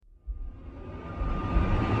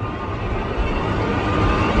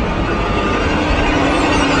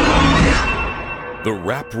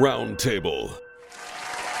Rap Roundtable.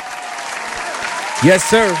 Yes,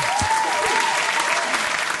 sir.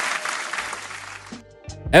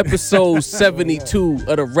 Episode 72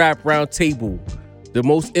 of the Rap Roundtable. The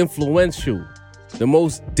most influential, the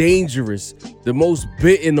most dangerous, the most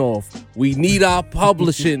bitten off. We Need Our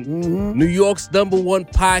Publishing. New York's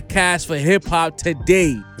 #1 podcast for hip hop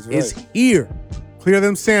today is here. Clear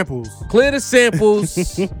them samples. Clear the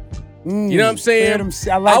samples. You know what I'm saying?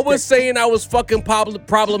 I was saying I was fucking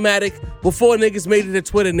problematic before niggas made it a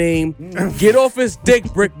Twitter name. Get off his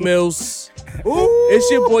dick, Brick Mills. It's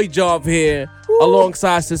your boy Jarv here,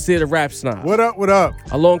 alongside Sincere the Rap Snob. What up, what up?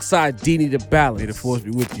 Alongside Deanie the Balance. May the force be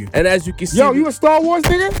with you. And as you can see... Yo, you a Star Wars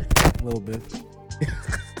nigga? A little bit.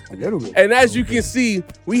 A little bit. And as you can see,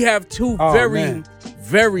 we have two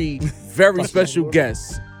very special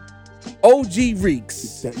guests. OG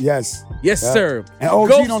Reeks. Yes. Yes, sir. And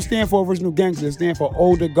OG don't stand for original gangster. It stands for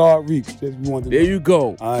Older Guard Reeks. There you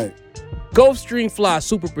go. All right. Gulfstream Fly,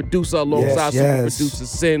 super producer alongside super producer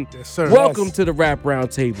Sin. Yes, sir. Welcome to the Rap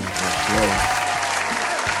Roundtable.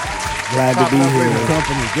 Glad to be here.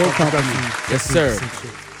 Good company. Yes, sir.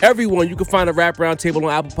 Everyone, you can find the Rap Roundtable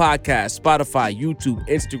on Apple Podcasts, Spotify, YouTube,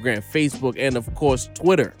 Instagram, Facebook, and of course,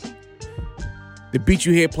 Twitter. The beat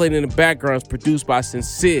you hear playing in the background is produced by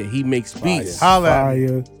Sincere. He makes beats. Holla.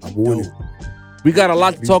 I want it. We got a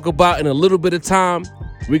lot to talk about in a little bit of time.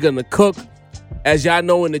 We're going to cook. As y'all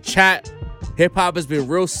know in the chat, hip-hop has been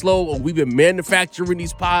real slow, and we've been manufacturing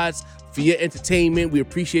these pods for your entertainment. We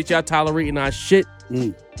appreciate y'all tolerating our shit.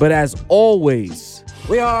 But as always,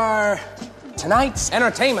 we are tonight's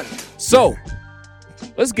entertainment. So,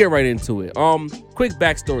 let's get right into it. Quick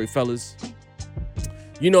backstory, fellas.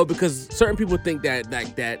 You know, because certain people think that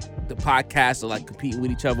the podcasts are like competing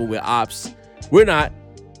with each other with ops. We're not.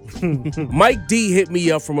 Mike D hit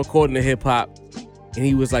me up from According to Hip Hop, and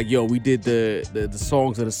he was like, yo, we did the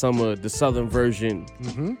songs of the summer, the southern version.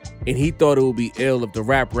 And he thought it would be ill if the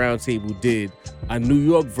Rap Roundtable did a New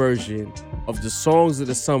York version of the songs of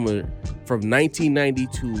the summer from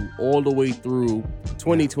 1992 all the way through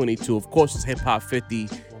 2022. Of course, it's Hip Hop 50.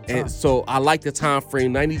 And so I like the time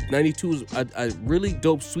frame. 92 is a really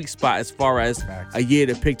dope sweet spot as far as a year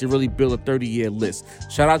to pick to really build a 30-year list.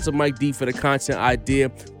 Shout out to Mike D for the content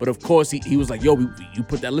idea. But of course, he was like, yo, you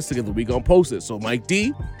put that list together. We gonna post it. So Mike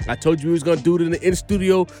D, I told you we was gonna do it in the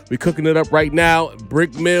studio. We cooking it up right now.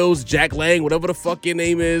 Brick Mills, Jack Lang, whatever the fuck your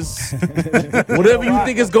name is. Whatever you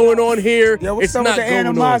think is going on here, it's not going on.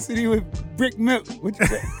 Animosity with Brick Mills?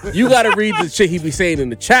 You gotta read the shit he be saying in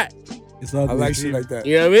the chat. It's ugly. I like shit like that.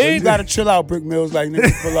 You know what I mean? You gotta chill out, Brick Mills. Like,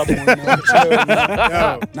 niggas pull up on you. Chill,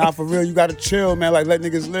 man. Nah, for real, you gotta chill, man. Like, let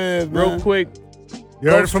niggas live, man. Real quick.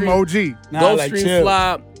 You heard it from OG. Nah, like, Gulfstream chill.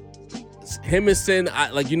 Fly, him and Sin,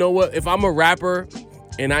 you know what? If I'm a rapper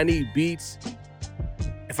and I need beats,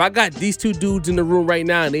 if I got these two dudes in the room right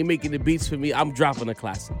now and they making the beats for me, I'm dropping a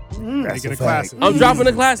classic. Making a classic. I'm dropping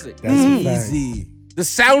a classic. That's easy. The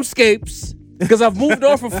soundscapes, because I've moved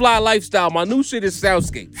on from Fly Lifestyle. My new shit is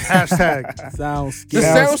soundscapes. Hashtag. The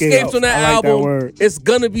soundscapes on that album, it's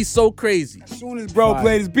gonna be so crazy. As soon as bro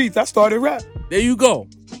played his beats, I started rap. There you go.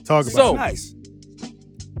 Talk about So, it. Nice.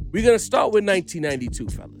 we're gonna start with 1992,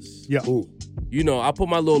 fellas. Yeah. Ooh. You know, I put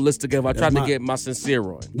my little list together. I tried to mine. get my Sincere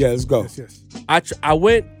on. Yeah, let's go. Yes. I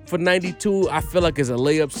went for 92. I feel like it's a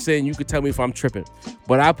layup. Sin. You could tell me if I'm tripping.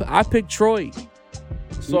 But I picked Troy.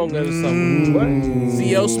 Song of the summer. What?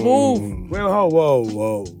 CL Smooth. Well,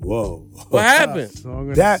 whoa. What happened?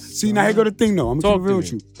 See, now here go the thing, though. I'm gonna Talk keep it real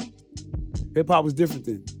to with you. Hip-hop was different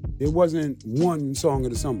then. It wasn't one song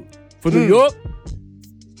of the summer. For New York?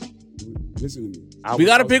 Listen to me. We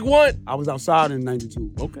gotta pick one. I was outside in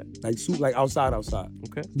 92. Okay. Like outside.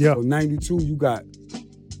 Okay. Yeah. So 92, you got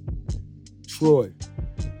Troy.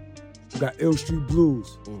 You got Ill Street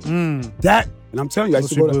Blues. That, and I'm telling you, I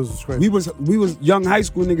used to go Blues was to, crazy. we was young high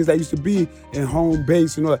school niggas that used to be in home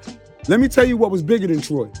base and all that. Let me tell you what was bigger than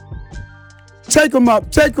Troy. Take 'em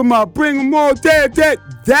up, bring 'em all dead.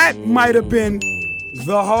 That might have been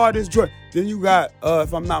the hardest joint. Then you got,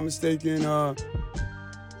 if I'm not mistaken,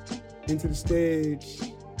 Into the Stage.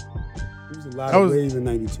 It was a lot of waves in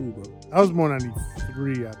 92, bro. I was more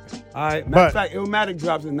 93, I think. All right. Matter of fact, Illmatic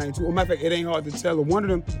drops in 92. Or matter of fact, it ain't hard to tell. One of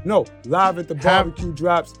them, no, Live at the Barbecue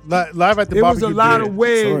drops. Live at the It was Barbecue. a lot of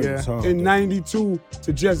waves Yeah. in 92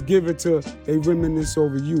 to just give it to They Reminisce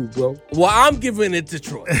Over You, bro. Well, I'm giving it to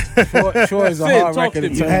Troy. Troy's a Sin, hard talk record to to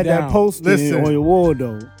me. turn You had down. that poster Listen. on your wall,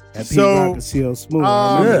 though. That So, Pete Rock and CL Smooth.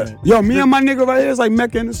 I remember that. Yo, me and my nigga right here is like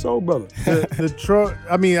Mecca and the Soul Brother. The Troy,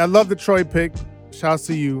 I mean, I love the Troy pick. Shouts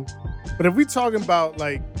to you. But if we talking about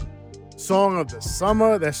like song of the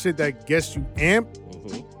summer, that shit that gets you amped,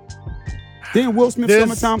 Didn't Will Smith There's-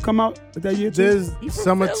 Summertime come out that year too? There's He's from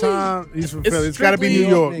summertime. He's from It's Philly. It's got to be strictly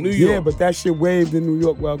New York. New Yeah, York. but that shit waved in New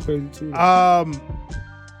York wild crazy too.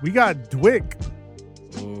 We got Dwick.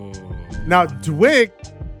 Now Dwick,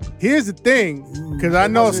 here's the thing, because I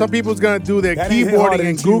know some people's gonna do their That ain't hit harder keyboarding than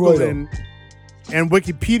and T-Roy, Googling and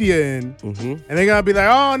Wikipedia in, and they're gonna be like,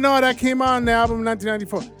 "Oh no, that came out on the album in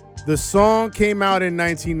 1994." The song came out in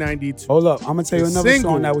 1992. Hold up, I'm gonna tell you The another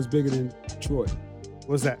single. song that was bigger than Troy.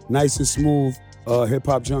 What's that? Nice and Smooth, Hip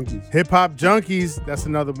Hop Junkies. Hip Hop Junkies. That's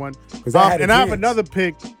another one. 'Cause I had a And I have dance. another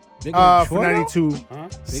pick Bigger than for Troy, though? 92. Huh?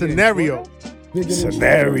 Scenario. Bigger than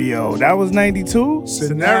Scenario. That was 92?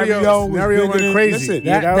 Scenario was Scenario bigger went than- crazy. Listen,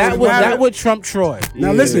 That would trump Troy.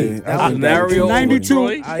 Now listen, that was Scenario in 92,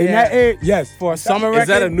 Troy? in Yeah. that age, yes. For a summer Is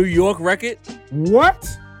that a record. New York record?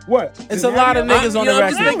 What? What? It's a lot of niggas on the I'm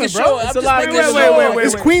just record. making sure. It's I'm a lot just of making niggas. sure.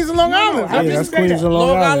 It's Queens and Long Island. I'm Yeah, just that's Queens and Long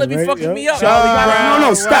Long Island, Island be right? fucking Yep. me up.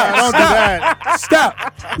 No, stop, Don't do that. Stop.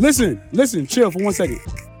 Listen, chill for 1 second.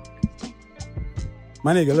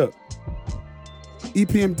 My nigga, look.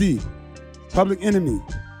 EPMD, Public Enemy,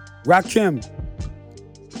 Rakim,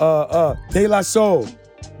 De La Soul.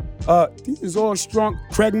 These is all strong.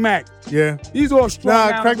 Craig Mack. Yeah. These all strong. Nah,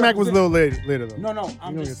 albums Craig Mack was a represent- little later though. No,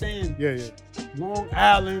 I'm just saying. Yeah. Long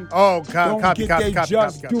Island. Oh, Don't copy. get they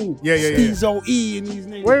just do. Yeah. Steezo E and these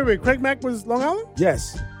niggas. Wait. Craig Mack was Long Island?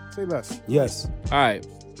 Yes. Say less. Yes. All right.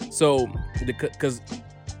 So, because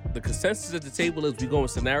the consensus at the table is we go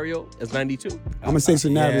with Scenario as 92. I'm gonna say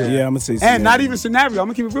Scenario. Yeah, I'm gonna say And not even Scenario. I'm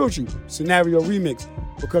gonna keep it real with you. Scenario remix.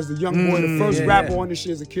 Because the young boy, the first rapper on this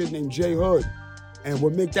shit is a kid named J Hood. And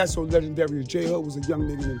what make that so legendary is J Hood was a young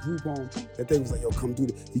nigga in a group home that they was like, yo, come do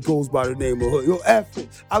this. He goes by the name of Hood. Yo, F it.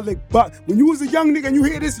 I lick buck. When you was a young nigga and you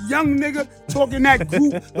hear this young nigga talking that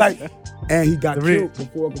group, like, and he got killed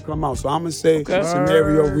before it could come out. So I'm gonna say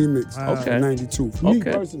Scenario remix. Okay. 92. For me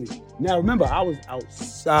Okay. personally. Now remember, I was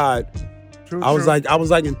outside. True, I was true.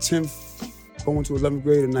 like in 10th, going to 11th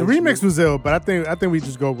grade. And The remix was ill, but I think we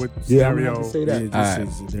just go with yeah, I'm gonna Scenario. have to say that.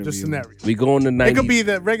 All right. Just Scenario. We go on to 90. It could be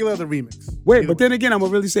the regular or the remix. Wait, Either but then again, I'm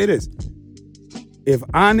gonna really say this. If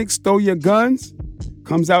Onyx Stole Your Guns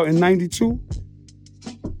comes out in 92,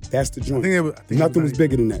 that's the joint. I think Nothing was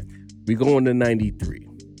bigger than that. We go on to 93.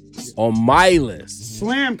 On my list,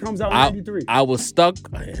 Slam comes out in 93. I was stuck.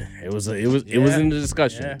 It was in the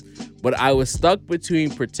discussion, but I was stuck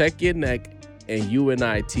between Protect Your Neck and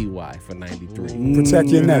UNITY for 93. Protect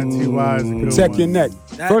your neck. T.Y. is a good Protect one. your neck.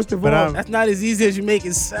 First of all, That's not as easy as you make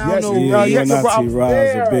it sound. Yes, though, it bro. is. You Yeah, have to- no, bro, T-Roy I'm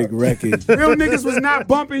is a fair. big record. Real niggas was not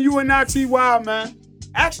bumping UNITY, man.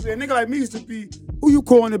 Actually, a nigga like me used to be, who you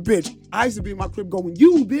calling a bitch? I used to be in my crib going,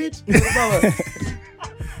 you bitch.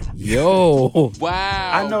 Yo,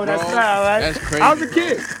 wow! I know that's not right. That's crazy. I was a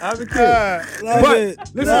kid. Love But it.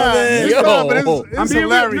 listen, Love it. Yo. But it's I'm being real.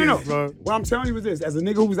 hilarious, No. bro. What I'm telling you is this: as a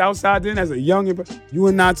nigga who was outside then, as a youngin,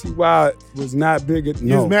 UNITY was not big.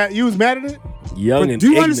 No. You was mad at it? Young But and do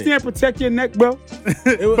you ignorant. understand? Protect your neck, bro.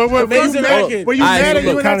 But what amazing record. Were you Alright, mad at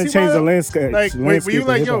look, you Kind of changed the landscape. Like, wait, were you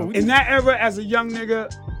like, yo? In that era, as a young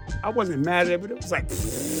nigga, I wasn't mad at it, but it was like,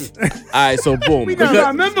 All right, so boom. we gotta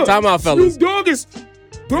remember. Time out, fellas. Snoop Dogg is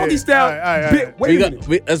doggy Yeah, style. all right. Bit, wait a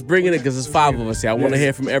minute. Let's bring it in because there's 5 of us here. I want to Yes.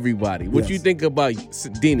 hear from everybody. What you Yes. think about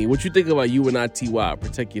Dini? What you think about UNITY?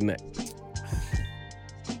 Protect Your Neck.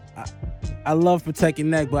 I love Protect Your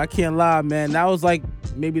Neck, but I can't lie, man. That was like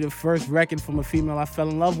maybe the first record from a female I fell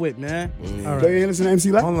in love with, man. All So right. you listen to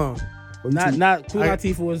MC Light? Hold on. Not Queen I-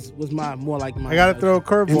 Latifah was my more like my. I gotta throw a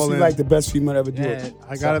curveball MC in. Light, the best female to ever do Yeah. it.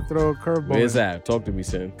 I gotta throw a curveball Where's in. that? Talk to me,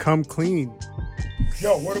 son. Come clean.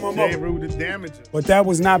 Yo, what am I J. Rue the Damages. But that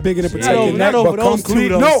was not bigger than Protect Not Your over- Neck. not But over Come those two, Clean.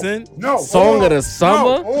 though, No, son. no. Song of the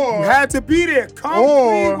summer? Or You had to be there. Come Or-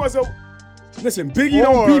 Clean was a. Listen, Biggie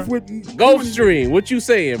Or- don't beef with. Gulfstream, what you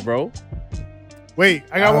saying, bro? wait,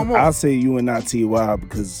 I got one more. I'll say UNITY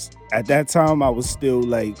because at that time I was still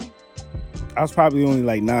like, I was probably only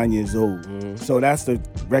like 9 years old. So that's the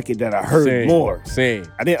record that I heard Same. more. Same.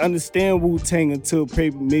 I didn't understand Wu-Tang until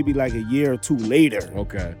maybe like a year or two later.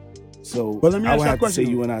 Okay. So But let me I ask would you a have to say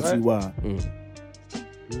question, UNITY.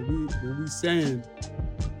 When we saying,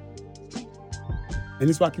 and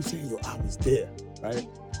this is why I keep saying, yo, I was there, right?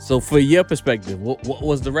 So, for your perspective, what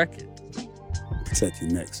was the record? Protect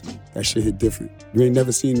Your Neck, son. That shit hit different. You ain't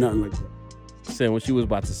never seen nothing like that. Saying what you was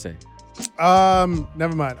about to say.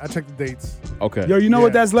 Never mind. I checked the dates. Okay. Yo, you know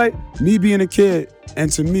what Yeah. that's like? Me being a kid,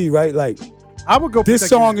 and to me, right, like, I would go. this Protect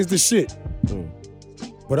song Your is the shit. Mm.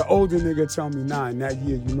 But an older nigga tell me, nah, in that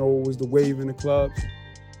year, you know what was the wave in the clubs?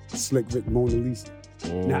 Slick Rick, Mona Lisa.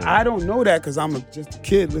 Now, I don't know that because I'm just a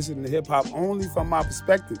kid listening to hip hop only from my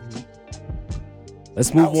perspective.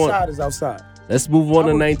 Let's move Outside on. is outside. Let's move on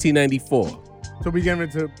to 1994. So we getting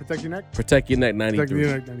into Protect Your Neck? Protect Your Neck, Protect 93.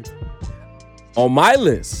 Your Neck, 93. On my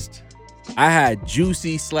list, I had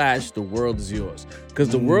Juicy / The World Is Yours. Because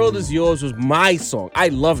The World Is Yours was my song. I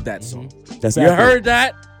love that song. That's You accurate. heard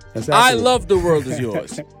that? That's I accurate. love The World Is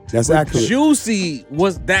Yours. That's accurate. Juicy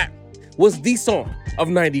was the song of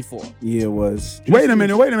 94. Yeah, it was. Wait a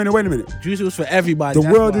minute. Juicy was for everybody. The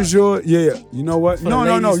that's world why. is yours. Yeah. You know what? For the No.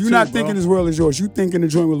 ladies You're not too, thinking bro. this world is yours. You thinking the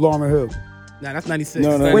joint with Lauryn Hill. Nah, that's 96.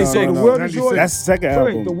 No, Wait, no, so no, the no. world is yours. That's the second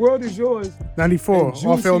album. Wait, the world is yours. 94, And off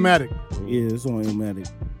Juicy. Illmatic. Yeah, it's on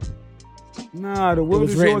Illmatic. Nah, the world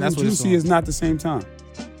was is written, yours that's and what it's Juicy on. is not the same time.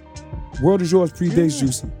 World is yours predates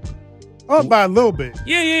Juicy. Oh, by a little bit.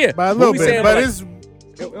 Yeah. By a What little we bit. saying But about, it's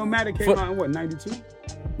Illmatic came For- out in what, 92?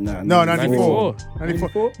 Nah, no, 94.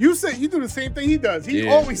 94. You said you do the same thing he does. He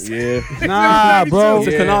Yeah, always yeah. Nah, bro. It's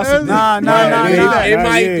a Canarsie. Nah. It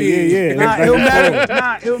might be. Yeah.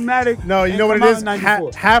 Nah, Illmatic. No, you know what ain't it is? come out in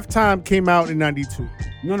 94. Halftime came out in 92.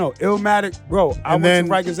 No, Illmatic, bro. I And went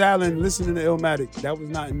then- to Rikers Island listening to Illmatic. That was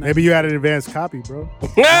not in 92. Maybe you had an advanced copy, bro.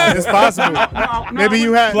 It's possible. Maybe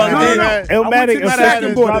you had. Plugged maybe in. you had- Illmatic you might have had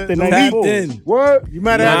officially it dropped in the- Tapped 94. in. Word? You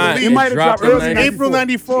might Nah, have it the might have dropped dropped in early 94. April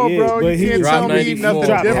 94, Yeah, bro. but You he can't dropped tell me 94. nothing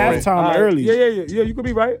Dropped different. halftime early. Yeah. You could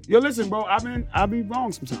be right. Yo, listen, bro. I be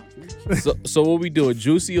wrong sometimes. So what we doing?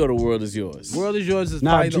 Juicy or The World Is Yours? World is yours is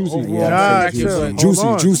Nah, probably Juicy. the overall Yeah, Nah, record, chill. but Hold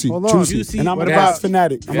on, Juicy. hold on. Juicy. And I'm What a about- Nas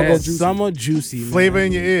fanatic. I'm gonna go Juicy. Summer Juicy, man. Flavor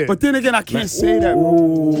in your ear. But then again, I can't say that.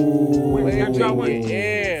 Wait, I try one.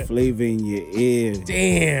 Yeah. Flavor in your ear.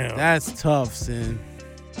 Damn. That's tough, son.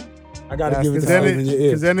 I gotta give it to Because then Flavor in your ear.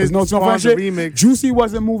 because then it's no spawned shit. a remix. Juicy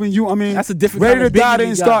wasn't moving you. I mean, That's a different Ready kind to of Die Biggie didn't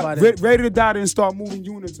got start. by then. Ready to Die didn't start moving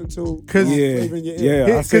units until 'Cause- Flavor in your ear. Yeah. I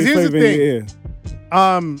Because say here's the flavor in your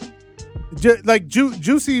thing. ear.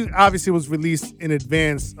 Juicy obviously was released in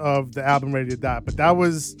advance of the album Ready to Die, but that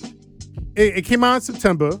was it came out in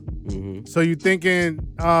September. So you're thinking,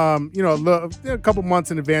 a couple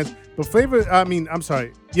months in advance. But Flavor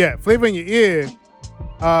in Your Ear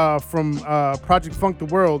from Project Funk the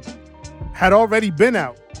World had already been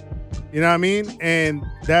out. You know what I mean? And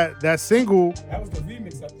that single, That was the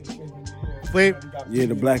remix, I think. Flavor in your ear. Flavor. Yeah,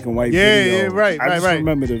 the black and white Yeah, video. yeah, right, I just right.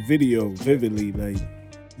 remember the video vividly. Like,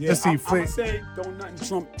 Yeah, Let's see, I'm gonna say don't nothing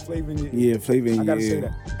trump Flavor in your ear. yeah, flavor in I your gotta say ear.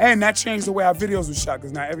 that. And that changed the way our videos were shot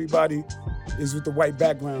because now everybody is with the white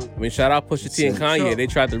background. I mean, shout out Pusha T and Kanye. Sure. They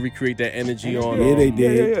tried to recreate that energy on Yeah, they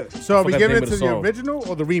did. Yeah. So are we Forgot the giving name it of to the the song. original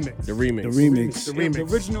or the remix? the remix. The remix. The remix. The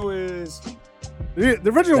original is The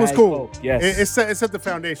original was Bag cool. Folk, yes. It set the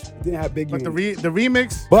foundation. didn't have Biggie. But in the it.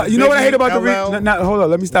 remix. But you know what I hate about the LL, remix? Hold on,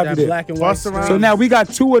 let me stop you That there. black and white. Busta Rhymes. So now we got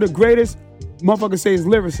two of the greatest motherfuckers say is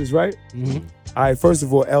lyricists, right? Mm-hmm. All right, first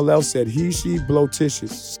of all, LL said he, she,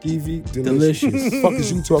 blowtitious, skeevy, delicious. Delicious. Fuck is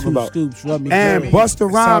you talking Two about? scoops, rub me And dirty. Busta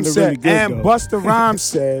Rhymes sounded said, really good, though. Busta Rhymes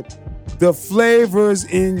said, the flavors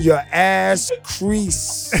in your ass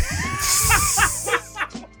crease.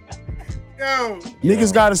 Yo,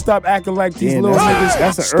 Niggas gotta stop acting like these Damn, little that's- niggas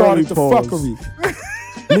that's an started early the pause. fuckery.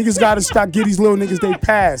 Niggas gotta stop get these little niggas they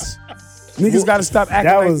pass. Niggas gotta stop acting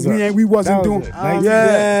That like was we wasn't that doing. was it.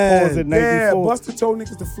 Yeah, 94 was it, yeah. 94? Busta told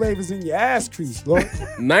niggas the flavors in your ass crease, Lord.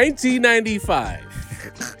 1995.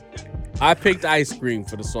 I picked Ice Cream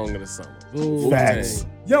for the song of the summer. Ooh. Facts.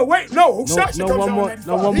 Yo, wait, no, who No, shot you? no one more,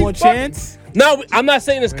 no one more chance. No, I'm not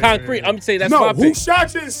saying it's concrete. I'm saying that's No, my who pick.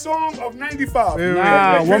 shot you is song of '95. Wait,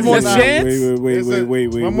 Nah, one more Nah. chance. Wait.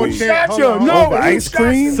 One more wait. chance. Shot you? Hold on, No, hold on. who Ice shot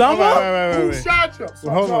cream? you? Summer? Who shot you?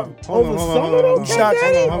 Hold on. Who shot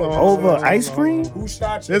you? Over ice cream? Who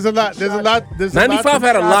shot you? There's a lot. 95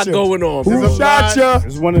 had a lot Shot going on. Who There's a shot lot. you?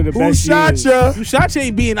 It's one of the Who best shot years. you? Ushachi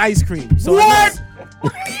ain't being ice cream. So What?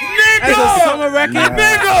 As a summer record,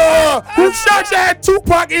 Nigga! Who shot you had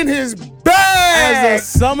Tupac in his bag? as a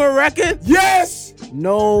summer record, Yes!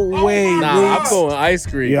 no way. Nah, I'm Riggs. going Ice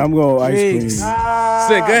Cream. Yeah, I'm going ice Riggs. cream.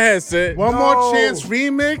 Sid, go ahead, Sid. One No. more chance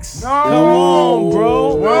remix. Come on,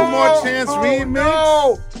 bro. One more chance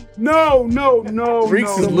remix. No.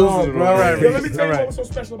 Reeks is no. losing, bro. All right, Yo, let me Reeks. tell you All what right. was so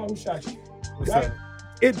special about Who Shot You. What's Right? up?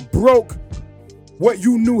 It broke what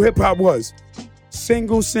you knew hip hop was.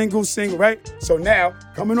 Single, right? So now,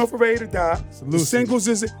 coming off of Ready to Die, the Lucy. singles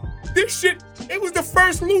is this shit, it was the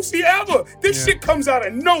first Lucy ever. This shit comes out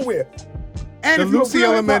of nowhere. And The if you're a Lucy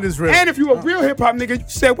real element hip-hop- is real. And if you're a real hip hop nigga, you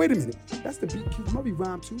said, wait a minute, that's the beat Keith Murray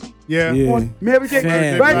rhyme too. Yeah. Yeah. On Mary J.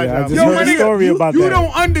 Fam. Right? Yeah, I just Yo, heard my a nigga, story about you that.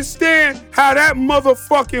 don't understand how that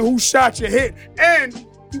motherfucking Who Shot You hit. And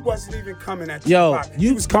He wasn't even coming at Yo, Tupac.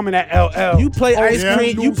 He was coming at LL. You play ice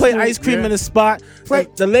cream. You play ice cream in the spot.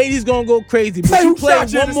 The ladies gonna go crazy. But you play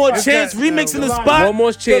One More Chance remix in the spot. One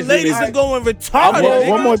More Chance. The ladies are going retarded.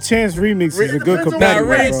 One More Chance remix is a good competitor,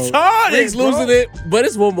 bro. Retarded. Rick's losing it, but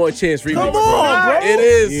it's One More Chance remix. Come on, bro. It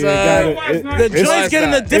is. The joint's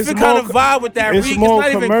getting a different kind of vibe with that. It's not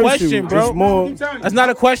even a question, bro. That's not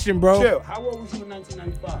a question, bro. Chill. How old was you in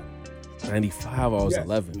 1995? 95, I was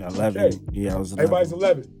 11. 11. Okay. Yeah, I was 11. Everybody's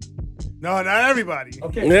 11. No, not everybody.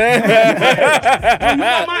 Okay. You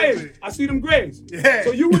know my age. I see them grades. Yeah.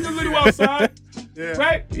 So you was a little outside,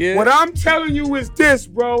 right? Yeah. What I'm telling you is this,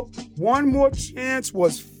 bro. One More Chance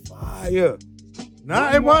was fire.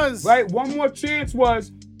 Nah, it was. Right? One More Chance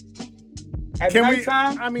was at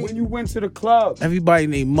nighttime when you went to the club. Everybody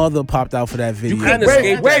named Mother popped out for that video. You couldn't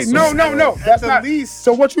escape Wait, that. no. That's not. least.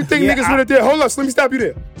 So what you think niggas would have did? Hold up, let me stop you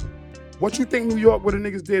there. What you think New York would have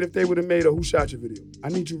niggas did if they would have made a Who Shot You video? I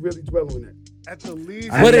need you really dwell on that. At the least.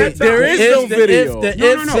 But there is no video. The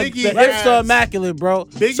Biggie ifs are has- immaculate, bro.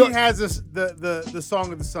 Biggie has the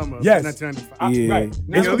song of the summer of Yes. 1995. Yeah, Right. it's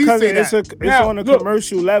Now, at least because say it's that. Now, on a look.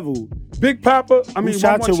 commercial level. Big Papa, I mean, One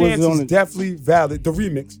Shot More You was Chance on is it. definitely valid. The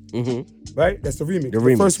remix, right? That's the remix. The The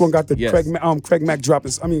remix. first one got the Yes. Craig Mack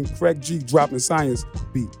dropping. I mean, Craig G dropping Science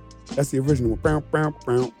beat. That's the original one. Bow, bow,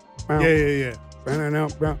 bow, bow. Yeah. Bow, bow,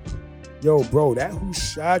 bow. Yo, bro, that Who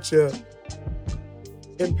Shot Ya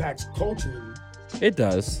impacts culturally, It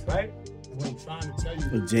does. right? What I'm trying to tell you,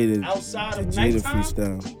 The Jada, outside of Jada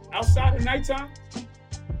nighttime,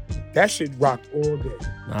 freestyle. that shit rocked all day.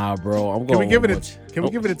 Nah, bro. I'm Can going. we give it One a? Can we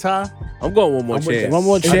give it a tie? I'm going One More I'm with Chance. that. One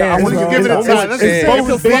More I Chance. want to bro. give it a One tie. More Let's Chance. both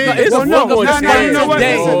It's a big. fuck- it's a Well, no, One More no, Chance you know what?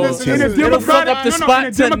 today. Listen, in a It'll fuck up the spot in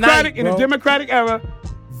a tonight, Democratic era,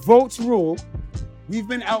 votes rule. We've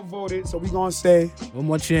been outvoted, so we're gonna say One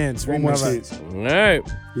More Chance. One More Remember. Chance. All right.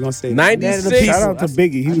 We're gonna say 96. Shout out to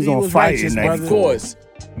Biggie. He was knew on he was fire righteous, in brother. Of 94. course.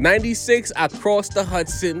 96, I crossed the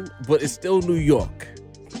Hudson, but it's still New York.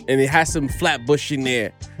 And it has some Flatbush in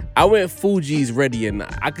there. I went Fuji's ready or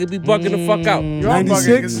not. I could be bugging the fuck out. You're all bugging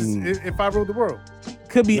 96? because If I Ruled the World.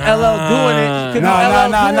 Could be LL doing it. Could be Nah.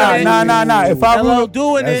 LL If I LL rule,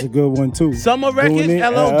 doing That's a it. good one too. Summer Doing record. it,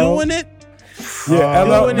 LL doing it. yeah, LL,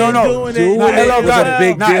 Doing no, it, no, doing it. Nah, Doing LL it got was a it.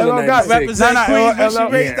 big Nah, deal in LL got it. 96. Represent Nah, Queens when LL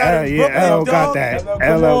she raised out in Brooklyn, LL got dog. that.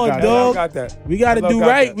 LL LL on, got dog. got that. We gotta LL do got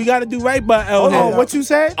right. that. We gotta do right by L. Hold on, what you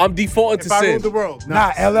said? I'm defaulting to If I Ruled sin. the World. Nah,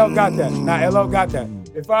 LL got that. Nah, LL got that.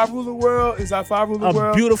 If I rule the world, is If I rule the A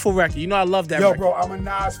world. beautiful record. You know I love that Yo, record. bro, I'm a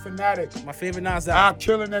Nas fanatic. My favorite Nas I'll album.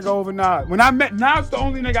 kill a nigga over Nas. When I met Nas, the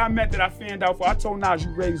only nigga I met that I fanned out for. I told Nas,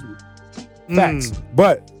 you raised me. Facts.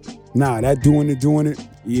 But nah, that doing it.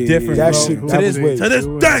 Yeah, Different. yeah, That bro. shit. To That this was way. to this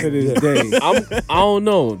To day. this day. I don't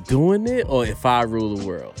know. Doing it or If I Rule the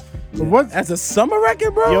World. What? That's a summer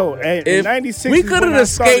record, bro. Yo, and If 96 we is when couldn't I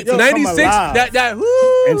started escape to come 96, alive that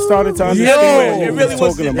whoo, and started to was understand everywhere. what It we really was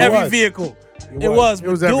talking in about. every vehicle. It was. It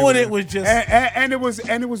was Doing everywhere. it was just. And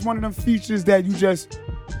it was one of them features that you just.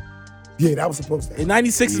 Yeah, that was supposed to In happen.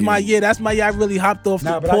 96 is my year. That's my year I really hopped off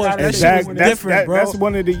Nah, the but I porch. gotta That say, shit was when different, bro. That's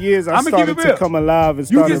one of the years I I'ma keep started it to real. come alive and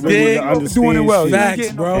You started just really big, to understand doing it well. shit. You ain't Facts,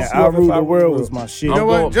 getting no bro. piss Yeah, I off if Rule the Rule World was my shit. You know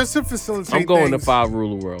going- what? Just to facilitate I'm going to things, 5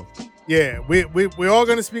 Rule the World. Yeah, we're all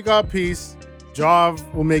gonna speak our piece. Jav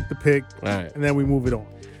will make the pick, All right. and then we move it on.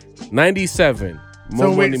 97. More So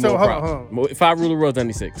wait, money, so more hold on, problems. hold on. If I Rule the World,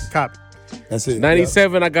 96. Copy. That's it.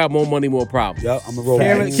 97, I got More Money, More Problems. Yeah, I'm a roll.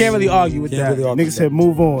 Can't really argue with that. Niggas said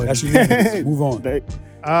move on. That's your niggas. Move on. They-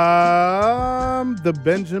 The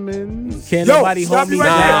Benjamins. Can't Yo, nobody stop hold me me right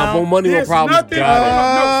Nah, there. down. More Money, More There's Problems. nothing-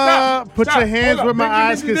 Got stop. Put Stop. your hands Hold up. where my Benjamin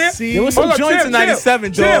eyes is can there? see. There was some Hold up, joints chill, in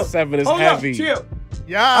 97, chill. dog. 97 is Hold heavy. Up, chill.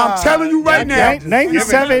 Yeah, I'm telling you right now.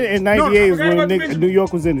 97 and 98 is forget when about Benjamin. New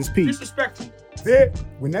York was in its peak. Disrespectful. There,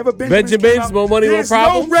 whenever Benjamin's More Money, More there's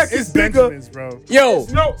Problems? No record It's bigger. Benjamins, bro. Yo,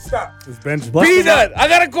 No, stop. It's Benjamins. Bustin' Peanut. I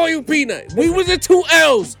gotta call you Peanut. We was at 2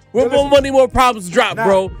 L's when More Money, More Problems dropped,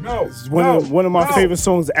 bro. No, It's one of my favorite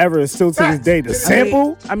songs ever. It's still to this day. The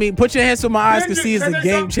sample. I mean, Put Your Hands Where My Eyes Can See is a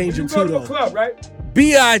game changer you too, go to a though. club, right?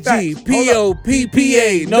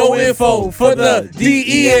 BIGPOPPA. No info for the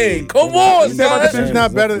DEA. Come on, It's son.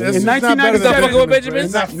 not better. It's In not better 1997 than fucking with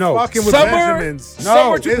Benjamins. Benjamins? It's not No. fucking with Summer? Benjamins.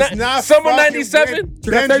 Summer, It's not Summer fucking 97? with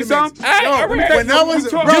Can I tell you something? All right, Yo, all right. when that was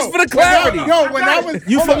bro, Just for the clarity. when I was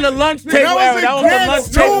You from the lunch table that was era. That was a the Grand lunch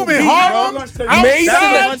Snoop table in beat, Harlem. bro. Mason,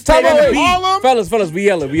 Outside, time out, wait. Harlem. Fellas, we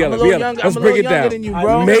yelling. I'm a little younger. Let's I'm a break it little younger down. than you,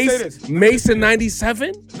 bro. Let me say this. Mason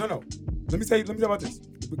 97? No. Let me tell you about this.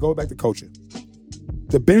 We go back to culture.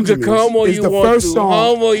 The You can Benjamins come or is you the want first to.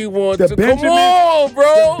 song. Come or you want The to. Come Benjamins- on,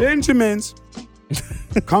 bro. The Benjamins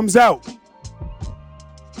comes out.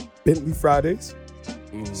 Bentley Fridays.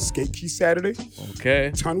 Skate Key Saturday,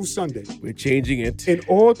 Okay. Tunnel Sunday. We're changing it. In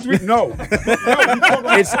all three, no.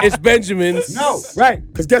 It's Benjamin's. No, right.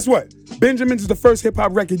 Because guess what? Benjamin's is the first hip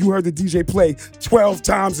hop record you heard the DJ play 12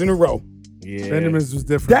 times in a row. Yeah. Benjamin's was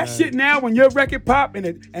different. That man. shit now, when your record pop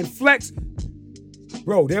and flex,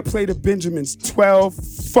 bro, they'll play the Benjamins 12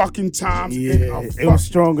 fucking times. in a Yeah, it fucking- was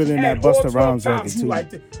stronger than that and all Busta 12 Rhymes times record you too.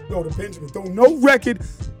 liked it. Yo, the Benjamins. Don't no record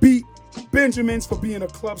beat Benjamins for being a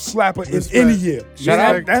club slapper in Respect. any year. Shout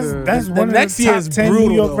out. That's The one of next the year top is 10 brutal,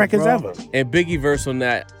 New York though, records bro. ever. And Biggie verse on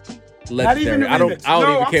that. Not even Legendary. the I don't remix. even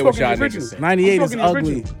I'm care what talking y'all original. niggas say. 98 I'm is talking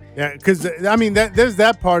ugly. original. Yeah, because I mean, there's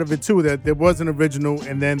that part of it too. That there was an original,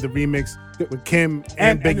 and then the remix with Kim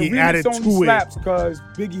and the Biggie remix added only to slaps because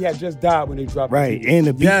Biggie had just died when they dropped Right, the and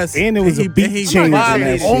the beat, Yes, and it was and a beat he change in that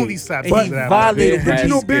violated shit. only slaps. And he after that. violated Big The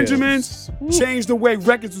original has Benjamins changed the way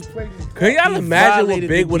records was played. Can y'all He imagine what violated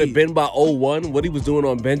Big the would have beat. been by 01? What he was doing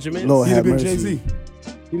on Benjamin? Lord He'd have have been mercy. Jay-Z.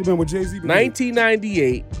 He'd have been with Jay-Z.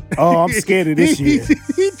 1998. Oh, I'm scared of this year.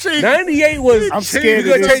 He changed. 98 was. I'm scared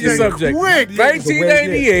We're of gonna change the this subject. quick.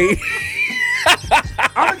 1998.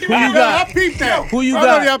 Who you got? I peeped that. Who you I know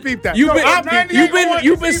got? y'all peeped that.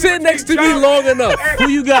 You've been sitting next to me long enough. Who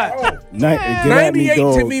you got? Get at me, 98 to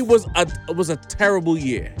dog. me was a terrible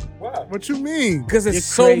year What you mean? because there's You're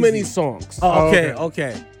so crazy. many songs. Oh, okay, okay.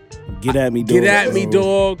 okay. Get at me, dog. Get at me,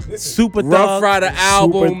 dog. Super Rough Thug, Rider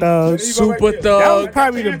album. Thug. Super That was Thug.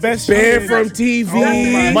 probably the best Banned shit. from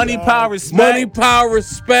TV. Money, Power, Respect. Money, Power,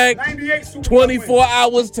 Respect. 98 Super 24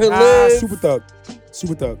 hours to Ah, live. Super Thug.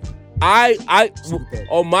 Super Thug. I Super Thug.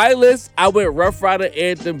 on my list, I went Rough Rider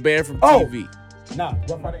Anthem, banned from Oh. TV. Nah,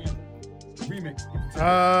 Rough Rider Anthem. Remix.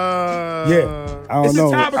 Yeah. I don't It's a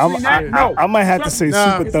know. tie between that. No. I might have to say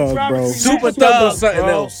Nah. Super It's a Thug, tie bro. between Super that. Thug was something bro.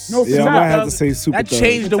 else. No, Yeah, I Super might have Thug. to say Super That Thug.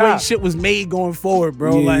 changed the way Top. shit was made going forward,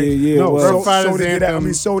 bro. Yeah, like, yeah. No, well, Rough Riders so did that. I Anthem.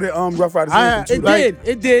 mean, so did Rough Riders I- Anthem. it too. did.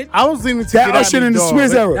 It did. I was leaning to That Get At ushered Me, in the dog.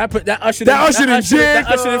 Swizz era. That ushered That in, ushered in that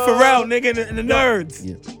ushered in Jigga. Pharrell, nigga, and the nerds.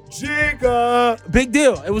 Yeah. Jigga. Big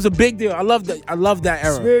deal. It was a big deal. I love that. I love that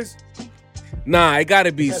era. Swizz. Nah, it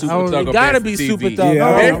gotta be Super Thug. It or gotta Banned be from Super TV. Thug. Yeah,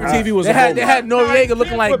 bro. Banned from TV was They a had whole lot. Noriega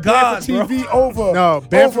looking like God, bro. TV over. No,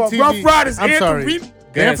 Banned from over TV. Rough Riders I'm Anthem. sorry. Go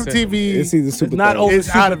ahead, Banned from sir. TV. It's either Super It's not Thug. over It's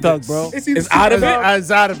out Super of Thug, it. bro. It's either It's out of Super it? Thug-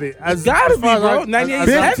 As out of it. As Gotta as far be, as bro. I- 98 as is I'm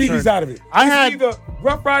Big heavy. concerned. TV's out of it. I It's had- either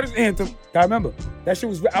Rough Riders Anthem. I remember that shit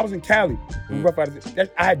was. I was in Cali when Rough Riders.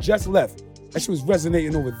 I had just left. That shit was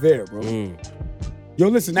resonating over there, bro. Yo,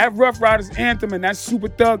 listen, that Rough Riders Anthem and that Super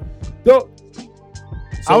Thug. Yo,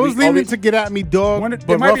 I was we- leaning to Get At Me, dog, One- there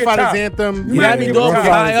but might Rough be a Riders tie. Anthem. You Get might At Me, be dog, right.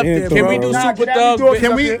 high up there, Can Can bro. we do Nah, Super Get At Me, Thug?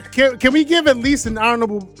 dog. Can we give at least an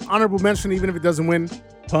honorable mention, even if it doesn't win?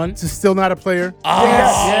 Pun? To Still Not a Player.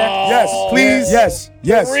 Yes, Please. Yes,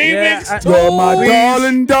 yes. Remix. You're my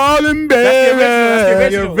Please. darling baby.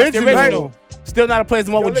 That's the Your original. That's the original. original. Still not a place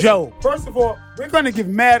the one Yo, with listen, Joe. First of all, we're gonna give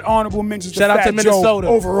mad honorable mentions Shout to out Fat to Minnesota.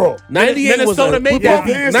 Joe overall. 98 was Minnesota a, made Yeah,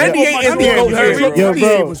 that. 98 is Minnesota the was GOAT crazy. year, Yo,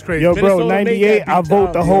 bro. bro. was crazy. Yo, bro. Minnesota made 98. that I big vote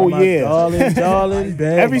time. the whole My year. Darling,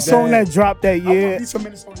 baby. Every song that dropped that I'm gonna year, be some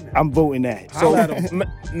Minnesota now. I'm voting that. So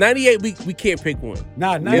 98, we can't pick one.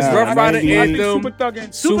 Nah, It's Rough Rider I think Anthem, Super Thug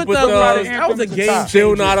and Super Thug Thug, was- that was a game top.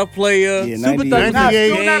 Still Not a Player. Yeah, Super 98. Thug Nah,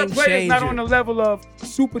 98. Still Not a Game Player is not changer. on the level of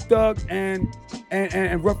Super Thug and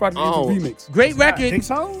Rough Riders Oh. Anthem remix. Great record, Think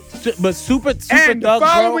so? but Super And the Thug, bro.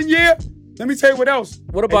 following year, let me tell you what else.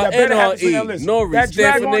 What about And y'all better have this on your NRE? list. Nori, That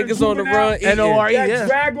stand for Drag On niggas on the Juvenile, run. NORE. That yeah.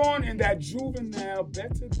 Drag On and that Juvenile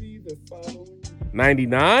better be the following.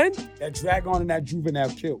 99 That Drag On and that Juvenile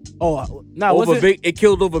killed. Oh, nah, was over it? Big. It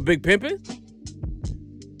killed over Big Pimpin'.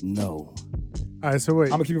 No. All right, so wait.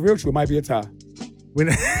 I'm gonna keep it real true. It might be a tie. When-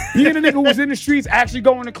 Being a nigga who was in the streets, actually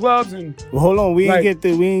going to clubs and Well, hold on. We Like-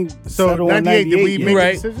 ain't so settle on 98, did we 98 make yet. a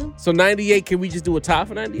Right. decision? So 98. Can we just do a tie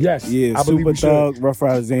for 98? yes, Yeah, I believe Super we should. Thug, Rough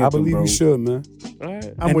Riders Anthem, I believe bro. we should, man. All right.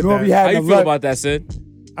 I'm And with Nori that. How had you the feel luck- about that, Sid?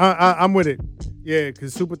 I'm with it. Yeah,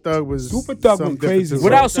 because Super Thug was Super Thug something went crazy. different.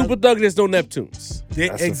 Without Super Thug, there's no Neptunes.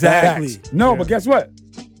 That's a Exactly. Facts. No, but guess what?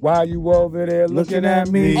 Why you over there looking at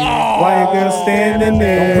me? Why a girl standing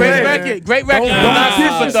there? Great Yeah. record. Great record. Don't Not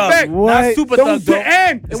Super disrespect. Thug. What? Not Super Don't Thug, though.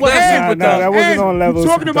 and It wasn't and- Super Nah, Thug. that wasn't and on level you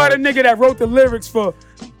talking Super about a Thug. nigga that wrote the lyrics for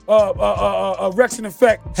Rex and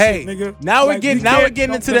Effect. Hey, shit, nigga. now we're Like, getting we can't-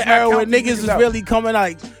 into let's the not era where count these niggas is out. really coming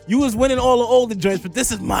like you was winning all the older joints, but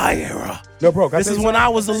this is my era. No, bro. This is when I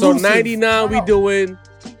was So elusive. 99, we doing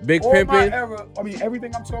Big All my Pimpin'. era, I mean,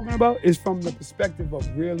 everything I'm talking about is from the perspective of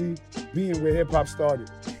really being where hip hop started.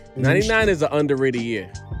 99 is an underrated year.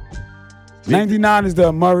 99 is the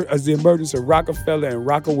emergence of Rockefeller and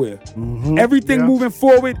Rockaware. Everything Yeah. moving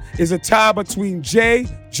forward is a tie between Jay,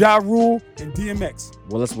 Ja Rule, and DMX.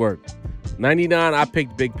 Well, let's work. 99, I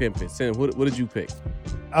picked Big Pimpin'. Sam, what did you pick?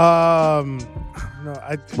 No,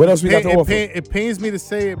 What else we got to offer? It pains me to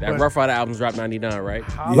say it, That but Rough Rider album's dropped 99, right?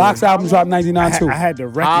 Locks album dropped 99 too. I had the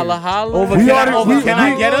record. Holla Holla. Over We Can are the- I- over we- Can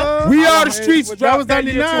I Get Up? We Are the Streets that dropped was that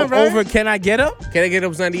year, 99, too. right? Over Can I Get Up? Can I Get Up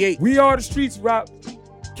was 98. We Are the Streets rap.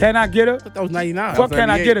 Can I Get Her? That was 99. Fuck Can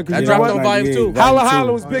I Get Her? 'Cause That you know dropped what? on volume 2. Volume Holla two.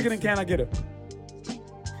 Holla was bigger than Can I Get Her.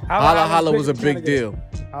 Holla Holla was a bigger than big Can I Get Her.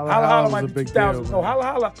 deal. Holla Holla Holla was might a be big 2000. deal. No, Holla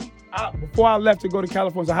Holla. Before I left to go to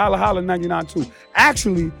California, Holla Holla 99 too.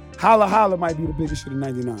 Actually, Holla Holla might be the biggest shit in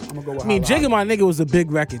 99. I'm gonna go with I mean, Holla Jigga My Nigga was a big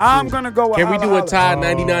record. Too. I'm gonna go with Can we Holla do a Holla. tie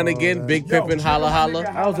 99 again? Big Yo, Pimpin' Jigga, Holla my Holla.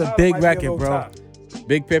 nigga, That was a Holla big Holla might be record, little bro. tie.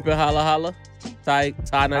 Big Pimpin' Holla Holla. Tie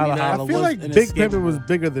 99. Holla I feel was like Big inescapable. Pimpin' was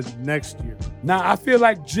bigger the next year. Nah, I feel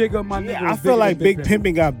like Jigga, my nigga. Yeah, was I feel bigger like than Big Pimpin'.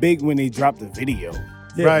 Pimpin' got big when they dropped the video.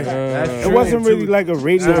 Yeah. Right. That's It true. wasn't really like a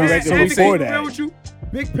radio Yeah, record so we before Real that. with you,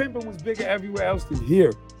 Big Pimpin' was bigger everywhere else than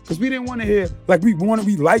here. Because we didn't want to hear, like, we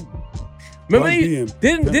like. Remember, Run BM.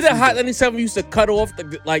 didn't a Hot 97 used to cut off the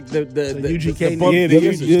UGK bump, Yeah, the they-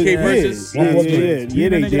 UGK yeah, verses? yeah, Yeah, yeah, you the they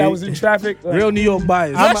nigga did. that was in traffic. Like, Real New York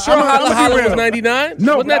bias. Not sure I'ma Holla be Holla was real. 99.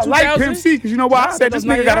 no, Wasn't but I that like 2000? Pimp C because you know why? I said this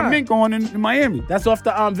that's nigga got a 99. mink on in Miami. That's off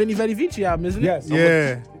the Vinny Vetti Vici album, isn't it? Yes.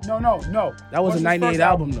 Yeah. No. That was What's a his 98 first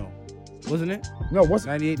album, though. Wasn't it? No, what's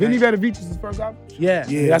 98, Vinny Vettavici's his first album? Yeah.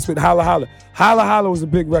 Yeah. That's with Holla Holla. Holla Holla was a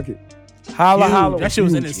big record. Holla Huge. Holla. That shit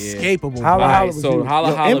was huge. inescapable. Holla All Holla right, was so huge. Holla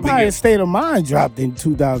Yo, Holla Empire began. State of Mind dropped in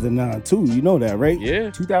 2009 too. You know that, right?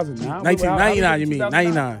 Yeah. 2009. 1999, you mean?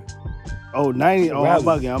 99. Oh, 90. Oh, I'm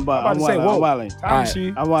bugging. I'm about to say, wilding. whoa. I'm wilding. Time All right.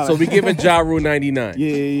 machine. I'm wilding. So we giving Ja Rule 99.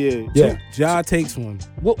 Yeah. Yeah. Ja takes one.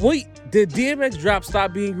 Wait, did DMX drop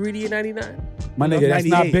Stop Being Greedy in 99? My nigga, that's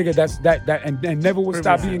not 98. bigger. That's that and never will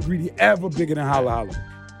stop being greedy ever bigger than Holla Holla.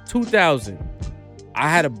 2000. I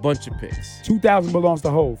had a bunch of picks. 2000 belongs to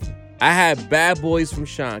Hov. I had Bad Boys from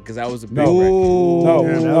Sean because I was a big No. record. No,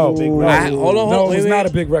 Yeah, that no, was a big no. record. Hold on. No, wait, it was wait. not a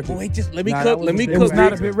big record. Wait, just let me Nah, cook. that was Let a me big cook. It was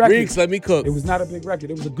not a big record. Riggs, let me cook. It was not a big record.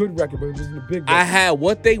 It was a good record, but it wasn't a big record. I had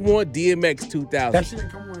What They Want DMX 2000. that shit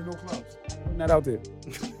didn't come on in no clubs. Putting that out there.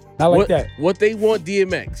 Not like what, that. What They Want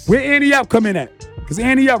DMX. Where Andy Up come in at? Because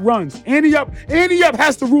Andy Up runs. Andy Up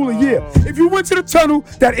has to rule a year. If you went to the tunnel,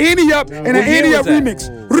 that Andy Up and an What year Andy Up was that?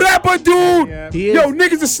 remix. Rapper dude. Yeah. He is- Yo,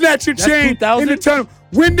 niggas will snatch your That's chain in 2000? the tunnel.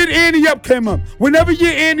 When did Andy Up come up? Whenever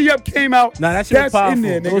year Andy Up came out, Nah, that shit was that's powerful. in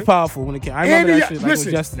there, It was nigga. powerful when it came. I remember Andy that Up, shit like it listen,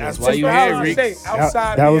 was yesterday. That's why you what here, I Riggs. say,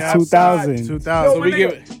 outside, That was outside. 2000. 2000. So we my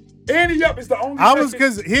give nigga, it. Andy Up is the only I was- record-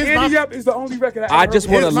 'cause here's Andy my- Up is the only record I Just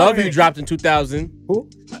Want to Here's my Love You thing. dropped in 2000. Who?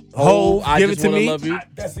 Oh, I Give Just It to Wanna Me. Love You.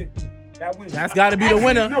 That's it. That wins. That's gotta be the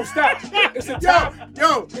winner. No, stop. It's a tie.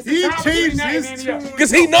 Yo, It's a he tie between changed that his and Andy Up. tune.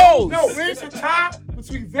 Because he knows. No, it's a tie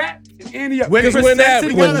between that and Andy Up. When Because it's when that-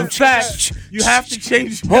 presented when- with the facts, you have to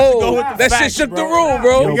change. You have to go Oh, with the that shit facts, shook bro. the room,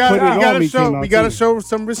 bro. Yo, We Put It gotta On Me came out, we gotta too. show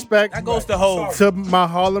some respect That goes to Hov. to my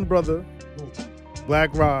Harlem brother,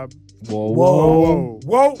 Black Rob. Whoa.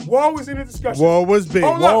 Whoa is in the discussion. War was big.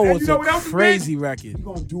 Hold Whoa up, and was you know a what else is crazy big? record.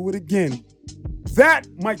 We're gonna do it again. That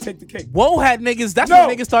might take the cake. Whoa had niggas. That's No.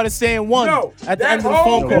 when niggas started saying one No, at the that end of the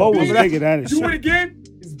whole phone could call. Whoa was be- bigger than Do it again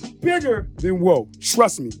is bigger than Whoa.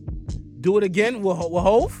 Trust me. Do it again with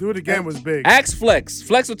Hov. Do it again was big. Ask Flex.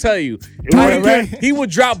 Flex will tell you. Do it again. He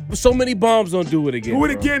would drop so many bombs on Do It Again. Do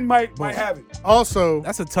it bro. again might have it. Also,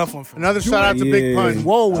 That's a tough one for me. another shout out to Big Yeah. Pun.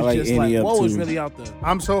 Whoa was I like just Andy like Up, Whoa was too. really out there.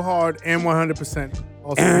 I'm so hard and 100%.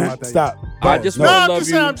 Also about that. Stop. I Just No, Wanna I'm Love just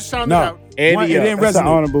saying. You. I'm just shouting it No. out. Andy It Up. didn't That's an resonate.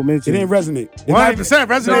 honorable It mention. didn't resonate. It's not 100%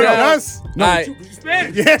 even- resonate No, with no. us. No, Alright. you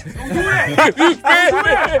Spanish. Yeah. Don't do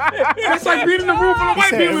that. That's like being in the room full of white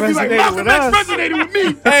said people and be like, resonated Malcolm with X us. resonated with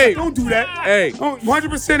me. Hey. Don't do that. Hey.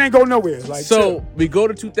 100% ain't go nowhere. Like, So chill. we go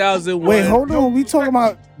to 2001. Wait, hold on. We talking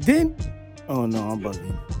about then? Oh no, I'm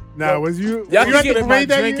bugging. Nah, was you? Y'all you can had get to in parade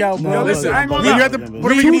that drink year? out, bro. Yo, listen, I ain't gonna You lie. had to. What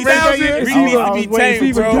do we parade that year? Reed I needs to was be waiting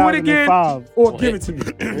tamed, for Either bro. do it again 2005. or give it to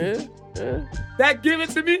me. Yeah. That give it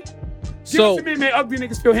to me. Give So it to me, man. Ugly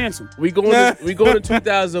niggas feel handsome. we going to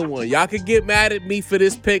 2001. Y'all can get mad at me for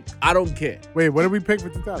this pick. I don't care. Wait, what did we pick for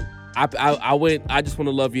 2000? I went. I Just Want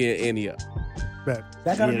to Love You and Andy Up. Bet.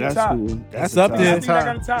 That got Yeah, a that's top. cool. That's a up tie. I there. think that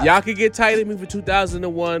got a top. Y'all can get tight at me for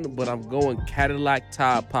 2001, but I'm going Cadillac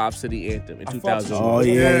Top Pop City Anthem in I fucks 2001. Oh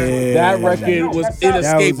yeah, That record No, was that's solid.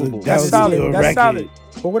 inescapable. That That's was a solid. good That's record. solid.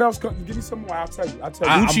 But what else? Give me some more. I'll tell you.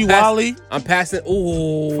 I- Uchi I'm pass- Wally I'm passing.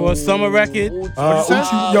 Ooh, for a summer record. Uchi,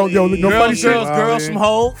 yo, no funny Girls, shit. girls from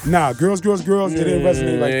Hov. Nah, girls. It didn't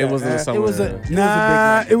resonate like it that. wasn't a summer. It was a record. big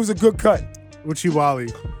Nah, record. it was a good cut. Uchi Wally.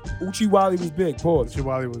 Uchi Wally was big. Pause.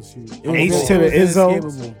 Chihuahua was huge. H to the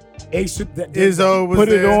Izzo. H to Izzo was Put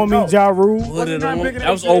it there. on me, Ja Rule. Put it on. bigger than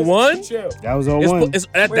That was H to the 01? Chill. That was 01.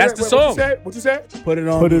 That's the song. What you said? Put it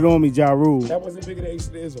on. Put it on me, Ja Rule. That wasn't bigger than H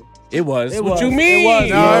to the Izzo. It was. It What was. you It mean? was.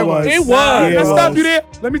 No, it was. It was. Yeah, it Let's was. stop you there.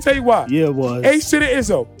 Let me tell you why. Yeah, it was. H to the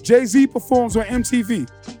Izzo. Jay-Z performs on MTV.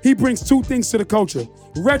 He brings two things to the culture: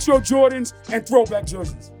 retro Jordans and throwback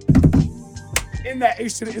jerseys. In that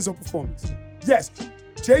H to the Izzo performance. Yes,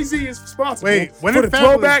 Jay-Z is responsible Wait, when for did the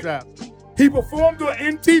Fabulous throwback. drop? He performed on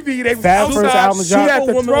MTV. They was Fab first outside. album He drop? had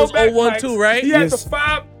the Woman was throwback 01 mics. too, right? He had Yes. the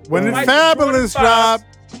 5. When did Michael Fabulous Jordan drop? 5s.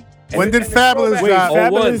 When did And the Fabulous throwback- drop? Wait,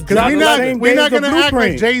 Fabulous Because dropped we're the not, same we're day not as the going to act like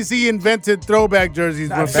Blueprint. Jay-Z invented throwback jerseys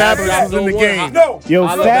when Fabulous Fabulous was in the was game. No. Yo,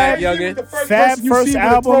 I love Fab, that, youngin'. Fab person you first see with a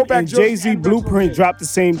album throwback and jersey Jay-Z and retro Blueprint jersey. dropped the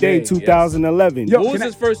same day, Yes. 2011. Yo, What was can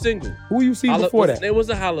his first single? Who you seen before that? It was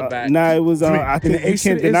a Holla Back. Nah, it was, I In think the you H to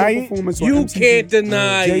can't the deny Izzo it. performance on You MTV, can't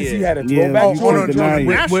deny Jay-Z it. had a Yeah, throwback you hold can't on, deny Jordan.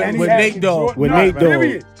 it. With- And he with had Nate the Dogg. Jordan- With No, Nate Dogg.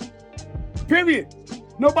 Period.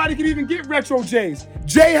 Nobody could even get retro J's.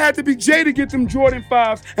 Jay had to be Jay to get them Jordan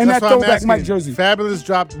 5s and That's that what I'm throwback asking. Mike jersey. Fabulous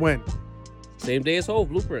dropped when? Same day as Hov,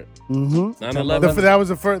 Blueprint. Mm-hmm. 9/11. That was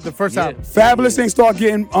the first Yeah. album. Fabulous didn't start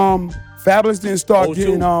getting Fabulous didn't start 02.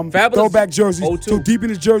 getting Fabulous, throwback jerseys 02. too deep in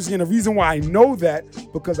his jersey, and the reason why I know that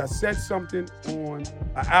because I said something on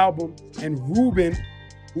an album, and Ruben,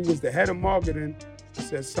 who was the head of marketing,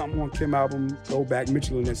 said something on Kim album Throwback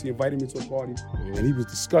Mitchell, and he invited me to a party, and he was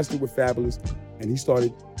disgusted with Fabulous, and he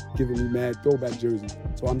started giving me mad throwback jerseys.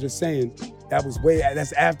 So I'm just saying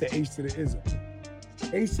that's after H to the Izzo.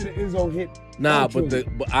 H to the Izzo hit. Nah, culturally.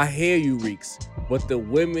 but I hear you, Reeks. But the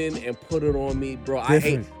women and Put It On Me, bro.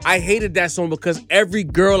 Different. I hated that song because every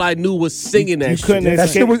girl I knew was singing that You shit. couldn't That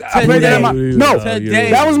shit was. I played that in my, no,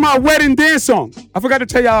 that was my wedding dance song. I forgot to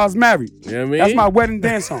tell y'all I was married. You know what I mean? That's my wedding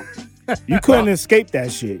dance song. You couldn't escape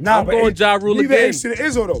that shit. Nah, I'm but going Ja Rule leave again. H to the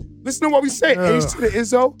Izzo though. Listen to what we say. H to the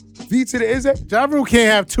Izzo, V to the Izzo. Ja Rule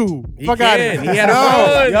can't have two. He Fuck out of can. here. He had a no,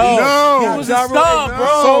 run. no. He was Ja a Rule, star, no. bro.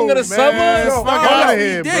 Song of the summer. Man, Yo, fuck hold out on. of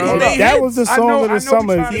here, He did. bro. He made That hits. was the I song know- of I the know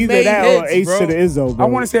summer. we It's trying to either make that or hits, H bro. to the Izzo, bro. I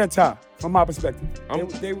want to say a tie from my perspective. I'm-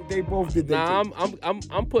 They both did their Nah, thing.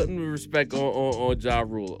 I'm putting respect on Ja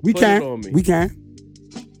Rule. We Put It can. On Me. We can.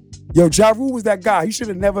 Yo, Ja Rule was that guy. He should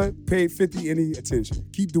have never paid 50 any attention.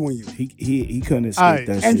 Keep doing you. He couldn't escape All right.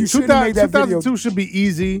 that And shit. you should have made that video. 2002 should be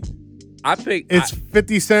easy. I picked. It's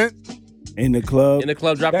 50 Cent. In the club. in the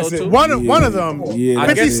club dropped That's those it. two. One of them. Yeah, I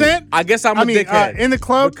 50 guess- Cent. I guess I'm a dickhead. In the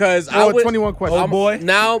club because or I would, 21 Questions. I'm-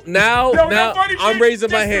 Now, I'm raising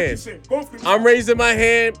my hand. I'm raising my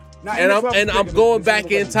hand, Nah, and in the I'm club and is I'm bigger going than back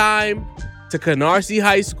the in time to Canarsie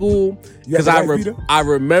High School You have because the wife beater? I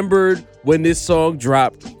remembered when this song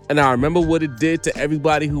dropped, and I remember what it did to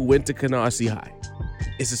everybody who went to Canarsie High.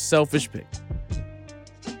 It's a selfish pick.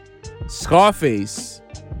 Scarface,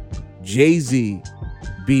 Jay-Z,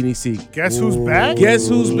 Beanie Siegel. Guess who's back? Guess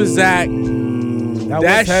who's Bazak? That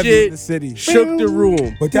was heavy shit in the city. shook the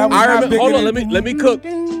room. But that was I not remember. bigger Hold on, than- let me cook.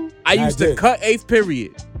 I Nah, used I to did. cut eighth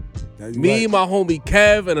period. That's Me, right. my homie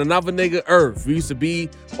Kev, and another nigga Earth. We used to be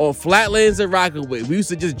on Flatlands and Rockaway. We used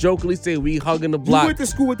to just jokingly say we hugging the You block. went to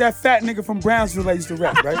school with that fat nigga from Brownsville that used to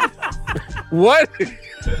rap, right? What? No,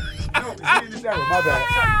 it's in this era. My bad.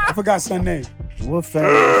 I forgot son name. What fat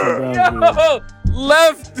ass around here?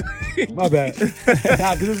 Left. My bad.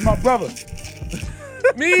 Nah, because it's my brother.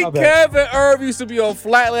 Me, My bad. Kev, and Irv used to be on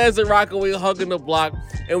Flatlands and Rockaway hugging the block,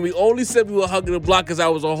 and we only said we were hugging the block because I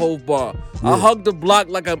was a whole bar. I hugged the block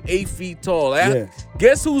like I'm 8 feet tall. Yeah.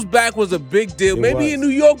 Guess Who's Back was a big deal. It Maybe was. in New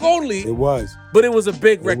York only, It was. but it was a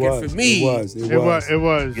big It record was. for me. It was. It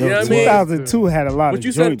was. You know what I mean? 2002 had a lot What of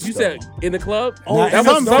you said? joints. You said in the club? Nah, that in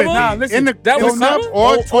was Some the- summer. Nah, listen. in the That in was the club summer?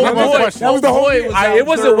 or Oh, 21 boy. Questions. That was the whole boy, year. it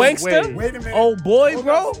wasn't Third Wankster. wave. Wait a minute. Oh boy, Hold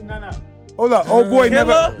bro. up. Nah. Hold up. Old boy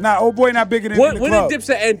never. Killer? Nah, old boy not bigger than When in the did club.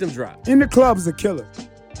 Dipset Anthem drop? In the club is a killer.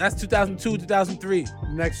 That's 2002, 2003.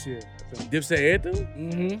 Next year. Dipset Anthem?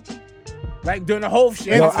 Mm-hmm. Like during the whole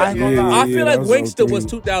shit. Yo, I ain't gonna Yeah, lie. I feel like that was Wankster 03. was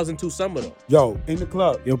 2002 summer though. Yo, in the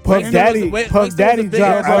club. Yo, Puff Wankster Daddy, was a- Puff Wankster Daddy was a big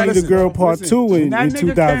dropped ass- I Need a listen, Girl Part listen. 2 in That nigga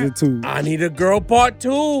 2002. I Need a Girl Part 2.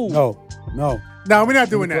 No. No, we're not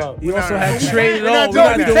doing that. club. He We're also not- had Trade It we're All. not We're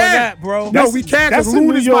not doing doing that. that, bro. No, we can't that's because a Loon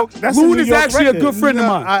New is York- that's a Loon New is York actually record. a good friend of No,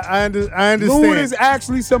 mine. I understand. Loon is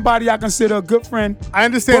actually somebody I consider a good friend. I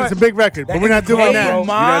understand But it's a big record, but that we're not nigga doing Cole, that. bro. You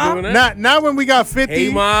not doing that? Not when we got 50. Hey,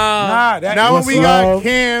 Ma. Nah, that Now when What's we got love?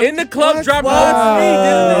 Cam. In the club dropped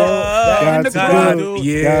Got in the to club. do it.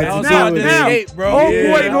 Yeah. Got to Now, do it. now, bro. Old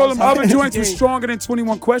Yeah. boy and all them That was other joints hard. was stronger than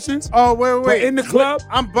 21 Questions. Oh, wait. But in the club,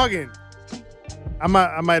 I'm bugging.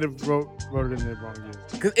 I might have wrote it in the wrong year.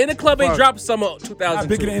 Because In the Club ain't dropped summer 2002. Not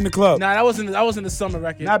bigger than In the Club. Nah, that wasn't the summer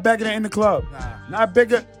record. Not bigger than In the Club. Nah. Not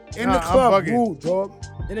bigger. In the I'm Club. bugging. Ooh, dog.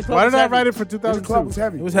 In the Club Why was did I heavy. write it for In the Club 2002? was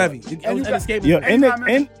heavy. It was heavy. It And was you escape. Yo, Anytime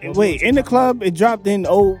In the Club, it dropped in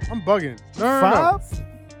I'm bugging. No. 05?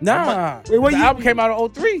 Nah. Wait, what the you- album came out in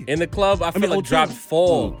 03. In the Club, I feel mean, like 02. dropped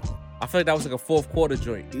fall. I feel like that was like a fourth quarter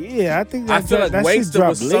joint. Yeah, I think I feel like that shit Wankster dropped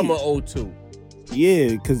was late. summer 02. Yeah,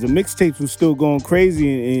 because the mixtapes was still going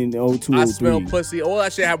crazy in 02, I smell 03. pussy. All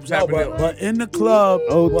that shit was No, happening. but In the Club.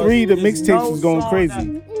 03, the there's mixtapes was going song crazy.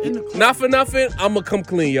 that- In the Club. Not for nothing, I'm gonna come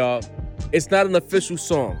clean, y'all. It's not an official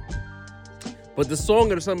song. But the song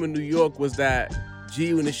of the summer in New York was that G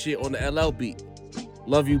and the shit on the LL beat.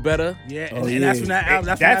 Love You Better. Yeah, Oh, and that's when that album.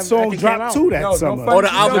 That's when that song record came dropped out. too that No, no summer. funny Or the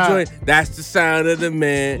shit. album Nah. joint. That's the sound of the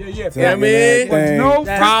man. Yeah, yeah. You know what I mean? Dang. No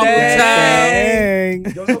That's Problem that. time.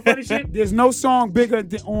 Dang. Yo, no funny shit. There's no song bigger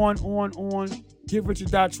than on Get Rich or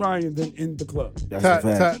Die Trying than In the Club. That's a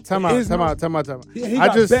fact. Time It is out. He I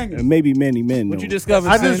got just bangers. And maybe many men. What though. you discovered?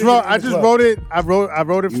 I son? just wrote it. I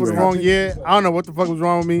wrote it for the right. wrong year. I don't know what the fuck was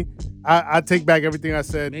wrong with me. I take back everything I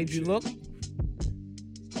said. Made you look.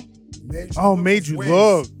 Made You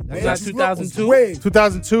Look. That's not 2002?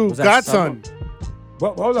 2002, Was that Godson.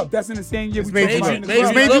 Well, hold up, that's in the same year. It's we Made talking You about Look. In the Made Club.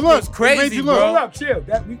 It's Made You Look Look. was crazy, It's Made You bro. Look. Hold up, chill.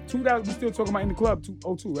 That we 2000. We still talking about In the Club 02,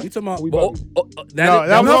 right? You talking about? We Oh, bugging. That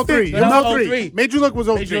was nothing. 03. That That was was 03. 03. Made You Look was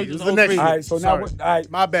 03. Made You Look It was was the next 03. year. All right, so now Sorry. what? All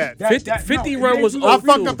right. My bad. 50 run Made was You Look- I 02.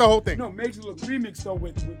 fucked up the whole thing. No, Made You Look remix though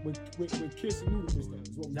with Kiss and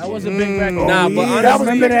Ludacris. That was a big record. Nah, but yeah, honestly,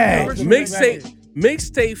 remember that.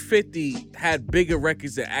 Mixtape 50 had bigger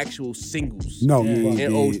records than actual singles. No, Yeah.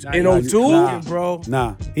 man. In 02? Nah. bro.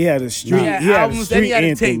 Nah, He had a street. Nah. He had a Albums, then he street had a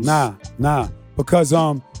anthem. tape. nah, because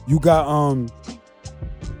you got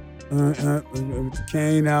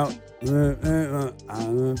Kane out.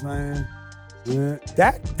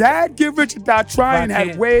 That Get Rich or Die Trying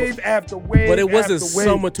had wave after wave. But it wasn't after wave.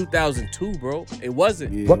 summer 2002, bro. It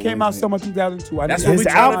wasn't. Yeah, What came out wasn't. summer 2002? That's know what His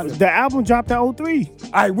we album, the album dropped in 03. All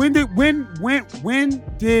right, when did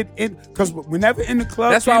because whenever In the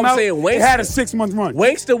Club That's why came I'm out, saying it had a Wankster. 6-month run.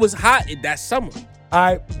 Wankster was hot in that summer. All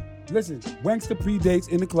right, listen, Wankster predates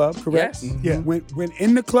In the Club, correct? Yes. Yeah. When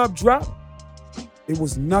In the Club dropped, it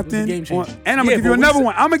was nothing. game changer. And I'm Yeah, gonna give but you we another said-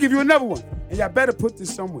 one. I'm gonna give you another one, and y'all better put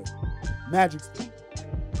this somewhere. Magic Stick.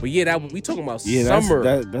 But yeah, that we talking about Yeah,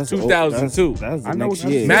 summer that's 2002. That's the I know next what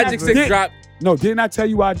year. you're Magic Stick Did- dropped. No, didn't I tell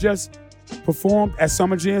you I just performed at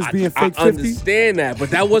Summer Jams being I fake 50? understand that,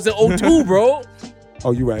 but that wasn't 02, bro.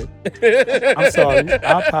 Oh, you right. I'm sorry.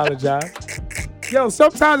 I apologize. Yo,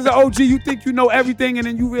 sometimes as an OG, you think you know everything and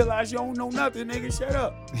then you realize you don't know nothing, nigga. Shut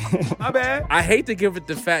up. My bad. I hate to give it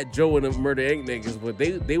to Fat Joe and the Murder Inc. niggas, but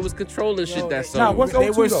they was controlling shit that summer. Nah, what's They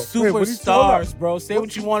 02 were though? Wait, what did you- hold superstars, bro. Say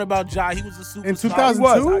what you want about Ja. He was a superstar. In He 2002?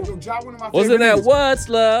 was. Yo, Ja, one of my Wasn't favorite that niggas. What's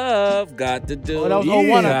Love Got to Do? Oh, that was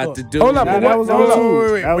 01, I Got thought. to do. Hold up, Nah, but that was hold up.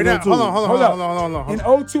 02. Wait. That was Hold 02. on. Hold up. Hold In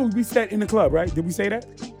on. 02, we said In the Club, right? Did we say that?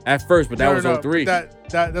 At first, but that was 03.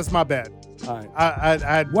 That's my bad. All right. I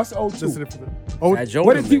had What's 02? listened to the. Fat Joe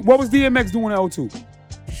What, and is them what was DMX doing in 02?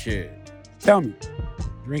 niggas. Shit. Tell me.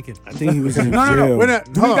 Drinking. I think he was in No. jail. Wait a-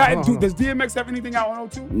 Do hold we on, got, hold on, do, hold on. does DMX have anything out on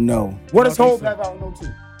 02? No. What does I don't Hov think have out on 02?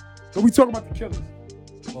 So we talking about the killers.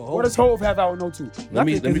 What does Hov have out on 02? Let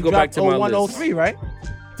me go back to my 01, list. 03, right?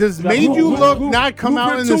 Does Made You Look not come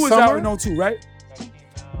out in the Blueprint 2 is out summer? in 02, right?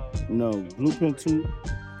 No. Blueprint 2.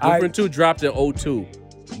 Blueprint 2 dropped in 02,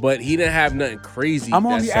 but he didn't have nothing crazy. I'm that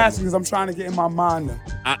only summer. asking because I'm trying to get in my mind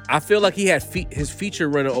now. I feel like he had his feature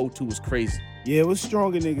run in 02 was crazy. Yeah, it was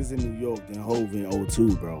stronger niggas in New York than Hov in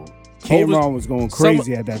 02, bro. was- Cameron was going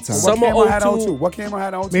crazy at that time. Summer What Cameron had 02. 02? What Cameron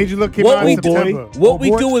had 02? Made You Look came What out we in do- September. What we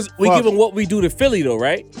boy, do is we fuck. give him what we do to Philly though,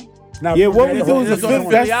 right? Now, Yeah, what we do is a It's on fifth. the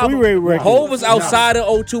That's album. Freeway record. Hov was outside of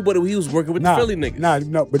 02, but he was working with the Philly niggas.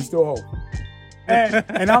 No, but it's still Hov. And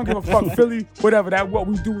I don't give a fuck, Philly, whatever. That what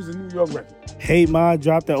we do is a New York record. Hate Ma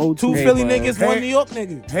dropped in 02. Two Hey, Philly man. niggas, Hey. one New York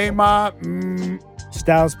nigga. Hey, Ma.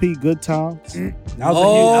 Styles P, Good Times. Mm. That was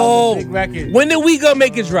Oh. a big record. When did we gonna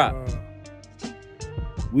make it drop?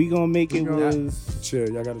 We Gonna Make It was. Chill,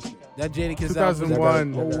 y'all gotta chill. That Jadakiss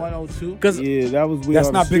 2001. 01, 02. Because Yeah, that was We That's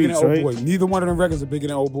Are not the bigger than Streets, Old right? Boy. Neither one of them records are bigger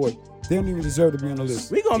than Old Boy. They don't even deserve to be on the list.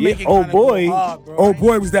 We gonna Yeah, make it oh, kinda boy. go hard, bro. Old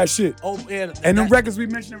Boy was that shit. Oh, yeah. And them that- records we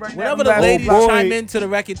mentioning right now. Whenever the last- ladies Boy. chime into the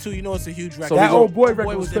record too, you know it's a huge record. So that we Old Boy Old record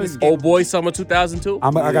was was crazy. inescapable. Old Boy Summer 2002.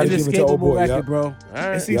 I gotta give it to Old Inescapable Boy. record, Yeah. bro. All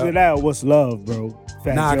right. It's either that or What's Love, bro.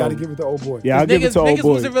 Fat Nah, I Joe. gotta give it to Old Boy. Yeah, I'll give it to Old Niggas Boy.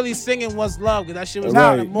 wasn't really singing What's Love, because that shit was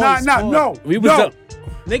Nah, kinda nah, moist, no. We was no. done.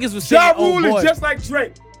 Niggas was singing Ja Old Rule Boy. is just like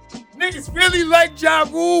Drake. Niggas really like Ja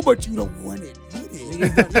Rule, but you don't want it.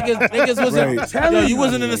 Niggas wasn't. Right. Yo, you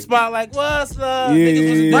wasn't in the spot like what's up? Yeah, Niggas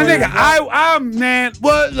wasn't yeah, My doing nigga, that. I'm man.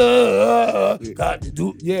 What got to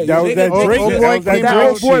do? Yeah, That was nigga, that Oh, Drake. oh, boy, That was that came that out.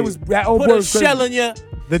 old Drake boy shit. was that old Put boy a was crazy. shell in you.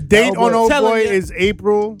 The date on Old Telling Boy you. is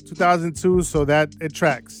April 2002, so that it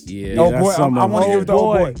tracks. Yeah. No that's boy, I summer. want to give it to Old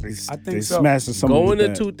old boy. boy. I They think so. smashing something Going with to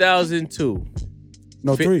that. 2002.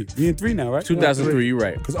 No, 3. We in 3 now, right? 2003, you're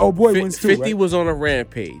right. Because old boy wins 2, 50 right? was on a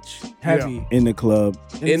rampage. Heavy. In the club.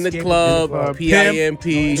 In the Escape. club, club. PIMP,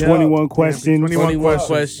 Yeah. 21 questions. 21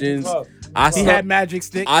 questions. Club. I He had snuck, Magic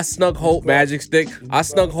Stick. I snuck Hope Magic Stick. I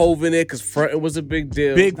snuck Hove in it because frontin' was a big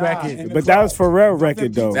deal. Big Nah, record. in the But club. that was Pharrell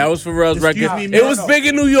record though. That was Pharrell's Excuse record. me, It no, was no. big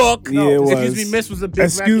in New York. Yeah, it was. Excuse me, Miss was a big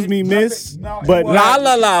Excuse record. me, miss. No, it But was. La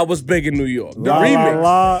La La was big in New York. The La remix. La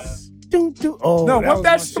La. Oh, No, what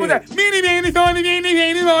that my shit was that?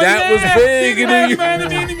 That was big in New York.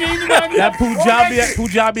 That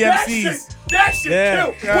Punjabi MCs. That shit Yeah.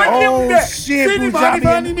 killed. What Oh, killed that? shit, Sitting Punjabi.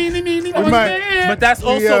 money, me, But that's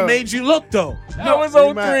also Yeah. made you look though. That was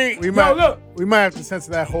We might, 03. we, might, look. we might have to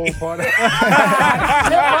censor that whole part.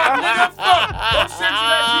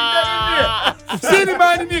 Sitting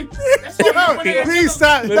money, me. Please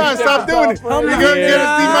stop doing it. You're gonna get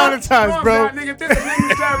us demonetized, bro.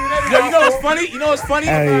 Yo, you know what's funny? You know what's funny?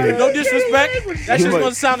 Hey. No disrespect. That shit's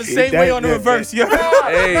gonna sound the same way on the reverse. Yo.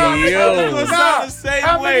 Hey, It's yo. gonna sound the same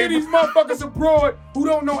How many way. of these motherfuckers abroad who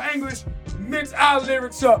don't know English mix our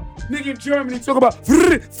lyrics up? Nigga in Germany talk about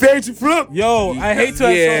fade to flip. Yo, I hate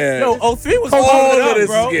to. Yeah. Yo, 03 was All pump it of up, this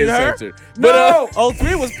bro. is You getting heard? censored. But, No.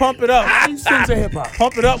 03 was pump it up. He sings a hip hop.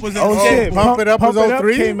 Pump it up was an Oh shit, Pump It Up was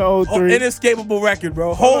 03? Came in 03. inescapable record,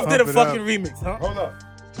 bro. Hove did a Pump It fucking Up. remix, huh? Hold up.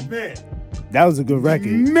 Man. That was a good record.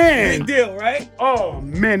 Man. Big deal, right? Oh,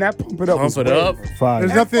 man, that pump it up. was Pump it up. Fire.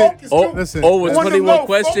 There's nothing. Oh, Listen, oh, it's On the 21 low,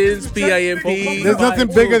 questions, focus, protect, PIMP. there's nothing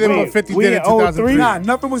bigger than what 50 we did in in 03? 2003. Nah,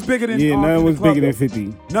 nothing was bigger than Yeah, in none the was club, bigger than though. 50.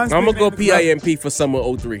 None's I'm bigger going to go than the club. PIMP for summer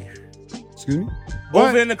 03. Excuse me? What?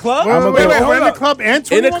 Over in the club? Wait, I'ma wait, go- wait, hold we're in the up. club and In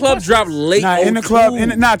 21 the club questions? dropped late Nah, in the 02.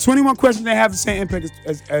 club. 21 questions they have the same impact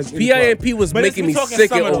as in the club. PIMP was But making we me talking sick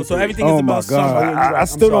summer, in though, 03. so everything is Oh my about summer. god, you're right. I I'm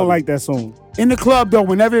still don't sorry. like that song. In the club though,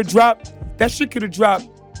 whenever it dropped, that shit could have dropped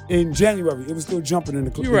in January. It was still jumping in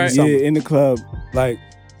the club. You right. Yeah, in the club. Like,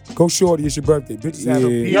 go shorty, it's your birthday. Bitches have a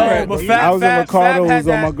Yeah. Yo, but I Fab, was in Fab, Ricardo's Fab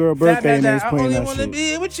had on my that- girl's Fab birthday had and they was that, playing I that only wanna shit.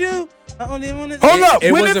 be with you. I only wanna Hold up,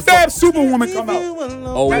 it when was did a Fab fu- Superwoman come out?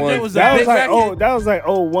 Oh, That one. was a That was big like record. that was like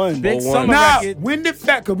 01. Big 01. summer Nah, record. when did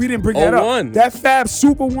Fab, cause we didn't bring that up. 01. That Fab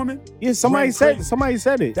Superwoman, Yeah, somebody Went said crazy. somebody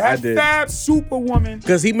said it. that did. Fab Superwoman.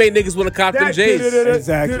 Because he made niggas want to cop them That J's.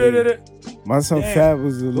 Exactly. My son Damn. Fab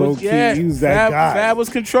was a low key. Yeah, He was that guy. Fab was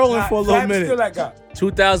controlling for a little Fab minute. Still that guy.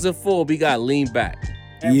 2004, we got Lean Back.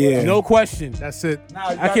 Yeah. No question. That's it. Nah,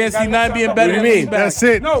 you I gotta- can't see gotta none look being something better up. than What do you Lean mean? Back. That's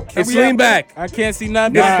it. No, It's Lean Back. I can't see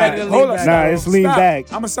none being better than Hold Lean up. Back. Nah, it's Lean Stop.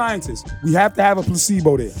 Back. I'm a scientist. We have to have a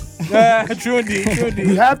placebo there. True indeed, true We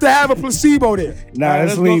indeed. have to have a placebo there. Nah, Alright, it's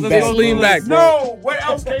let's go- lean let's back. go- It's Lean Back, bro. No, what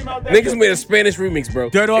else came out that Niggas made a Spanish remix, bro.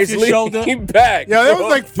 Dirt Off It's Your Lean Shoulder. Back. Yo, there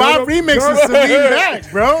was like 5 remixes to Lean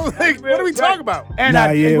Back, bro. Like, what are we Right. talking about? And Nah,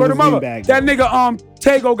 I yeah, it word was of mother, Lean Back, that though. nigga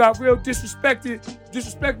Tego got real disrespectful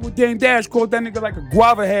with Dame Dash, called that nigga like a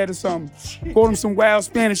guava head or something. Called him some wild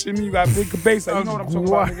Spanish shit. You got big cabeza. You know what I'm talking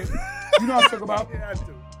about, nigga. You know what I'm talking about?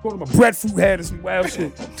 Called him a breadfruit head or some wild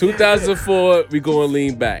shit. 2004, we going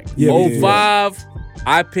Lean Back. Yeah, we 05,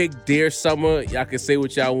 I picked Dear Summer. Y'all can say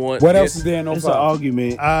what y'all want. What Dear- else is there in That's an 05?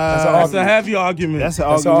 argument. That's a heavy argument. That's an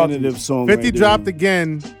That's an argumentative song. 50 right there. dropped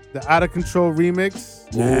again, the Out of Control remix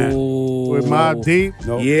Ooh. with Mobb Deep.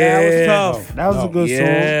 No. Yeah. That was tough. That was a good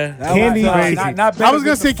Yeah. song. Candy. crazy. Not I better was gonna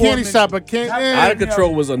than say Candy performance. Shop, but can't. Out of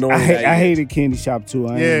Control was annoying. I that year. hated Candy Shop too.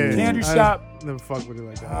 I ain't Yeah. gonna lie. Candy I Shop. Never fuck with it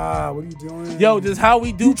like that. What are you doing? Yo, does How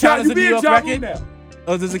We Do you try count as to a be New a York Ja Rule record? now.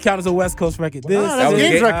 Or does it count as a West Coast record? This Nah, That was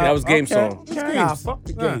Game's game, record. that was game Okay. song. Nah, fuck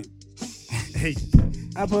the game. Hey,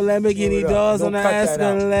 I put Lamborghini Word up. doors on Don't the cut that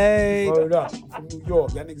out. Escalade. Word up. I'm from New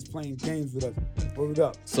York. That niggas playing games with us. Word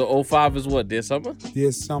up. So 05 is what? Dear Summer?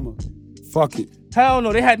 Dear Summer. Fuck it. Hell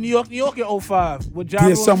no, they had New York in 05 with Ja Dear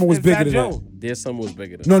Rule Summer was and bigger Fat than Joe. that. Dear Summer was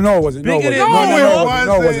bigger than No, it wasn't. No, it Bigger wasn't. than-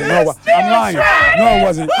 No, it wasn't. No, it wasn't. I'm lying. No, it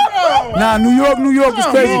wasn't. Nah, New York was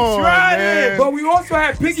Come crazy. on, man. But we also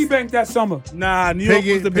had Piggy Bank that summer. Nah, New York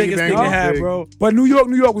Piggy- was the Piggy biggest Bank thing they was had, big. bro. But New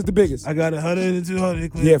York was the biggest. I got 100 and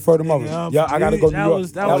 200. Yeah, for the mother. Yeah, I gotta go New That York.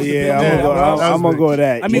 was- that Oh was the yeah, big I'm thing. gonna go. That was I'm gonna big. go with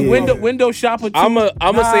that. I mean, yeah. window shopper too. I'm gonna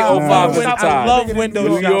say Nah, 05 nah. at the I time. love window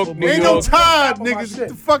New shopper. York, New ain't no York. time, niggas. Get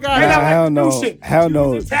the fuck out Ain't of no- here. Hell do no. shit. Hell She no.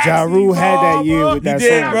 was in taxi, Ja Rule had that year with He that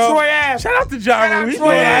did, song. bro. Troy Ave. Shout out to Ja Rule. He's Troy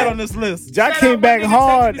going Ave. ahead on this list. Ja came back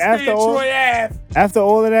hard after all. Troy Ave. After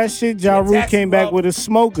all of that shit, Ja Rule Taxi came back Mob. with a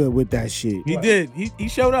smoker with that shit. He did. He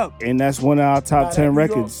showed up. And that's one of our top 10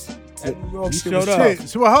 records. That New York He shit showed was up. tough. Shit.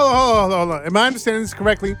 So hold on. Am I understanding this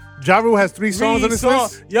correctly? Ja Rule has 3 songs on this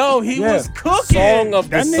list? Yo, he Yeah. was cooking. Song of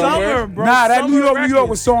the That nigga- summer. bro. Nah, that New York records.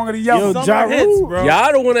 was Song of the Year. Yo, Summer Ja hits, Rule, bro.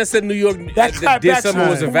 Y'all the one that said New York That that Dear clapback Summer shit.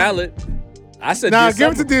 was invalid. I said Nah, Dear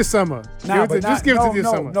give it to Summer. Dear Summer. Just give it to Dear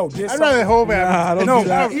Summer. No, Dear I'd Summer. rather Hov Nah, have. don't No, do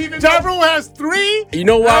that. even Ja though- Rule has 3? You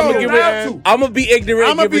know why I'm No, gonna give man. it? I'm gonna be ignorant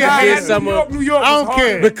I'ma and give be it to high Dear at Summer New York I don't was harder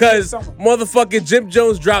care. than because Dear Summer. motherfucking Jim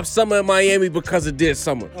Jones dropped Summer in Miami because of Dear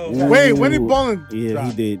Summer Wait, when did Ballin' Yeah, drop?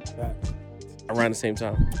 he did. around the same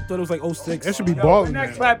time. I thought it was like 06. That should be Yo, Ballin'. when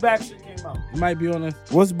that man. clapback shit came out. It might be on the.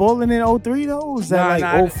 Was Ballin' in 03 though? Or was that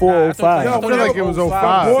Nah, like 04, I thought 05? I feel like it was 05.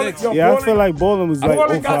 Ballin', yo, Yeah, I Ballin', feel like Ballin' was like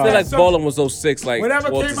Ballin' got I 05. feel like Summer. Ballin' was 06, like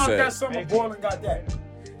whatever Walter came out said. that summer, Ballin' got that.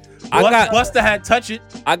 Busta had Touch It.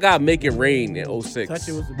 I got Make It Rain in 06. Touch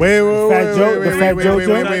It was. Wait. Fat Joe- the Fat Joe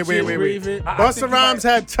joint? Breathe It. Busta Rhymes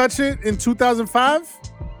had Touch It in 2005?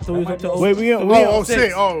 So we was up to Wait, we Oh, on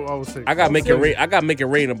 06. Oh, 06. I got Make It Rain. I got Make It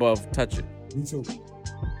Rain above Touch It. Me too.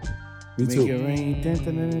 Me Make too. it rain. Dun,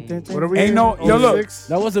 dun, dun, dun, dun. What are we Ain't in? no- yo, look. 06?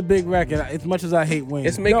 That was a big record. As much as I hate Wayne.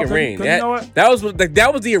 It's Make Yo, It 'cause- Rain. 'cause you know what? That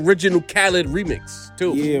was the original Khaled remix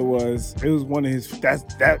too. Yeah, it was. It was one of his. That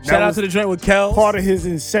Shout out was to the joint with Kel. part of his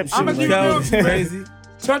inception. I'ma right keep it there. real with you, Crazy.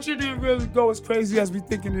 Touch It didn't really go as crazy as we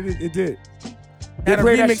thinking it did. They Had a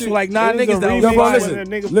played that remix shit. for like 9 It was niggas a that was Yo, remix bro, fire. listen. when a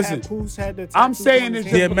nigga listen. Papoose had the I'm tattoo saying on this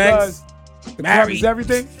his just hand. DMX. because the club is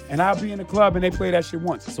everything, and I'll be in the club and they play that shit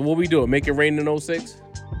once. So what we doing? Make It Rain in 06?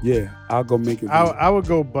 Yeah, I'll go make it. I would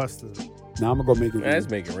go Busta. Nah, I'm gonna go make it. Man, let's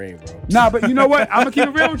Make It Rain, bro. Nah, but you know what? I'm gonna keep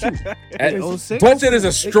it real with you. At- 06? Touch It is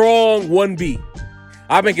a strong 1B.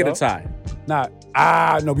 I'll make it a tie. Nah,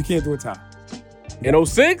 no, we can't do a time. In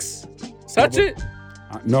 06? Touch It?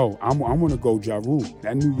 No, I'm gonna go Ja Rule.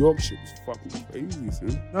 That New York shit was fucking crazy,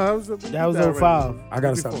 son. No, That was 05. I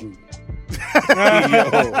gotta stop.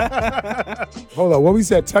 Hold on, what we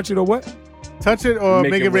said? Touch It or what? Touch It or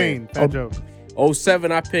Make It Rain. Fat Joe.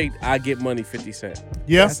 07, I picked I Get Money 50 Cent.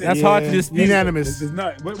 Yes. That's hard to dispute. Unanimous. This is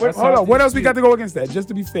not. Hold hard on, to what else we dispute. got to go against that? Just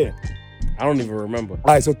to be fair. I don't even remember.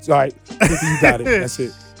 All right, 50, you got it. That's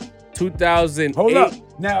it. 2008. Hold up.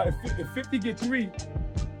 Now, if 50 get 3,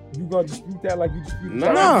 you gonna dispute that like you disputed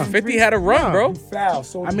Nah, Nah. 50 had a run, bro. You foul.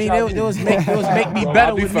 So I did mean, Ja it Rule. was Make Me Bro, Better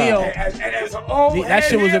I'll be with fine. Neo. That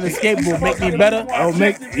shit was inescapable. Make Me Better. Oh,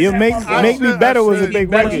 Make Me Better was a big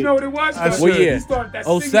But record. you know what it was? What year? He started that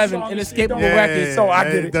 07, sing-song and Inescapable shit. Yeah, record. So I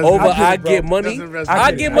get it. doesn't- Over I get I it, bro. Get Money. Doesn't resonate.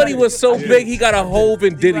 I Get Money was so Yeah. big, he got a Hove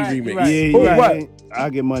and Diddy Right, remix. right. Yeah, Who, right. what? I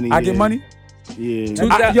Get Money. I yeah. get money. Yeah.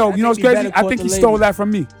 Two- Yo, you know what's think he crazy? better I caught think the he stole lady. that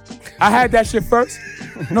from me. I had that shit first.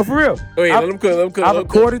 No, for real. Wait, I- let him cook. I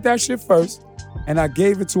recorded that shit first, and I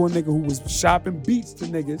gave it to a nigga who was shopping beats to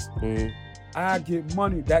niggas. Mhm. I Get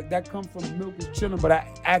Money. That come from Milk is Chillin', but I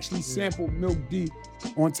actually sampled Milk D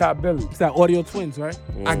on Top Billing. It's that Audio Twins, right?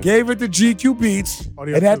 I gave it to GQ Beats,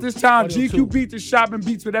 Audio and at 2. this time, Audio GQ 2. Beats is shopping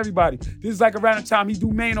beats with everybody. This is like around the time he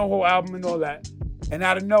do Mano whole album and all that. And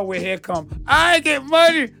out of nowhere, here come I Get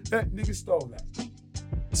Money. That nigga stole that.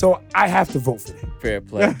 So I have to vote for that. Fair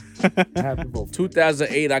play. I have to vote for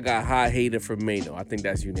 2008, I got High Hater from Mano. I think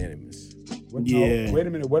that's unanimous. What, Yeah. Wait a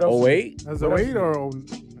minute. What else? 08? That's 08 or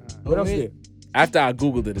What else 08? there? After I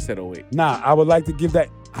Googled it, it said 08. Nah, I would like to give that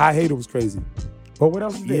High Hater was crazy. But what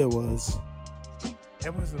else is there? Yeah, it was.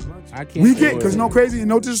 it wasn't much. I can't. We say get, it. because no crazy,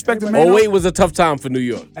 no disrespect to Mano. 08 was a tough time for New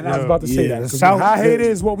York. And I was about to say Yeah, that. the 'cause South- High Hater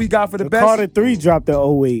is what we got for the The best. Carter 3 dropped at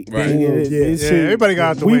 08. Right. Yeah, Yeah, everybody got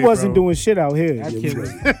out the We way, wasn't bro. doing shit out here. That kid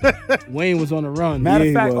was, Wayne was on the run. Matter Yeah,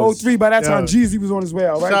 of fact, he was. 03, by that time, Yeah. Jeezy was on his way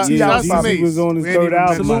out, right? Shout- T.I. Yeah, Shout was out to popping. Mace. was on his We ain't third even album.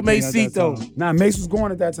 mentioned Salute I think, Mace at that though. time. Nah, Mace was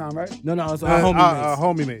going at that time, right? No, it's our homie. Mace.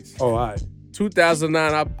 Homie Mace. Oh, all right.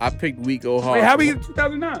 2009, I picked We Go Hard. Wait, how we get to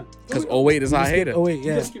 2009? Because 08 is High Hater. Oh wait, You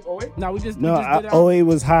yeah. just skip 08? No, we just No, we just did 08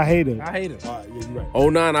 was High Hater. I hate it. All right, yeah, you're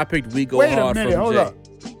right. 09, I picked We Go Wait a Hard minute, from hold Jay. up.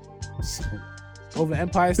 Over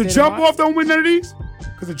Empire The State of jump Mind? off don't win none of these?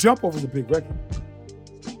 Because the jump off was a big record.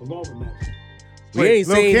 Along with that. We ain't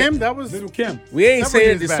Lil' saying Kim, that was Little Kim. we ain't Several saying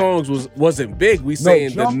years the back. songs wasn't big. We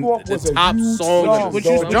saying Jump Off the was a top huge song. song, of What the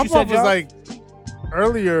you- though. what Jump said, Off was y'all? like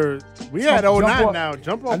earlier. We had Jump 09 Off- now.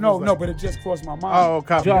 Jump Off I know, was no, like, but it just crossed my mind. Oh,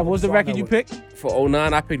 copy. Job, what's the Song record that you was- picked? For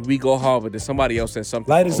 09, I picked We Go Hard, but then somebody else said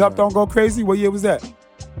something. Light for Is Up, 09. Don't Go Crazy. What year was that?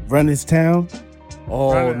 Run This Town. Oh,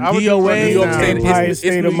 I would do DOA, Run New This York Town. State. Empire It's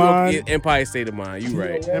State New of York, Mind. Empire State of Mind. You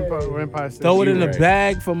right. Empire State. Throw it in You the right.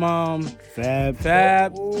 bag from Fab.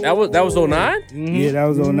 Fab. That was 09, Yeah, that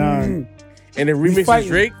was 09. and the remix of fighting.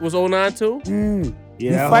 Drake was 09 too.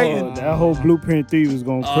 Yeah, fighting. that whole Blueprint 3 was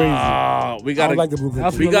going crazy. We I gotta don't like the Blueprint.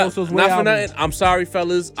 That's 3. we got Mimosa's not Way for album. nothing. I'm sorry,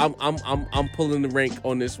 fellas. I'm pulling the rank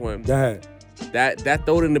on this one. Go ahead. That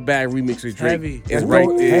Throw It in the Bag remix with Drake Heavy. is Ooh. right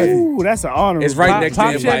there. Ooh, that's an honor. It's right Pop- next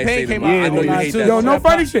Pop to Empire Champagne State of came Mind. out I know you in hate 09 that. Yo, no Pop-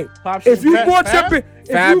 funny shit. Pop If you Fab- bought your Fab? bitch,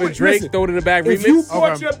 Fab and Drake, listen, Throw It in the Bag if you remix.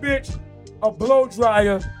 bought Okay. your bitch a blow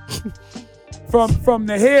dryer from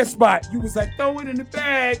the hair spot, you was like, throw it in the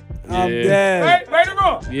bag. I'm Yeah. dead. Right or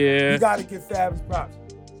wrong? Yeah. You gotta give Fab his props.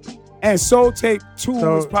 And Soul Tape 2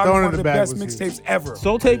 was probably Throwing one in of the the bag best was huge. mixtapes ever.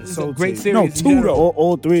 Soul Tape is a Soul great Tape. series. No, in 2 general. though.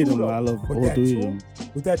 All three of them. Two, I love But all that three of 2, them.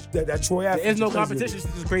 with that Troy Ave. There is no feature, crazy. competition.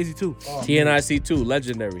 This is crazy too. TNIC 2,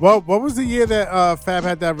 legendary. What was the year that Fab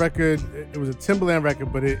had that record? It was a Timbaland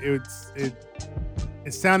record, but it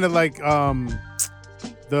sounded like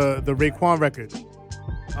the Raekwon record.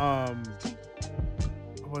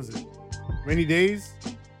 What was it? Rainy Days?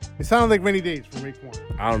 It sounded like Rainy Days from Raekwon.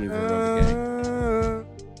 I don't even remember the game.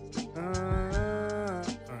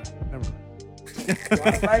 All right, never mind.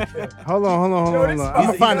 I like that. Hold on. I'm gonna He's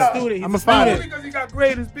a find it. student. He's I'm a gonna find Only it. because he got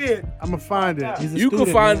great as beard. I'm gonna find it. He's a You can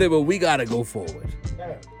student, find man. it, but we gotta go forward.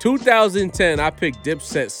 2010, I picked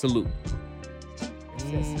Dipset Salute.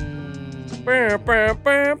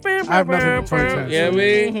 I have nothing for 2010. Yeah, I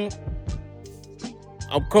mean,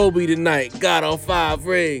 I'm Kobe tonight. Got on 5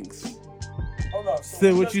 rings. Hold up. Sid,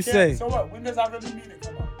 when what does you Can't- say? So what? When does I Really Mean It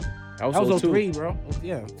come out? That That was was 02. 03, bro.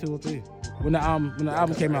 Yeah, 203. When the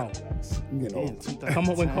album came out. I'm getting old. Come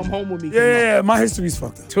home with me. came out. Yeah, my history's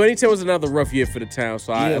fucked up. 2010 was another rough year for the town,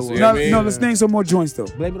 so I, Yeah, you well, know No, what I mean? no, let's name some more joints though.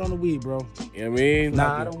 Blame it on the weed, bro. You know what I mean?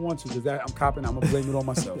 Nah, I don't want to because I'm copping. I'm gonna blame it on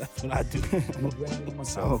myself. That's what I do. I'm gonna blame it on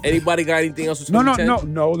myself. Anybody got anything else for No,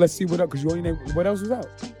 2010? no. Let's see what up because you only name what else was out.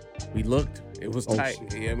 We looked. It was Oh, tight.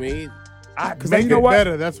 shit. You know what I mean? Because Make you know it what?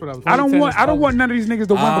 better. That's what I was. I don't 2010 want none of these niggas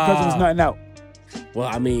to win because there was Ah. nothing out. Well,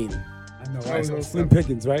 I mean, I know, right? So slim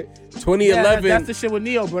pickings, right? 2011. Yeah, that's the shit with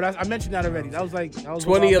Neo, bro. I mentioned that already. That was like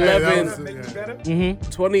 2011. Yeah, that was- Make it better.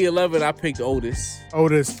 2011, I picked Otis.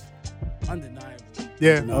 Otis. undeniable.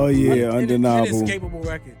 Yeah. Oh yeah, undeniable. Inescapable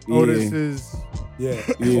record. Yeah. Otis is. Yeah. Yeah.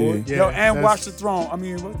 Yeah, Yo, and that's- Watch the Throne. I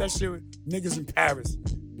mean, what's that shit with niggas in Paris?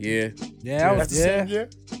 Yeah. Yeah, That's the same year?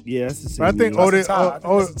 Yeah, that's the same. But I think year. Otis. That's a tie. I think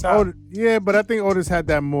that's a tie. Otis. Yeah, but I think Otis had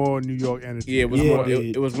that more New York energy. Yeah, it was Yeah, more.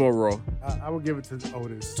 it- It was more raw. I would give it to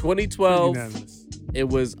Otis. 2012, Unanimous. it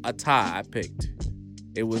was a tie. I picked.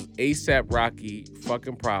 It was ASAP Rocky,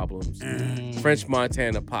 fucking Problems. French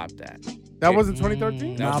Montana popped that. That wasn't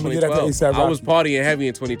 2013. That Nah, was I'ma get that to 2012. A$AP I was partying heavy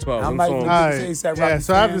in 2012. I'm Them like, songs- All right. A$AP Yeah, Rocky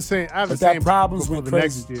so I have fan, the same. I have the but that same. Problems for went the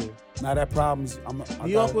crazy. next year. Now that Problems, I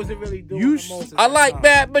New York got- wasn't really doing You the sh- most. at I that like time.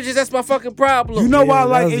 bad bitches. That's my fucking problem. You know why I Yeah,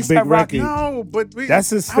 like that was a A$AP big Rocky? record. No, but we, That's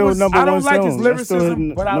his I still was- number I don't one like his song. That's still his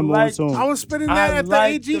lyricism, but I number like- one song. I was spitting I that at the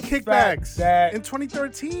like AG the fact kickbacks that- in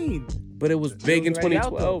 2013. But it was big in was already out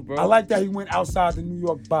 2012, bro. I like that he went outside the New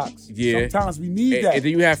York box. Yeah. Sometimes we need And, that. and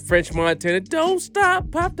then you have French Montana. Don't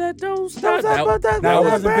stop, pop that, don't stop. Now, it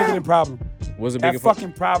wasn't bigger than Problem. wasn't That big.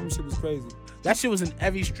 fucking Problem shit was crazy. That shit was in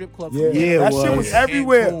every strip club. Yeah, Yeah, it that shit was. was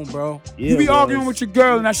everywhere. Cancun, bro. Yeah, You be it arguing was. with your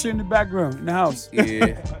girl and that shit in the background in the house.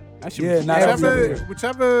 Yeah. That shit Yeah, was nah, that was Whichever, everywhere.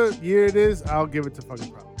 whichever year it is, I'll give it to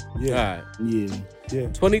fucking Problem. All Yeah, right. Yeah. yeah.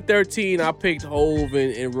 2013, I picked Hove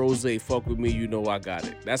and Rose. Fuck with me, you know I got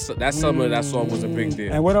it. That's summer. That song was a big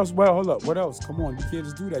deal. And what else? Well, hold up. What else? Come on, you can't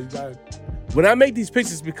just do that. You gotta. When I make these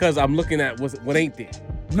pictures, because I'm looking at what ain't there.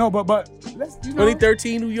 No, but let's. You know,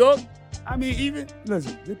 2013 New York. I mean, even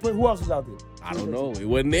listen. Who else was out there? I don't know. It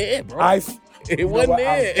wasn't there, bro. You It know wasn't what?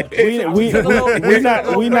 there.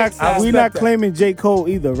 We not respect that. claiming J. Cole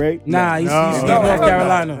either, right? Nah, he's No, in no, North no.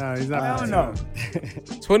 Carolina. No, he's I not. don't know.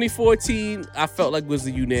 2014, I felt like was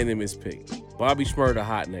a unanimous pick. Bobby Shmurda,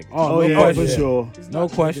 hot nigga. Oh, no yeah, question. for sure. No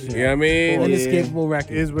question. You know what I mean? Yeah. Inescapable It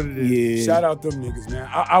record. is what it is. Yeah. Shout out them niggas, man.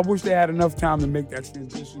 I wish they had enough time to make that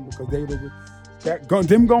transition because they were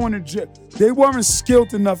them going to jail. They weren't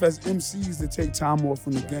skilled enough as MCs to take time off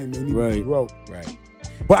from the game. They needed to Right. grow. Right.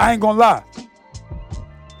 But I ain't gonna lie.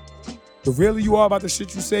 The realer you are about the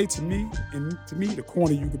shit you say to me, and to me, the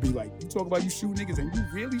corner you could be like, you talk about you shoot niggas and you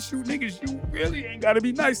really shoot niggas, you really ain't gotta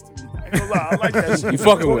be nice to me. I ain't gonna lie, I like that shit. You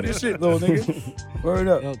fucking Talk with this it. shit, little nigga. Word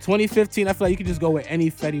up. Yo, 2015, I feel like you could just go with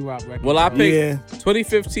any Fetty Wap record. Well, I bro. picked Yeah.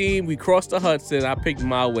 2015. We crossed the Hudson. I picked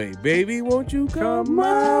My Way. Baby, won't you come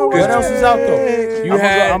my way? What else is out though? You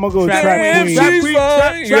had I'm gonna go Trap Trap Queen. Queen. She's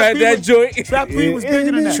fine. You had that joint. Trap Queen was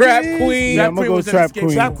bigger than that. Trap Queen. Yeah, I'm gonna go was Trap Escape.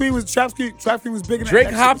 Queen. Trap Queen was bigger than Drake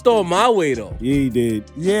that. hopped on My Way though. Yeah, he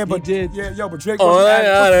did. Yeah, but did. Yeah, yo, but Drake Oh, wasn't I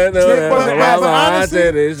know Drake wasn't but as-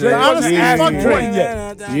 honestly, Drake wasn't honestly, as fuck Drake Drake.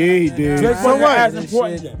 yet. Yeah, he did. did. Drake So wasn't what? as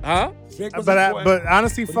important yet. Huh? Drake was But important.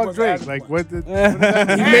 honestly, but he fuck wasn't Drake. as Like important. what does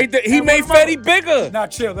that mean? He made Fetty bigger. Nah,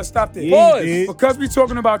 chill. Let's stop there. Yeah, Pause. he did. Because we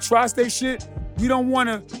talking about tri-state shit, we don't want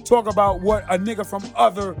to talk about what a nigga from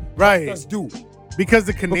other Right. does do. Because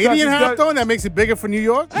the Canadian he's half got- though, that makes it bigger for New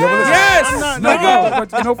York. Yes. I'm not- No,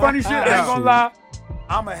 but you know, funny shit. I ain't Yeah. gonna lie.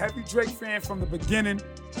 I'm a heavy Drake fan from the beginning.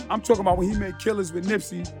 I'm talking about when he made Killers with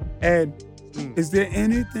Nipsey. And is there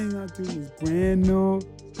anything I do is brand new?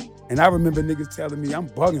 And I remember niggas telling me I'm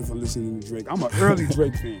bugging for listening to Drake. I'm an early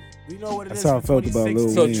Drake fan. We know what it That's is how I for felt about 2016.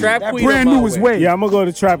 Lil So Wayne. Trap That Queen brand on new my is way. way. Yeah, I'm gonna go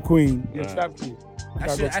to Trap Queen. Yeah, Trap Queen. I I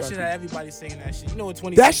gotta should go Trap have Queen. everybody singing that shit. You know what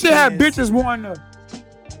 2016 That shit had is? bitches wanting to.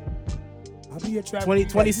 I'll be a Trap Queen.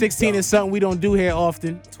 2016 is something we don't do here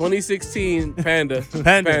often. 2016 Panda.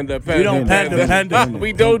 Panda. We don't panda.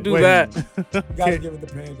 We don't do Wait. that. Gotta give it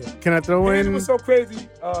to Panda. Can I throw Panda in? was so crazy.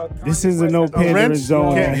 This Kanye is a West no had- pandering wrench?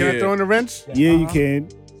 zone. Can I Yeah. throw in a wrench? Yeah, you can.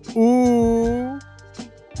 Ooh.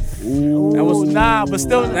 That was Nah, but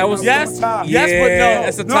still. That was yes, tie. yes, yeah, but no.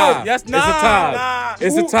 It's a No. tie. Yes, It's a tie. nah.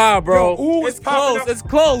 It's a tie, bro. Yo, ooh was It's popping close. up. It's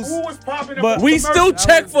close. Ooh was popping up But on We commercial. still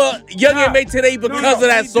check for Young Nah. M.A. today because No, of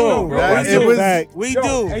that we song, do. bro. That- We it do. was- Fact. We Yo,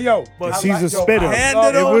 do. Hey, yo. But I she's a yo, spitter. I Panda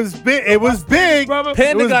love- though. It was big. It was big. Brother.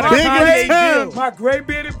 Panda It was got big a in Kanye its time. deal. My gray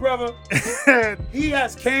bearded brother, he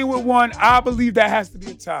has came with one. I believe that has to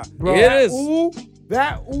be a tie. Bro. It is.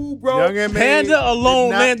 That ooh, bro. Young M.A. Panda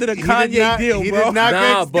alone did not- landed a he did Kanye not- deal, he bro. Did not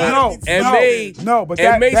Nah, get but No, M.A. no, but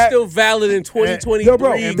that- M.A. that- still valid in 2023. Yo,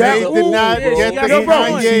 bro, M.A. that did ooh, not yeah, get she the got Kanye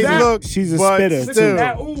going. That- look. She's a but spitter, Listen, still.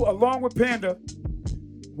 that ooh, along with Panda,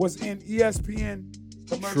 was in ESPN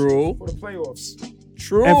commercials True. for the playoffs.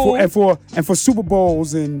 True. And for Super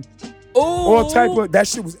Bowls and Ooh. all type of that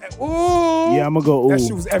shit was ooh. Yeah, I'm gonna go That ooh.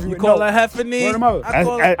 shit was everywhere. You call No, her Heffany? Word of mother. I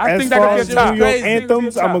call As, it. I as think that far could be as a tie. New York Crazy.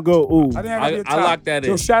 anthems, I'm gonna go ooh. I think that I- could be a I tie. lock that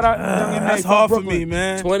Yo, in. shout out Young M.A. That's from hard for Brooklyn. me,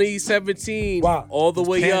 man. 2017. Wow. All the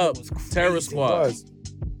way Panda up. was crazy. Terror It Squad. was.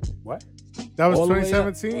 What? That was All the way up.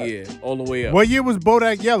 2017. Yeah, all the way up. What year was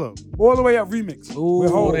Bodak Yellow? All the way up remix. Ooh,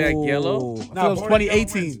 With Hov. Bodak Yellow? I thought it was Bodak Yellow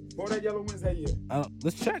 2018. wins. Bodak Yellow wins that year.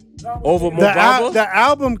 Let's check. No, Over no, Mo Bamba? The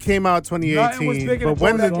album came out Nothing was 2018, bigger but than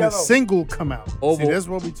when Bodak did the Yellow. single come out? Over- See, that's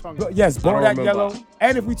what we talking about. Yes, I don't Bodak remember. Yellow.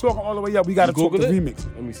 And if we talking all the way up, we gotta You talk the Googled it? remix.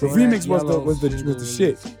 Let me The see. remix was Yellow the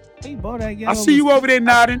shit. Bodak I see you over there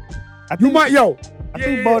nodding. I You think, might, yo. I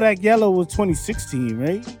think Bodak Yellow was 2016,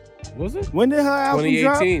 right? Was it? When did her album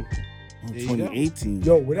drop? 2018. Oh, 2018.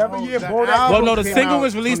 Yo, whatever Oh, year the Bodak. album Well, no, the came single out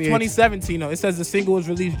was released 2018. 2017. though. It says the single was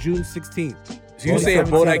released June 16th. So you saying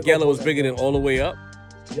Bodak Yellow was bigger than All the Way Up?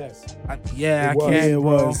 Yes. Yeah, It was. I can't. Yeah, it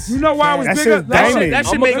was. You know why I was That bigger? shit was diamond. That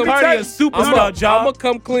should I'ma make come- Cardi a I'm superstar, gonna job.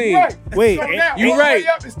 come clean. Right. Wait, So now, You're all the right, way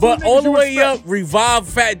up is two but niggas All the you Way respect. Up revived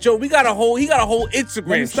Fat Joe. He got a whole Let me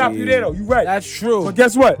Instagram stop shit. you there, though. You right. That's true. But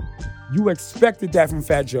guess what? You expected that from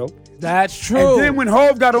Fat Joe. That's true. And then when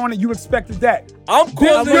Hov got on it, you expected that. I'm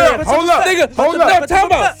calling This girl, it. hold up, Nigga, hold no,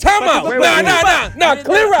 up. time out. wait, wait. Nah,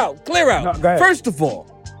 clear out. No, go ahead. First of all,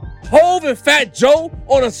 Hov and Fat Joe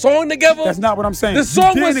on a song together. That's not what I'm saying. The You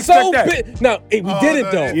song didn't was so expect that. big. No, we did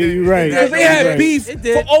it though. yeah, you're right. Because they You're had right. beef It for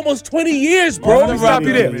did. almost 20 years, bro. Let me stop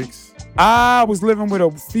you there. Remix. I was living with a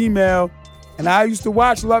female, and I used to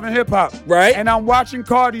watch Love and Hip Hop. Right. And I'm watching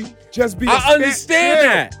Cardi just be. I understand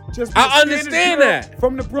that. Just be a I Spanish understand girl that.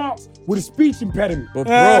 from the Bronx with a speech impediment. But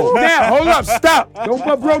bro, Now, hold up, stop. Don't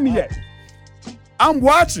put bro me yet. I'm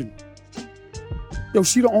watching. Yo,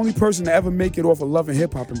 she the only person to ever make it off of Love and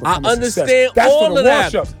Hip Hop and I become a success. understand That's all for the of that.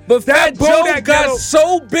 wash-ups. But Fat Joe Bodak got Yellow-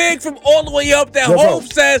 so big from All the Way Up that Yo, bro. Hov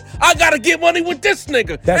says, I gotta get money with this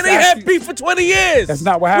nigga. That's And they actually- had beef for 20 years. That's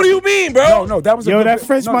not what What happened. do you mean, bro? No, that was a Yo, good that bu-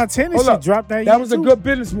 French no, Montana hold shit up. dropped that That year, was a too. good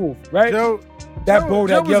business move, right? Joe, That Joe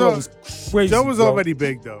Bodak Yellow was crazy. Joe was bro. already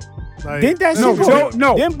big though. Like, Didn't that No, shit Joe, go?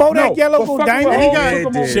 no. Didn't Bodak no. Yellow But go fuck diamond? with He Hov, got- took him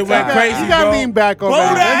over. Shit He went got, crazy, he got bro. lean back over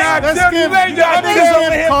Bodak! there. Let's Nah, give Bodak let's Yellow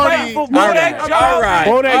give Cardi. All right. All right.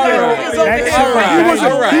 Bodak Yellow. All That right. shit All right. was-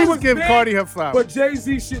 All right. He would give Cardi her flowers. But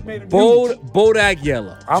Jay-Z shit made him huge. Bodak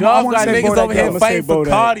Yellow. I Job wanna got say niggas Bodak over here Yellow. fighting for Bodak.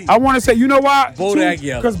 Cardi. I want to say, you know why? Bodak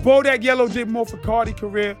Yellow. Because Bodak Yellow did more for Cardi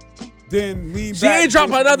career than Lean She Back. ain't dropped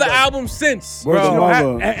did for another Lean Back. album since. Word to You know,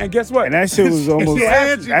 mother. and guess what? And that shit was almost, She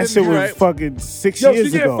had to, that shit was right? fucking 6 Yo, she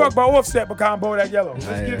years get ago. fucked by Offset behind Bodak Yellow.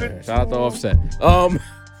 Let's give it. Shout out to Offset.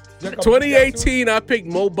 2018, I picked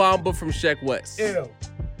Mo Bamba from Sheck West. Ew.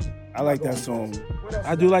 I like that song. What else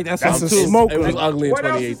I is do that? like that song That's a too. smoker. It was ugly in What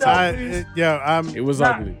else is 2018. that? It was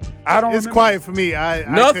Nah, ugly. I don't It's remember. quiet for me. I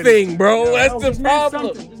Nothing, bro. No, That's just the name problem.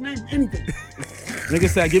 something. Just name anything. Nigga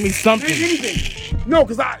said, give me Name something. anything. No,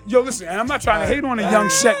 because listen, and I'm not trying to hate on a young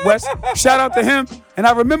Sheck West. Shout out to him. And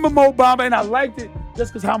I remember Mo Bamba, and I liked it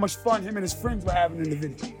just because how much fun him and his friends were having in the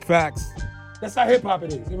video. Facts. That's how hip hop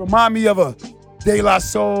it is. It remind me of a De La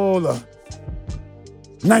Soul,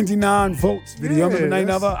 99 Volts video. Remember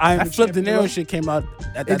 99? That Flip De Niro shit came out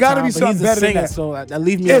at that It gotta time, be but something he's a better than singer, that. so that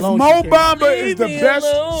Leave Me If Alone. Mo shit came out. Bamba is the best That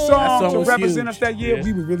song song to was represent huge. us that year, Yeah.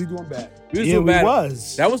 we were really doing bad. Yeah, we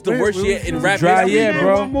was. That was the worst year in rap dry history. year,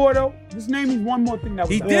 bro. One more though. Just name me one more thing that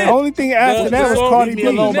was He bad. did. The only thing after that was song Cardi Leave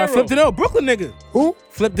Me Alone B. by Flip De Niro. Brooklyn nigga. Who?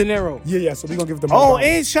 Flip De Niro. Yeah. So we gonna give it to Oh, Mo Bamba.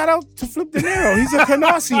 and shout out to Flip De Niro. He's a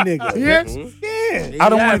Canarsie nigga. Yes? Yeah. I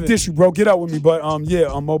don't want have to it. dish you, bro. Get out with me, but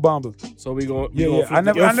Mo Bamba. So we going. Yeah. I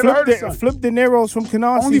never Yo, heard Flip of son. Flip De Niro's from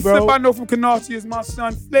Canarsie, Only bro. Flip I know from Canarsie is my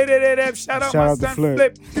son. Flip. Shout out Shout my out to son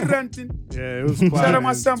Flip. Flip. Yeah, it was Shout out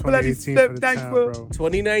my son, Bloody 2018 Flip. for the Thanks, town, bro. bro.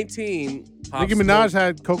 2019. Pop Nicki Minaj Smoke,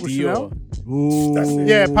 had Coco Dior. Chanel. That's it.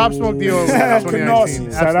 Yeah, Pop Smoke Dior. was Canarsie.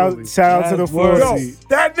 2019. Shout Absolutely. out to the Yo, Florissy.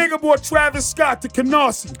 that nigga brought Travis Scott to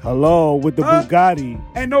Canarsie. Hello with the Huh? Bugatti.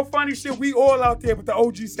 And no funny shit, we all out there, but the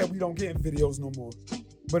OG said we don't get in videos no more.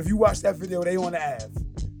 But if you watch that video, they on the Ave.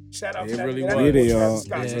 Shout out It to that really nigga. That was. nigga Yeah, they Travis are.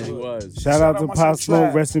 Scott Yeah, to he the hood. was. Shout out to my Pop son Smoke.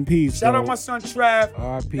 Trav. Rest in peace. Shout out though. my son Trav.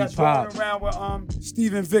 R.I.P. That's Pop. running around with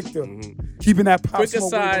Steven Victor. Keeping that Pop Quick Smoke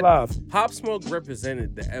aside, alive. Pop Smoke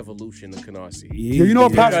represented the evolution of Canarsie. Yo, you know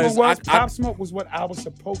what Pop Because Smoke was? I- Pop Smoke was what I was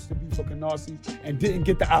supposed to be for Canarsie and didn't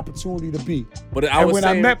get the opportunity to be. But I And was when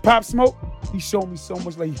saying, I met Pop Smoke, he showed me so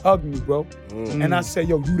much, like he hugged me, bro. And I said,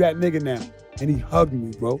 yo, you that nigga now. And he hugged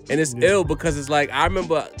me, bro. and it's ill because it's like I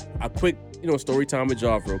remember a quick, story time with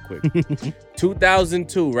Jaw real quick.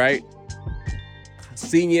 2002, right?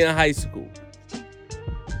 Senior in high school.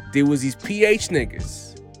 There was these PH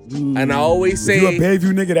niggas, and I always If you a say,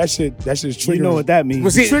 Bayview nigga, that shit is triggering. You know what that means.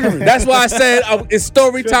 well, see, triggering. that's why I said it's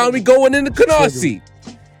story time. We going into Canarsie.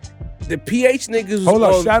 The PH niggas was Hold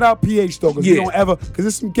on, up, shout out PH though, because we Yeah. don't ever, because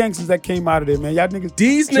there's some gangsters that came out of there, man. Y'all niggas.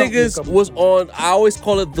 These jumped me a niggas couple was times. on. I always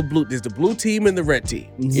call it the blue. There's the blue team and the red team.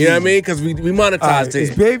 You know what I mean? Because we monetized All right,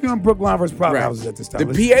 it's it. Bayview and Brookline versus Private Right. Houses at this time. The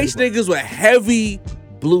Let's PH get it. niggas were heavy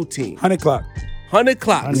blue team. 100 Clock. 100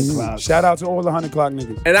 clocks. 100 clocks. Shout out to all the 100 Clock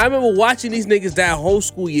niggas. And I remember watching these niggas that whole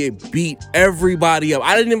school year beat everybody up.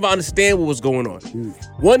 I didn't even understand what was going on.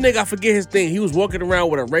 One nigga, I forget his thing. He was walking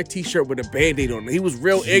around with a red t-shirt with a Band-Aid on it. He was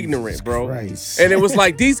real ignorant, bro. Christ. And it was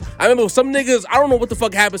like these. I remember some niggas. I don't know what the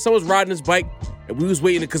fuck happened. Someone was riding his bike, and we was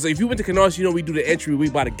waiting because if you went to Canarsie, we do the entry. We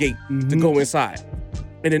by the gate to go inside.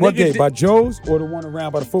 And the What nigga gate? did- By Joe's or the one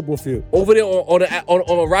around by the football field? over there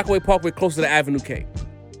on Rockaway Parkway, close to the Avenue K.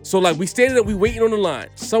 So like we standing up, we waiting on the line.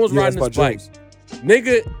 Someone's Yeah, riding that's his by bike.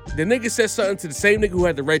 Joe's. The nigga said something to the same nigga who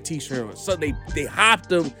had the red t-shirt on. So they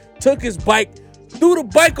hopped him, took his bike, threw the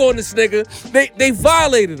bike on this nigga. They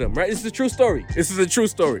violated him, right? This is a true story. This is a true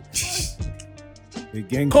story. The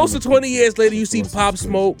gang Close to killer. 20 years later, you see Floss is Pop crazy.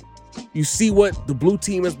 Smoke. You see what the blue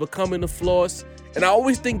team has become in the Floss. And I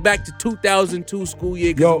always think back to 2002 school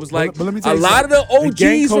year because Yo, it was like but let me tell a you lot of the The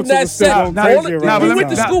gang OGs from culture that was still set. going Nah, crazy all the- around we that went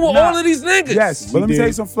to time. school with all of these niggas. Yes, but We let me tell you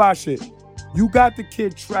did. some fly shit. You got the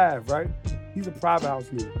kid Trav, right? He's a private house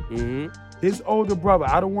nigga. Mm-hmm. His older brother,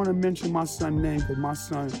 I don't want to mention my son's name because my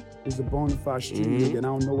son is a bona fide street Mm-hmm. nigga and I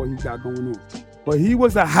don't know what he got going on. But he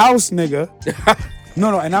was a house nigga.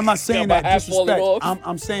 No, and I'm not saying my that hat falling disrespect. off.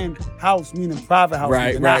 I'm saying house meaning private house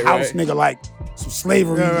Right, nigga, not right, house right. nigga like some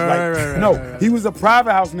slavery. Right, no, right. he was a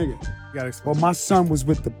private house nigga. You gotta explain. But my son was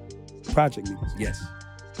with the project niggas. Yes.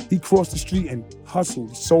 He crossed the street and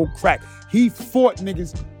hustled, sold crack. He fought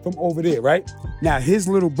niggas from over there, right? Now his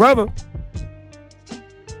little brother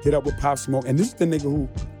hit up with Pop Smoke, and this is the nigga who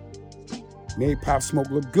made Pop Smoke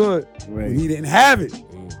look good when Right. he didn't have it.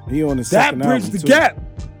 He on the That second bridged album, the too. gap.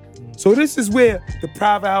 So this is where the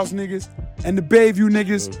private house niggas and the Bayview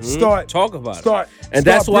niggas start Talk about it. start And start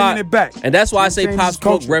that's why bringing it back. And that's why I You know say what I'm saying? Pop This is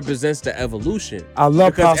Smoke culture. represents the evolution. I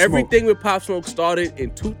love because Pop Smoke. everything with Pop Smoke started in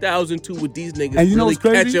 2002 with these niggas And you know really what's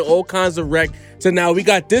crazy? catching all kinds of wreck. So now we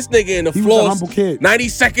got this nigga in the He was a floors, humble kid.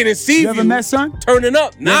 92nd and Seaview. You ever met son? Turning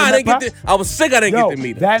up. You Nah, ever I met didn't Pop? get to. I was sick. I didn't Yo, get to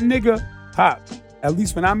meet him. that nigga Pop, at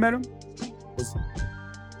least when I met him, was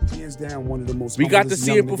hands down one of the most. We got to humblest see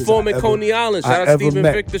young him niggas perform I at ever- Coney Island. I Shout out ever Stephen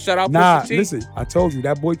met. Victor. Shout out Nah, Pusha T. listen, I told you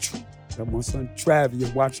that boy, that my son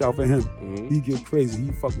Travis, watch out for him. Mm-hmm. He get crazy.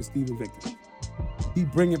 He fuck with Stephen Victor. He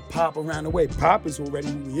bringing Pop around the way. Pop is already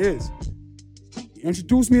who he is. He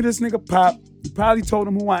introduced me to this nigga Pop. He probably told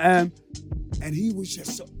him who I am, and he was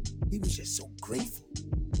just so grateful.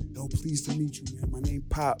 Yo, pleased to meet you, man. My name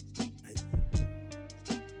Pop.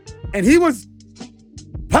 And he was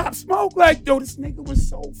Pop Smoke, like, yo, this nigga was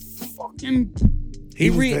so fucking.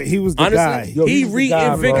 He was the honestly, guy. Yo, he he was the guy,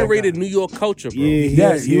 bro. reinvigorated New York culture, bro.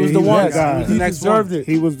 Yeah, He was the one. He deserved it.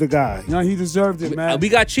 He was the guy. No, he deserved it, man. We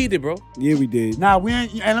got cheated, bro. Yeah, we did. Nah, we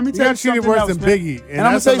ain't. And let me We tell you got treated something worse else, than man. Biggie, and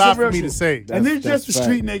I'ma that's tell a you lot some for real me shit. to say. And this That's just the fact.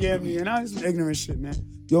 street nigga in me, and I some ignorant shit, man.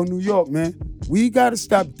 Yo, New York, man, we gotta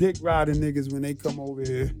stop dick riding niggas when they come over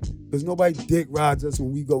here. Cause nobody dick rides us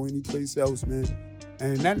when we go any place else, man.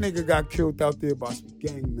 And that nigga got killed out there by some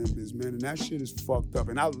gang members, man. And that shit is fucked up.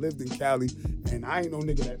 And I lived in Cali, and I ain't no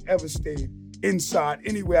nigga that ever stayed inside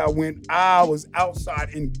anywhere I went. I was outside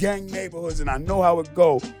in gang neighborhoods, and I know how it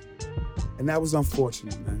go. And that was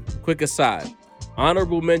unfortunate, man. Quick aside.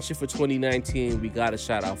 Honorable mention for 2019, we got to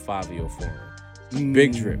shout out Fabio Foreign.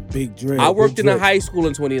 Big Drip. Big Drip. I worked in a Drip. high school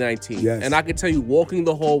in 2019, Yes. and I can tell you, walking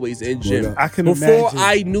the hallways in gym, I can before imagine.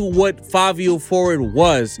 I knew what Fabio Foreign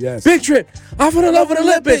was, Yes. Big Drip, I fell in love with a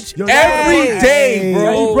lit bitch. Yo, Every hey, day, hey.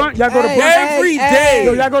 bro. Y'all go to brunch? Every day.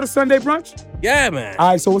 Yo, y'all go to Sunday brunch? Yeah, man. All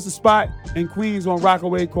right, so it's a spot in Queens on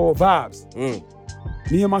Rockaway called Vibes.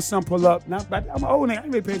 Me and my son pull up. Now, I'm an old nigga. I ain't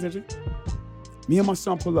really paying attention. Me and my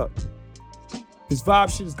son pull up. His Vibe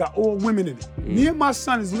shit has got all women in it. Me and my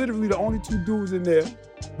son is literally the only two dudes in there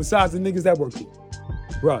besides the niggas that work here.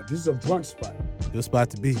 Bruh, this is a brunch spot. Good spot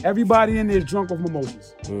to be. Everybody in there is drunk off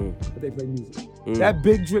mimosas. But they play music. That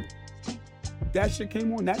Big Drip, that shit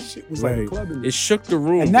came on. That shit was like a Right. club in there. It shook the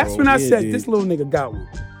room, And that's bro. when I Yeah, said, dude. this little nigga got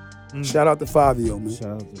one. Shout out to Fabio, man. Shout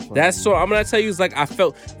out to That song, I'm gonna tell you, it's like I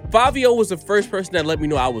felt Fabio was the first person that let me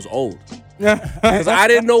know I was old. Because I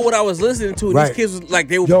didn't know what I was listening to. And Right. these kids was like,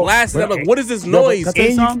 they were Yo, blasting. I'm but- like, what is this Yo, but noise? can I tell you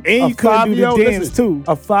And something? you A couldn't do the Fabio, dance, listen, too.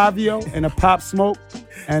 A Fabio and a Pop Smoke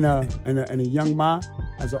and a Young Ma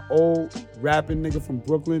as an old rapping nigga from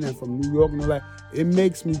Brooklyn and from New York and all that. It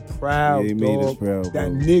makes me proud, Yeah, it made us dog, proud, that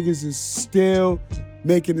bro. niggas is still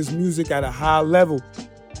making this music at a high level.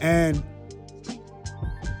 And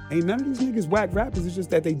ain't none of these niggas whack rappers. It's just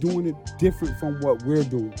that they doing it different from what we're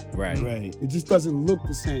doing. Right. Right. It just doesn't look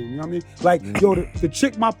the same. You know what I mean? Like, yo, the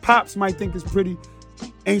chick my pops might think is pretty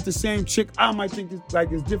ain't the same chick I might think is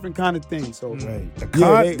like it's different kind of thing. So Right.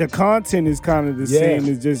 Yeah, The content is kind of the Yeah. same.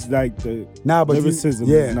 It's just like the nah, but lyricism.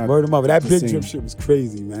 yeah, is not word of mother. That the Big same. Drip shit was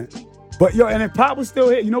crazy, man. But yo, and then Pop was still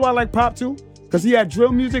here. You know why I like Pop too? Because he had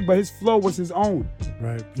drill music, but his flow was his own.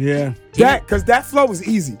 Right. Yeah. Because that flow was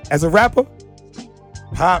easy. As a rapper,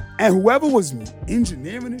 Pop, and whoever was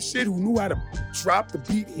engineering this shit, who knew how to drop the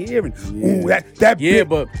beat here and ooh, that Yeah, bit.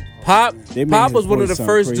 but Pop They made Pop his was one of the voice sound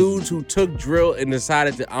first crazy. dudes who took drill and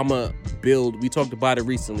decided that I'ma build. We talked about it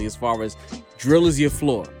recently as far as drill is your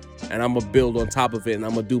floor. And I'm going to build on top of it, and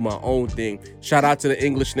I'm going to do my own thing. Shout out to the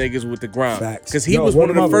English niggas with the grime. Facts. Because he Yo, was word one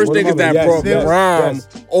of the of first mother, niggas that yes, brought yes, grime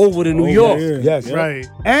yes. over to New York. Yes. Right.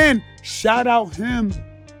 And shout out him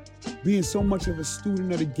being so much of a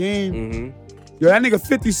student of the game. Mm-hmm. Yo, that nigga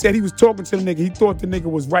 50 said he was talking to the nigga. He thought the nigga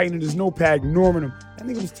was writing in his notepad, ignoring him. That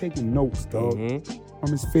nigga was taking notes, dog,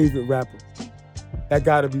 from his favorite rapper. That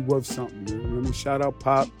gotta be worth something, man. You know what I mean? Shout out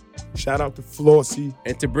Pop. Shout out to Flossie.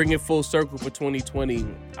 And to bring it full circle for 2020,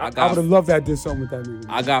 I would have loved that did something with that nigga.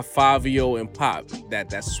 I got Fabio and Pop.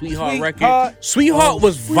 That Sweetheart record. Sweetheart. Sweetheart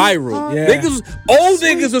was viral. Yeah. Old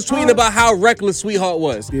niggas was tweeting about how reckless Sweetheart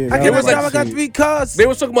was. Yeah, I that can't was believe like- I got 3 cars. They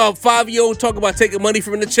was talking about Fabio talking about taking money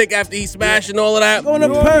from the chick after he smashed and all of that. Going to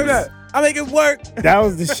Yeah. purse. I make it work. That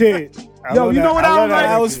was the shit. I Yo, love you know what I love don't like? that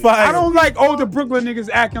That was record. fire. I don't like older Brooklyn niggas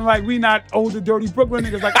acting like we not older, dirty Brooklyn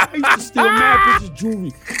niggas. Like, I used to steal mad bitches'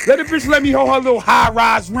 jewelry. Let a bitch let me hold her little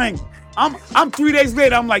high-rise ring. I'm 3 days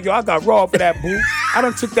later, I'm like, yo, I got raw for that, boo. I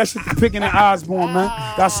done took that shit to Picking and Osborne, man.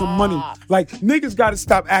 Got some money. Like, niggas gotta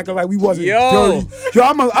stop acting like we wasn't Yo. dirty. Yo,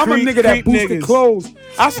 I'm a nigga that Creep boosted niggas. clothes.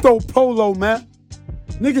 I stole Polo, man.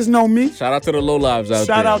 Niggas know me. Shout out to the low lives out there.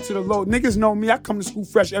 Shout out to the low. Niggas know me. I come to school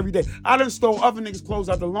fresh every day. I done stole other niggas' clothes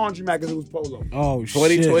out the laundromat because it was Polo. Oh, shit.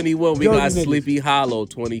 2021, we Dirty got niggas. Sleepy Hollow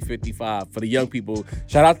 2055 for the young people.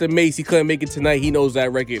 Shout out to Mace. He couldn't make it tonight. He knows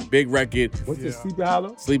that record. Big record. What's this, Sleepy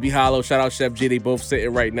Hollow? Sleepy Hollow. Shout out Chef G. They both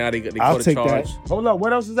sitting right now. They I'll caught a take charge. that. Hold up.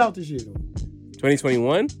 What else is out this year, though?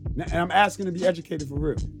 2021? And I'm asking to be educated for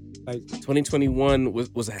real. Like, 2021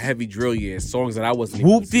 was a heavy drill year. Songs that I wasn't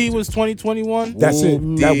even Whoop-dee was 2021. that's it.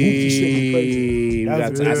 That whoopty shit was crazy.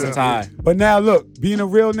 That's a tie. But now, look, being a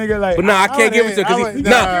real nigga, like, But nah, I can't give it to him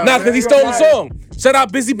because he stole the song. Shout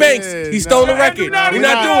out Busy Banks. Yeah, he stole the nah. record. We're We're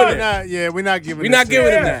not not doing it. Yeah, we're not giving. We not this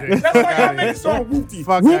giving shit. him that. Yeah. That's why y'all make the song Whoopty.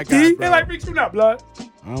 Fuck that guy, Whoopty. bro. They like, Rick, you not blood.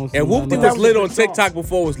 I don't see And nothing Whoopty else. that was was lit a on big song. TikTok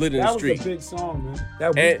before it was lit in the That was street. a big song, man.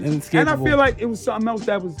 That And- Whoopty. And I feel like it was something else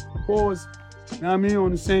that was paused. You know what I mean?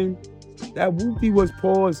 On the same. That Whoopty was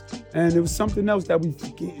paused. And there was something else that we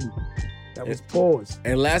forgetting. That was paused.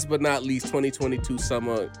 And last but not least, 2022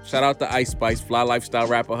 summer. Shout out to Ice Spice, fly lifestyle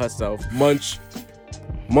rapper herself. Munch.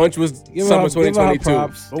 Munch was Give summer her 2022.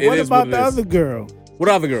 props. But It what is about it the is. other girl? What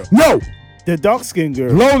other girl? No, The dark-skinned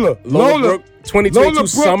girl. Lola Brooke, 2022 Lola Brooke.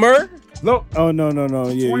 summer. Oh, no.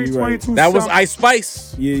 Yeah, you're right. 2022. That was summer. Ice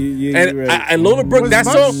Spice. Yeah, And you're right. and Lola Brooke, Was that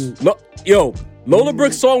Munch- song. Lola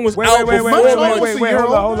Brooke's song was Wait, out wait, before wait. Munch.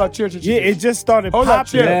 Hold up. Chill. Yeah, it just started Hold up,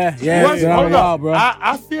 popping. chill. Yeah, What? it's been Hold a while, up. bro.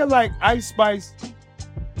 I feel like Ice Spice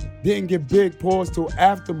didn't get big pause till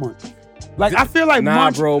after Munch. Like I feel like Nah,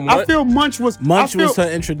 Munch. bro, I feel Munch was. Munch I feel, was her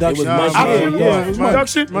introduction. It was Munch, I bro. feel Yeah, it was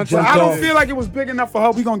introduction. Munch But was I don't dope. feel like it was big enough for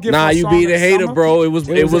her. We gonna give Nah, her a you song being a this hater, summer. bro. It was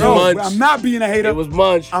No, Munch. I'm not being a hater. It was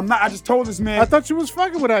Munch. I'm not. I just told this man. I thought you was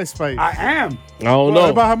fucking with Ice Spice. I am. I don't What know.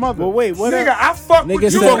 about her mother? Well, wait, what? Nigga, I fuck Nigga with you.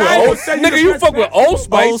 said Fuck with I ain't old, gonna say nigga, the you best fuck with rapper. Old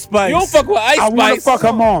Spice. Old Spice. You don't fuck with Ice I want to Spice. fuck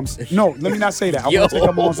her moms. No, let me not say that. I want to take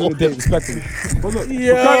her moms on a date, respectfully. But look,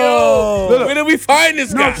 Yo, look. where did we find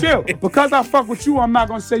this No, guy? chill. Because I fuck with you, I'm not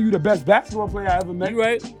gonna say you the best basketball player I ever met. You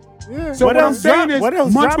right? Yeah. So What what I'm else saying dropped- is, what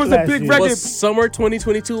else Munch dropped was a last big year? record. Was summer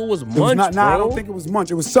 2022 was It was Munch, not, nah, I bro. don't think it was Munch.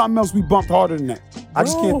 It was something else we bumped harder than that. I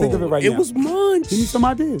just can't think of it right now. It was Munch. Give me some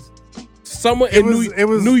ideas. Summer It in was- New, it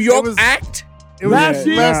was- New York it was- Act. It was Last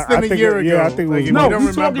year? less than I a think year it- ago. yeah, I think it was- Like, if No, you don't we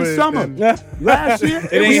remember talking it, summer. then- Last year,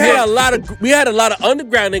 And we had a lot of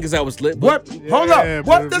underground niggas that was lit. What? But Hold Yeah, up. but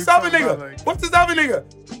What's we this other talking nigga? about, like- What's this other nigga?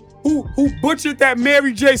 Who butchered that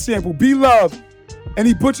Mary J sample? Be Love, and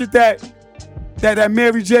he butchered that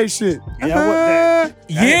Mary J shit. Yeah, what that?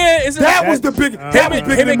 yeah, isn't That was the big. That was him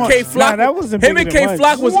bigger than and Munch. K Flock. Nah, that wasn't him bigger and K than Flock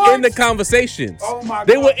Munch. was What? in the conversations. Oh my God.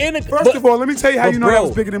 They were in the. First of all, let me tell you how but you know that bro.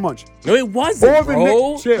 was bigger than Munch. No, it wasn't, All the bro.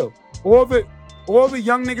 niggas, chill. All the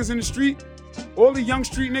young niggas in the street, all the young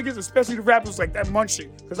street niggas, especially the rappers, like that Munch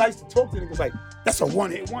shit. Because I used to talk to niggas like, that's a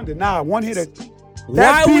one-hit wonder. Nah, one-hitter.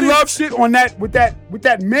 That Why Be would Love shit on that with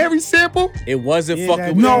that Mary sample. It wasn't Yeah, fucking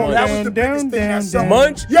that- with No, Munch. that was the Down, biggest thing. down, That summer. down.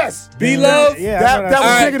 Munch? Yes. B Love. Yeah, That was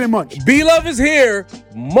Alright. bigger than Munch. B Love is here.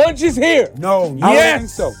 Munch is here. No, I don't Yes. think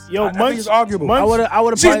so. Yo, I think Munch- it's arguable. Munch- I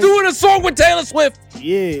would have. She's doing a song with Taylor Swift.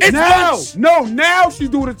 Yeah. It's now, Munch. now she's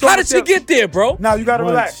doing it. How did she get there, bro? Now you gotta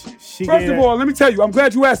Munch. relax. She First get of it. all, let me tell you, I'm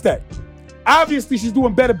glad you asked that. Obviously, she's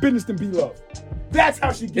doing better business than B Love. That's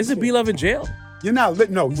how she gets Isn't there. B Love in jail? You're not lit.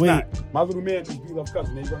 No, he's Wait. not. My little man is B Love's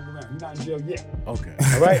cousin. They running around. He's not in jail yet. Okay.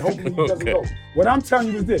 All right. Hopefully he doesn't Okay. go. What I'm telling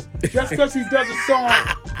you is this: just because she does a song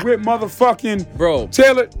with motherfucking Bro.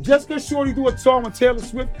 Taylor, just because Shorty do a song with Taylor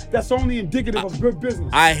Swift, that's only indicative of good business.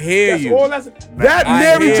 I hear That's you. all. That I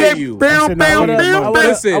Mary hear J. you. Bam, Listen, bam, bam, bam.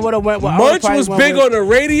 Listen, I would've went with- I Munch would've probably was went big with- on the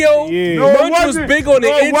radio. Yeah. No, it Munch was wasn't. big on the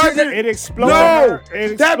No, it internet. wasn't. It exploded. No,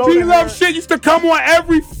 It that exploded B Love her. shit used to come on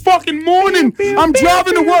every fucking morning. I'm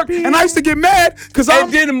driving to work and I used to get mad because I'm.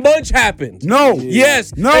 And then Munch happened. No.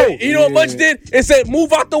 Yes. No. And you know what Munch did? It said,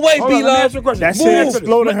 "Move out the way, Hold B on, let me Love." ask you a question. That Move. shit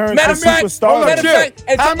exploded her into Matter of fact, superstar. Hold on, Matter of chill. fact,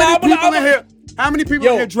 and How many tomorrow- people in here? How many people in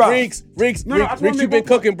Yo, here drive? Reeks, No, I just wanna Reeks, make you been one point.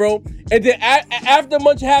 cooking, bro. And then after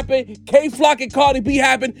Munch happened, K Flock and Cardi B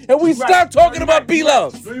happened, and we Right. stopped No, talking you're about right. B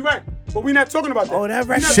Love. No, you're right. But we're not talking about that. Oh, that We're record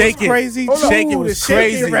not was talking- Shake It. crazy. Hold on. Shake It Ooh, was the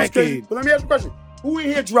Shake It crazy. record. But let me ask you a question. Who in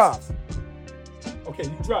here drives? Okay,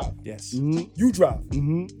 you drive. Yes. You drive.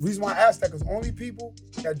 Reason why I asked that because only people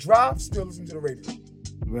that drive still listen to the radio.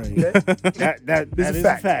 Right. Okay? That This is is a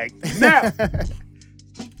a fact. fact. Now,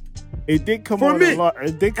 It did come for on me, a lot.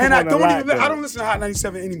 It did come and on I a don't lot. even though. I don't listen to Hot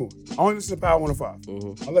 97 anymore. I only listen to Power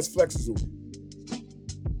 105. Unless Flex is on.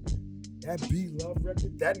 That B Love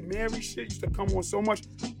record, that Mary shit used to come on so much.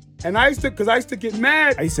 And I used to get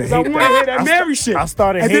mad I used to because I hate wanted to that. hear that I Mary shit. I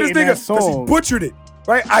started and then hating this that nigga, 'cause he song. butchered it.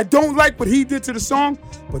 Right? I don't like what he did to the song,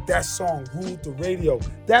 but that song ruled the radio.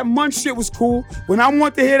 That Munch shit was cool. When I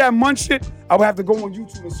want to hear that Munch shit, I would have to go on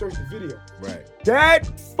YouTube and search the video. Right. That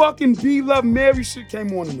fucking B Love Mary shit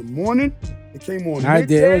came on in the morning. It came on I did.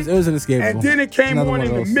 midday, It was inescapable. and then it came Another on one in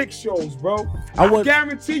of the those. mix shows, bro. I I would-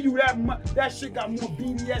 guarantee you that shit got more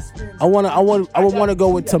BDS spins. I would want to go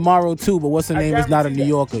with Tomorrow too, but what's her I name is not a guarantee New that.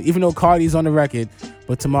 Yorker. Even though Cardi's on the record,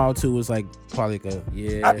 but Tomorrow too was like probably like a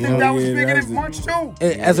Yeah. I think that was yeah, bigger that than was Munch too.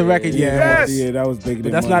 as a record. Yeah, Yes. Yeah, that was bigger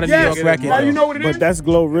than that's Munch. not a New Yes. York record. Now you know what it is? But that's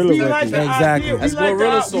Glorilla We record. like the Exactly. idea. That's We like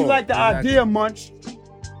Glorilla's the, song. we like the idea, Munch,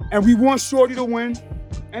 and we want Shorty to win,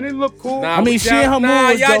 and it looked cool. Nah, I mean, we she down- and her nah,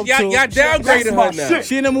 mood was y'all dope, y'all too. downgraded That's her my now. shit.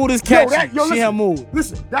 She in the mood is Yo, catchy. yo, She in her listen, mood.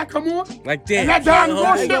 Listen, that come on, Like damn. and that she Don in her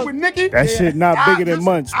Moore mood. shit with Nicki. That shit not bigger than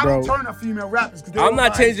Munch, I don't bro. turn to female rappers. 'cause they I'm don't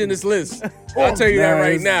not buy changing it. this list. I'll tell you that Nah,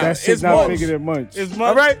 right it's- now. That shit It's not Munch. bigger than Munch.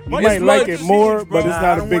 All right, You It's might like Munch. it more, but it's Nah, not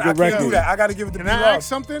I a don't bigger want- I can't do record. that. I gotta give it to Can B I Love. ask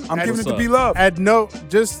something? I'm giving it to What's B up? Love. At no,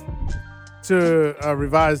 just to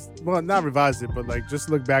revise, well, not revise it, but like just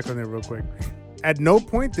look back on it real quick. At no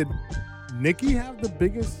point did Nicki have the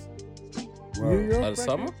biggest New York Of the record?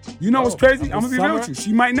 summer? You know what's crazy? of I'm gonna be the real with summer? you.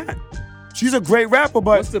 She might not. She's a great rapper,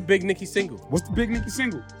 but What's the big Nicki single? what's the big Nicki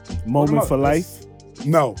single? Moment for Life.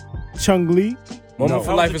 No. Chung Lee. Moment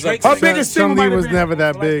for Life is up. Her biggest single might Chun-Li have was been- never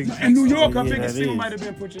that big. In New York, her Yeah, biggest that single is. might have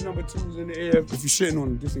been Put Your Number Twos in the Air if you shitting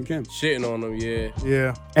on them, dissing Kim. Shitting on them, yeah.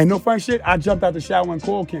 Yeah. And no funny shit, I jumped out the shower and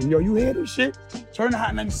called Kim. Yo, you hear this shit? Turn the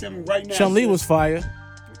Hot 97 right now. Chun Li was fire.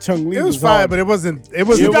 Chung Lee It was fire, hard. but it wasn't She that.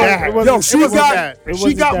 got, It wasn't- yo, it she wasn't got, that. It she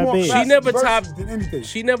wasn't got that more big. She classic never verses topped- than anything.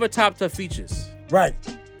 She never topped her features. Right.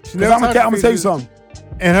 She Because never I'm touched gonna tell you features. something.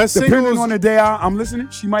 And her Depending singles, on the day I'm listening,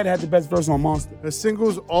 she might have had the best verse on Monster. her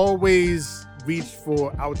singles always reach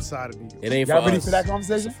for outside of New York. It ain't Y'all for ready us. for that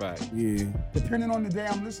conversation? It's a fact. Yeah. Depending on the day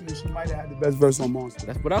I'm listening, she might have had the best verse on Monster.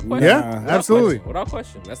 That's without question. Yeah, Without absolutely. question. Without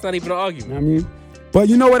question. That's not even an You know argument. what I mean? But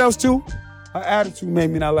you know what else too? Her attitude made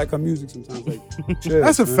me not like her music sometimes. Like, chill,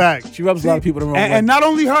 That's a man. fact. She rubs a lot of people the wrong way. And not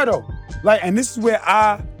only her though. Like, and this is where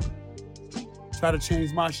I try to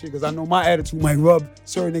change my shit because I know my attitude might rub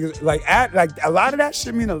certain niggas. Like a lot of that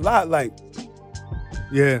shit mean a lot. Like,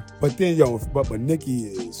 Yeah. but then but Nicki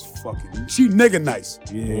is fucking. She nigga nice.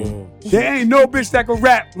 Yeah. There ain't no bitch that can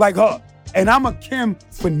rap like her. And I'm a Kim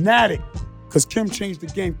fanatic because Kim changed the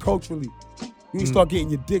game culturally. You ain't start getting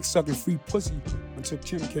your dick sucking free pussy until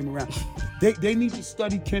Kim came around. They need to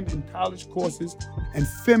study Kim in college courses and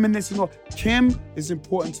feminists and all. Kim is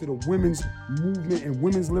important to the women's movement and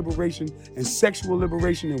women's liberation and sexual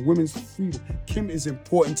liberation and women's freedom. Kim is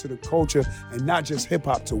important to the culture and not just hip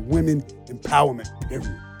hop, to women empowerment,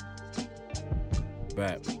 period.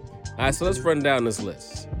 Bad. All right, so let's run down this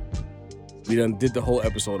list. We done did the whole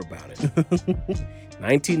episode about it.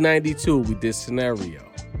 1992, we did Scenario.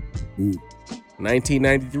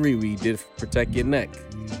 1993, we did Protect Your Neck.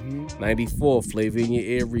 94, Flavor in Your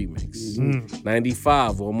Ear remix.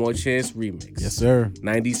 95, One More Chance remix. Yes, sir.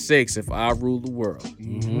 96, If I Rule the World.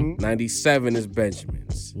 97 is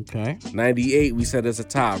Benjamin's. Okay. 98, we said as a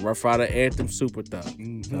tie, Rough Rider Anthem, Super Thug.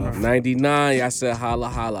 99, I said Holla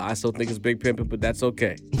Holla. I still think it's Big Pimpin', but that's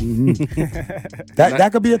okay. That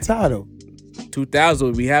could be a tie though.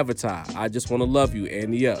 2000, we have a tie. I Just Wanna Love You,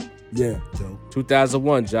 Andy Up. Yeah.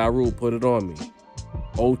 2001, Ja Rule, Put It On Me.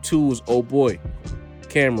 02 is Oh Boy,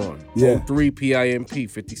 Cameron. Yeah. 03, PIMP,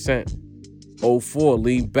 50 Cent. 04,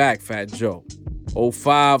 Lean Back, Fat Joe.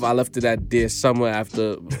 05, I left it at Dear Summer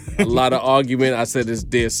after a lot of argument. I said it's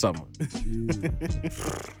Dear Summer.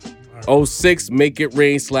 06, Make It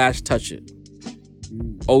Rain / Touch It.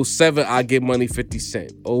 07, I Get Money, 50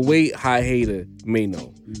 Cent. 08, High Hater,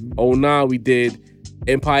 Mano. 09, we did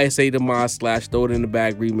Empire State of Mind / Throw It in the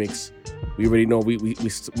Bag remix. We already know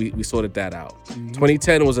we sorted that out.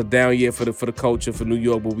 2010 was a down year for the culture for New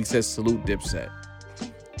York, but we said salute Dipset.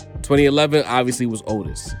 2011 obviously was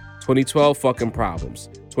Otis. 2012 fucking Problems.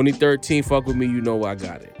 2013 Fuck With Me, You Know I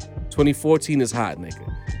Got It. 2014 is Hot Nigga.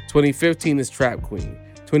 2015 is Trap Queen.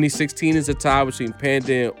 2016 is a tie between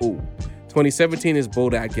Panda and Ooh. 2017 is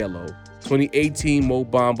Bodak Yellow. 2018 Mo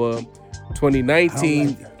Bamba.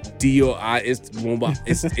 2019 D.O.I.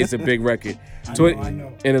 It's a big record. I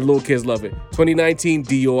know. And the little kids love it. 2019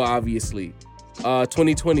 D.O. obviously.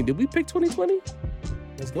 2020. Did we pick 2020?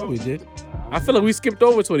 Let's go. We did. I feel like we skipped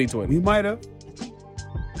over 2020. We might have.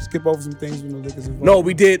 Skip over some things when the liquors involved. No,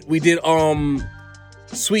 we did.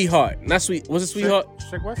 Sweetheart. Not Sweet. Was it Sweetheart?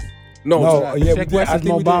 Sheck West? No. No, yeah, we Check did. West I is think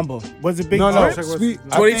Mo we did. Bamba. Was it Big No, Drip? sweet.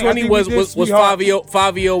 2020 was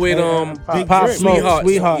Fabio and Big Pop Drip. Smoke, Sweetheart.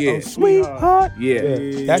 Sweetheart. Yeah. Oh, Sweetheart. Yeah.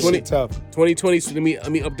 That 20 shit tough. 2020. So let me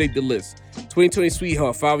update the list. 2020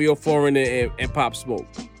 Sweetheart, Fabio Foreign and Pop Smoke.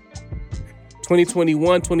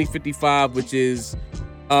 2021 2055, which is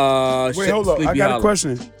Wait, hold up. I Sleepy got a Hollow.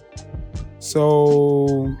 question.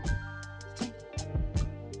 So,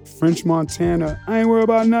 French Montana, I ain't worried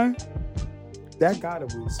about nothing. That gotta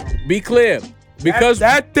be something. Be clear, because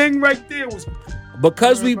that thing right there was.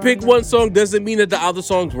 we picked one song doesn't mean that the other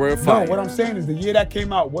songs weren't No, fire. what I'm saying is the year that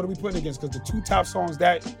came out, what are we putting against? Because the two top songs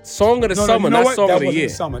that. Song of the summer, you know not what? song That of the wasn't year.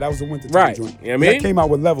 the summer. That was the winter time Right. joint. You know what I mean? That came out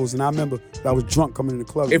with levels, and I remember that I was drunk coming in the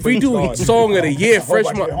club. If we do song of the year,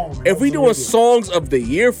 if we doing songs of the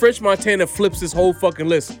year, French Montana flips this whole fucking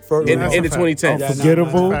list in That's the a fact. 2010s.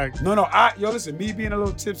 Unforgettable. Fact. No, listen, me being a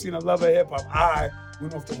little tipsy and a lover of hip hop, I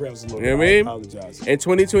went off the rails a little You know bit. what I mean? apologize. In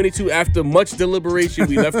 2022, after much deliberation,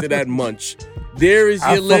 we left it at Munch. There is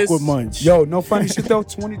I your fuck list. with Munch. Yo, no funny shit though.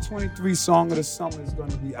 2023 song of the summer is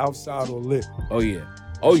gonna be Outside or Lit. Oh yeah.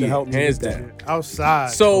 Oh Should yeah. help me Hands with that. down.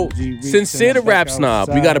 Outside. So, Reach sincere to and Rap back Snob,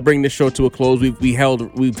 we outside. got to bring this show to a close. We've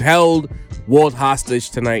held Walt hostage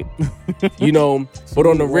tonight, you know. But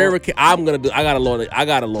on the rare occasion, I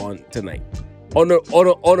got a lawn tonight. On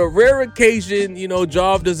a rare occasion, you know,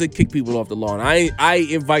 Job doesn't kick people off the lawn. I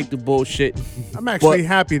invite the bullshit. I'm actually but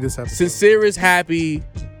happy this episode. Sincere is happy.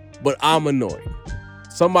 but I'm annoyed.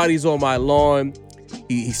 Somebody's on my lawn.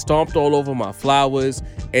 He stomped all over my flowers,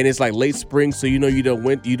 and it's like late spring, so you know you don't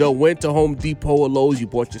went to Home Depot or Lowe's. You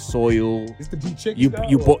bought your soil. It's the beat chicken.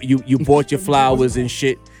 You bought your flowers and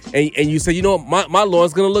shit, and you said, you know what, my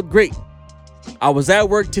lawn's gonna look great. I was at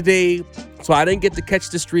work today, so I didn't get to catch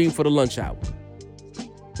the stream for the lunch hour.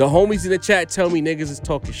 The homies in the chat tell me niggas is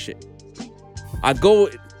talking shit. I go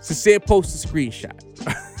to say post a screenshot.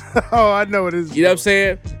 Oh, I know it is. You know what I'm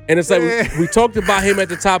saying? And it's like we talked about him at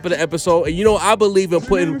the top of the episode, and you know I believe in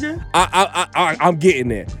putting. I'm getting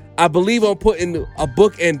there. I believe I'm putting a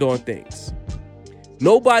bookend on things.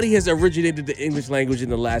 Nobody has originated the English language in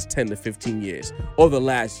the last 10 to 15 years or the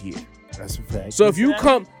last year. That's a fact. So if you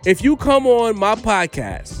come on my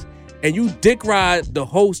podcast and you dick ride the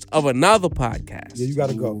host of another podcast, Yeah, you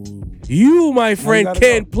gotta go. you, my friend, gotta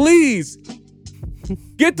can go. please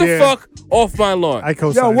get the fuck off my lawn. I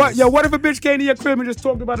co-sign. What if a bitch came to your crib and just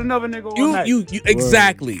talked about another nigga all night? You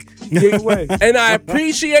exactly. Get away. And I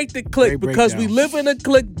appreciate the click Great because we breakdown. live in a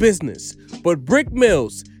click business. But Brick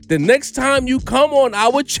Mills, the next time you come on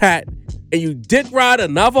our chat and you dick ride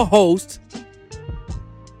another host,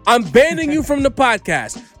 I'm banning you from the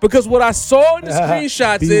podcast because what I saw in the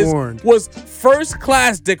screenshots Be warned. was first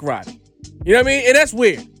class dick riding. You know what I mean? And that's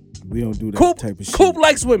weird. We don't do that Coop, type of shit. Coop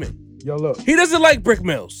likes women. Yo, look. He doesn't like Brick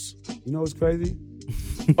Mills. You know what's crazy?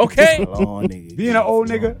 Okay? Long nigga. Being an old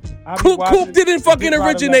nigga, I be Coop watching didn't fucking Big Brother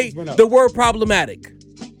originate Levels went up. the word problematic.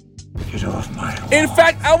 In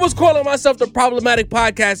fact, I was calling myself the problematic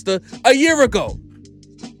podcaster a year ago.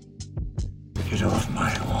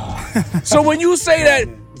 So when you say that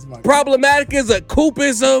problematic is a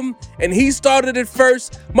Coopism and he started it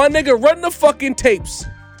first, my nigga, run the fucking tapes.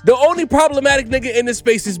 The only problematic nigga in this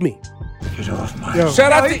space is me.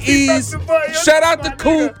 Shout out to Ease. Shout out to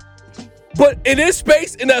Coop. But in this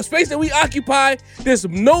space, in the space that we occupy, there's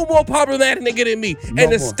no more problematic nigga than me. And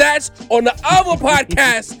the stats on the other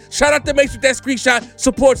podcast, shout out to Mace with that screenshot,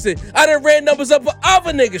 supports it. I done ran numbers up for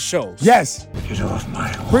other nigga shows. Yes.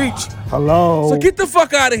 Preach. Hello. So get the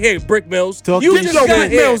fuck out of here, Brick Mills. Talk You your just shit. got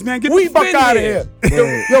Brick here. Mills, man. Get the We've fuck been out of here.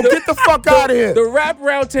 here. Yo, get the fuck out of here. The rap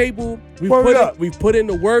round table, Word up. we've put in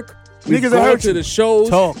the work. We've Niggas gone hurt to you. the shows.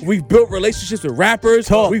 Talk. We've built relationships with rappers.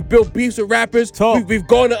 Talk. We've built beefs with rappers. Talk. We've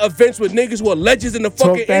gone to events with niggas who are legends in the Talk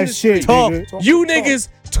fucking that industry. shit, Talk. nigga. You niggas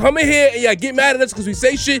come in here and y'all get mad at us because we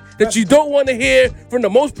say shit that you don't want to hear from the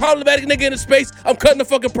most problematic nigga in the space. I'm cutting the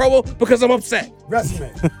fucking promo because I'm upset.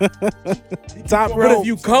 Resume. Top But row. if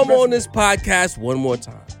you come on this podcast one more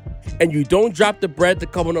time and you don't drop the bread to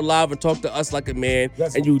come on the live and talk to us like a man,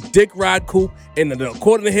 Yes. and you dick ride Coop in the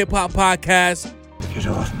According to Hip Hop podcast,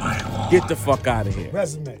 get the fuck out of here.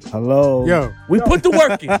 Resume. Hello. Yo, We put the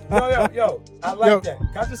work in. Yo. I like Yo. that.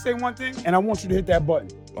 Can I just say one thing? And I want you to hit that button.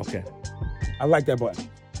 Okay. I like that button.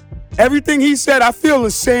 Everything he said, I feel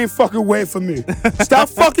the same fucking way for me. Stop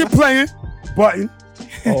fucking playing. Button.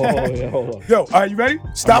 Hold on. Yo, are you ready?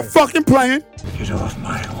 Stop fucking playing.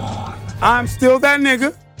 I'm still that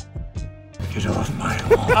nigga.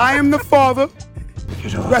 I am the father.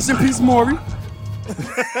 Rest in peace, Maury.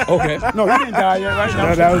 Okay. No, he didn't die yet, right?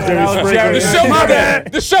 No, that was Jerry Springer. The show My was bad.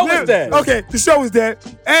 dead. The show was dead. Okay, the show is dead.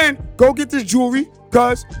 And go get this jewelry,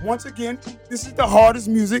 because once again, this is the hardest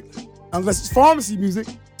music, unless it's pharmacy music,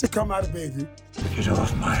 to come out of Bayview.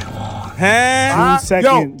 Huh? 2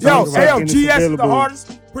 seconds. Yo, Junk hey, yo, Rock, and it's GS is the available.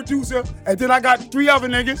 hardest producer, and then I got 3 other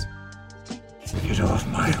niggas.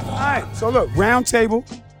 All right, so look, round table,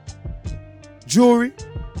 jewelry,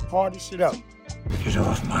 hardest shit up.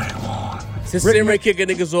 Sincerely kicking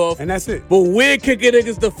niggas off. And that's it. But we're kicking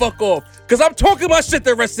niggas the fuck off. Because I'm talking my shit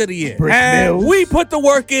the rest of the year. Brick And Mills. we put the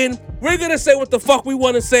work in. We're going to say what the fuck we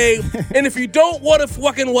want to say. And if you don't want to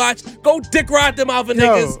fucking watch, go dick ride them other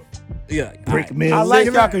niggas. Yeah. Brick alright. Mills. I like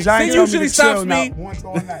y'all because y'all See, ain't tell me usually to chill stops now. me. Once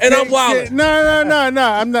all night. And I'm wilding. No.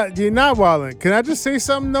 I'm not. You're not wilding. Can I just say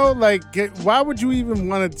something though? Like, why would you even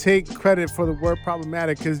want to take credit for the word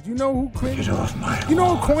problematic? Because you know who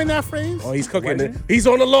coined that phrase? Oh, he's cooking it. He's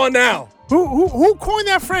on the lawn now. Who coined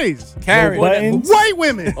that phrase? Karen. Buttons. White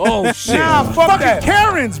women. Oh, shit. Nah, fuck that.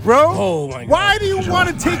 Karens, bro. Oh, my God. Why do you want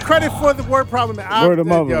to take credit for the word problematic? Word of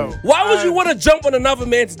mother. Why would you want to jump on another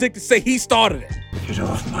man's dick to say he started it?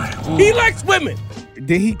 He likes women.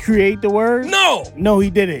 Did he create the word? No. No, he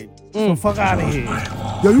didn't. So fuck out of here.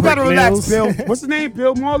 Yo, you gotta Brick relax, Mills. Bill. What's the name?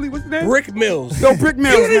 Bill Marley? What's the name? Brick Mills. Yo, Brick He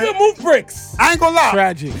Mills, don't even man. move bricks. I ain't gonna lie.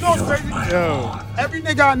 Tragic. You know what's crazy? Yo, Every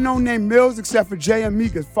nigga I know named Mills except for Jay and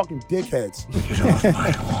Meek is fucking dickheads.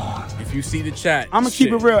 If you see the chat, I'm gonna keep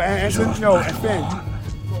shit. it real. And fam, you know what I'm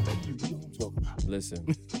talking about. Listen,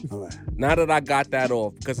 All right. now that I got that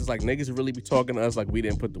off, because it's like niggas really be talking to us like we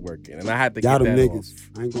didn't put the work in, and I had to Y'all get them that niggas.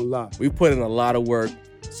 off. I ain't gonna lie. We put in a lot of work.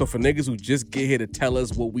 So for niggas who just get here to tell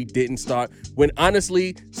us what we didn't start, when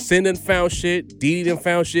honestly, Sin done found shit, Didi done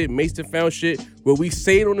found shit, Mason found shit, where we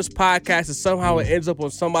say it on this podcast and somehow it ends up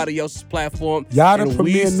on somebody else's platform. Y'all the and we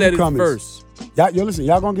premier said it newcomers. first. Yo, listen,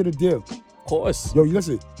 y'all gonna get a deal. Of course. Yo,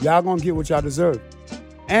 listen, y'all gonna get what y'all deserve.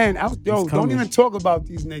 And don't coming. even talk about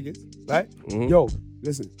these niggas, right? Mhm. Yo,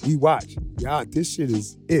 listen, we watch. Y'all, this shit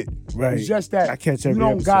is it. Right. It's just that I catch you every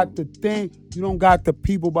don't got episode. the thing, you don't got the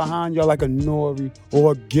people behind y'all like a Nori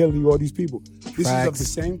or a Gilly or these people. This is of Facts. the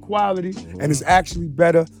same quality, and it's actually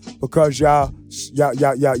better because y'all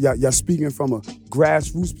speaking from a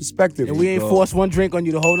grassroots perspective. And we ain't forced one drink on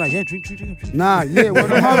you the whole night. Yeah, drink. Nah, yeah, well,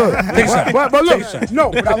 the mother. But look,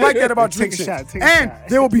 no, but I like that about Take a drinking. shot, take a And shot.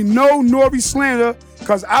 there will be no Nori slander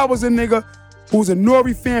because I was a nigga who was a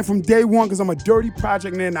Nori fan from day one because I'm a dirty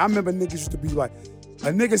project man. I remember niggas used to be like, a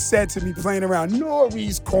nigga said to me playing around,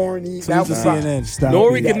 Nori's corny. That was like, CNN. Stop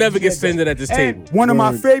Nori it. can never get Yeah. offended at this table. and one of my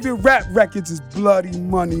Word. favorite rap records is Bloody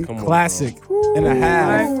Money. Come on, Classic. And a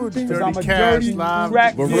half. Because Dirty I'm a Cash, dirty Live.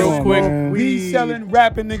 crack But real dealer, quick, we weed. selling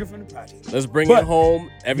rapping nigga from the project. Let's bring But it home.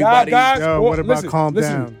 Everybody. Y'all guys, Yo, what about Calm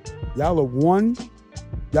listen, Down? Y'all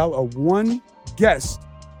are one guest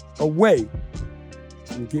away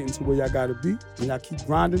from getting to where y'all gotta be. And y'all keep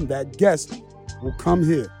grinding, that guest will come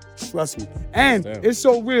here. Trust me. And Damn. it's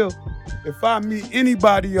so real. If I meet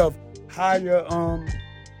anybody of higher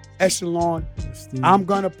echelon, I'm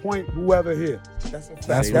gonna point whoever here. That's a fact.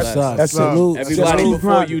 That's Say what's less. up. That's it. Salute. Everybody, Keep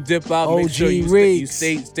before grinding. you dip out, make sure OG you Reeks.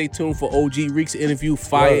 stay tuned for OG Reeks interview,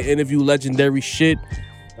 fire Word. interview, legendary shit.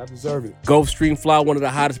 I deserve it. Gulf Stream Fly, one of the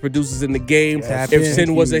hottest producers in the game. Tap If in. Sin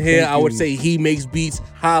Thank wasn't you, here, thank I would you. say he makes beats.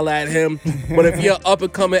 Holla at him. But if you're up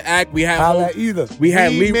and coming act, we have Holla at either. we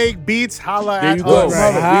had We Lee. make beats, holla There at you go. us.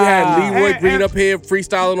 Right. We had Leroy And- Green and- up here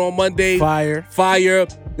freestyling on Monday. Fire. Fire.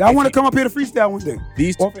 Y'all want to come up here to freestyle one day?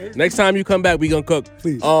 These Off of here? next time you come back, we gonna cook.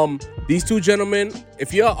 Please. These two gentlemen,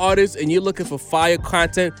 if you're an artist and you're looking for fire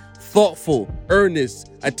content, thoughtful, earnest,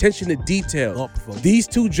 attention to detail, Thoughtful. these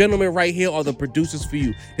two gentlemen right here are the producers for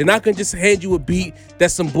you. They're not gonna just hand you a beat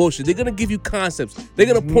that's some bullshit. They're gonna give you concepts. They're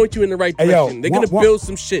gonna point you in the right Hey, yo, direction. They're gonna one- build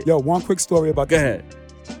some shit. Yo, one quick story about Go this. ahead.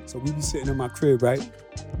 So we be sitting in my crib, right?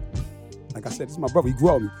 Like I said, this is my brother. He grew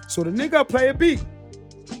up with me. So the nigga play a beat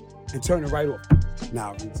and turn it right off.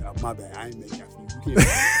 Nah, Reeks, my bad. I ain't make that for you. You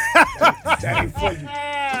can't. that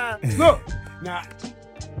ain't for you. Look, now.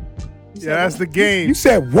 Yeah, that's the game. You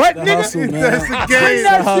said what, The nigga? hustle, man. That's the Bring game. that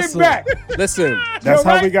The shit hustle. back. Listen, That's Yo, how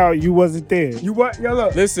right? we got. You wasn't there. You what? Yo,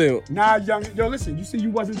 look. listen. Nah, young. Yo, listen. You see,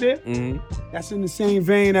 you wasn't there. Mhm. That's in the same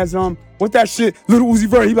vein as what that shit? Little Uzi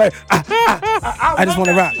Vert. He like. I just love want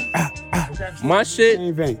to that rap. shit. My shit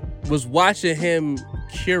Same vein. was watching him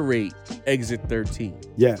curate Exit 13.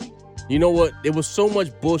 Yeah. You know what? There was so much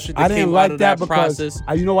bullshit that I came didn't out like of that that because process.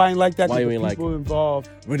 you know why I ain't like that? Why you Because ain't the like people involved.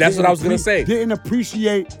 Well, that's what I was gonna say. Didn't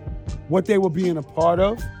appreciate what they were being a part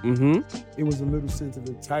of. Mm-hmm. It was a little sense of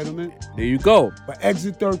entitlement. There you go. But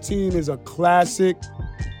Exit 13 is a classic.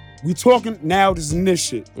 We talking now. This is this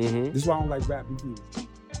shit. Mm-hmm. This is why I don't like rap with you.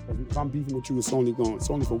 'Cause if I'm beefing with you, it's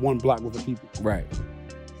only for one block with the people. Right.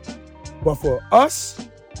 But for us,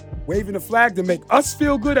 waving the flag to make us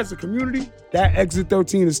feel good as a community, that Exit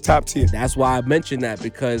 13 is top tier. That's why I mentioned that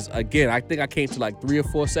because, again, I think I came to like 3 or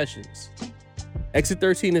 4 sessions. Exit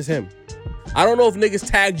 13 is him. I don't know if niggas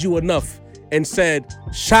tagged you enough and said,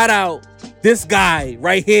 shout out this guy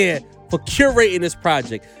right here for curating this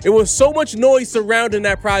project. It was so much noise surrounding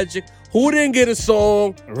that project. Who didn't get a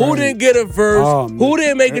song? Who Right. didn't get a verse? Oh, man. Who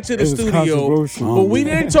didn't make it to the It was studio? controversial. But we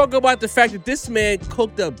man. didn't talk about the fact that this man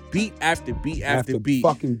cooked up beat after beat after beat.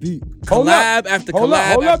 fucking beat. Collab after Hold up,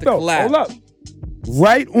 collab hold up, after though. collab. Hold up.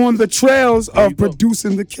 Right on the trails There you of go.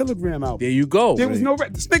 producing the Kilogram album. There you go. There was no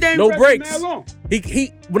this nigga ain't No rapping breaks. that long.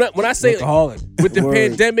 He when I say Workaholic. with the Word.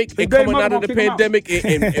 pandemic His and baby coming mother out of gonna the kick him out. pandemic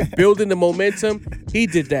and building the momentum, he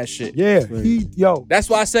did that shit. Yeah, yo. That's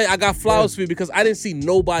why I say I got flowers for you because I didn't see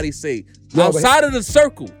nobody say Yo, outside of the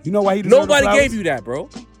circle. You know why he deserved the Nobody flowers? gave you that, bro.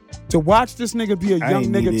 To watch this nigga be a I young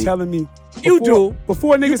ain't need nigga it. telling me. You before- do.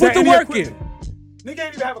 Before niggas put had the any work in. equipment. Nigga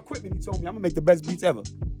ain't even have equipment. He told me I'm gonna make the best beats ever.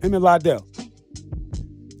 Him and Lydell.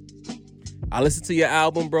 I listened to your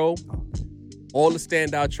album, bro. All the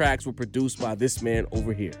standout tracks were produced by this man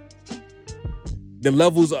over here. The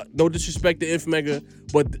levels, no disrespect to Inf Mega,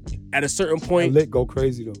 but at a certain point, Lit go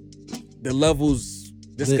crazy though. the levels,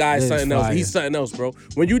 this Lit- guy's Lit's something else. fire. He's something else, bro.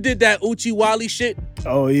 When you did that Uchi Wally shit,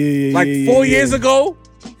 Oh yeah, like yeah, 4 yeah, years yeah. ago,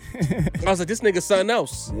 I was like, this nigga's something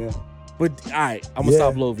else. Yeah. But all right, I'm gonna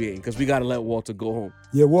stop bloviating because we gotta let Walter go home.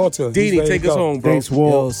 Yeah, Walter. Dini, take us home, bro. Thanks,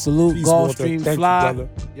 Walt. Yo, salute Peace, Walter. Gulfstream Thank you, Fly. brother.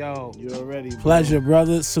 Yo, You already pleasure,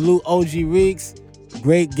 brother. Salute OG Reeks.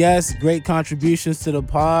 Great guests, great contributions to the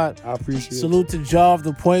pod. I appreciate it. Salute to Jarv,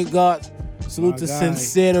 the point guard. Salute My to guy.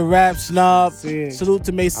 Sincere, the rap snob. Sincere. Salute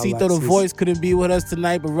to Macito, I like the Sincere. voice. Couldn't be with us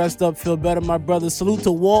tonight, but rest up, feel better, my brother. Salute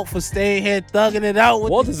to Walt for staying here, thugging it out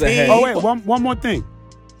with Walter's the a team. head. Oh, wait, one more thing.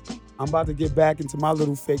 I'm about to get back into my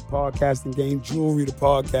little fake podcasting game, Jewelry the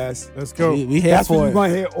Podcast. Let's go. We here That's when for you're it. going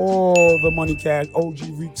to hear all the Money Cash, OG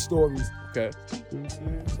Reek stories. Okay. You know what I'm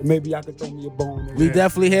saying? So maybe y'all could throw me a bone there. We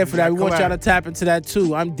definitely here for that. We want collab. y'all to tap into that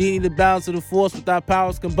too. I'm Dini, the balance of the force. With our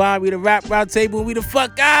powers combined, we the rap round table, and we the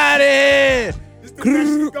fuck out of here.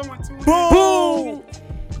 Boom!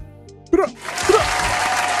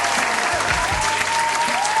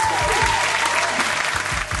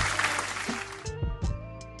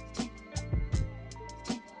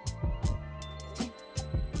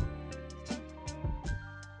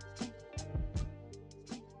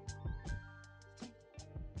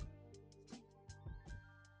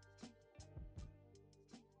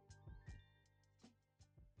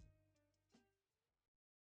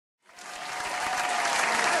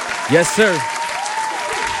 Yes, sir.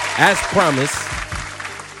 As promised,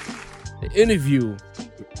 the interview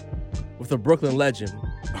with a Brooklyn legend.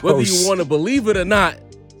 Whether you want to believe it or not,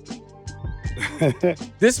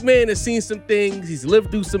 this man has seen some things. He's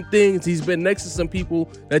lived through some things. He's been next to some people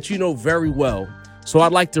that you know very well. So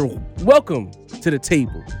I'd like to welcome to the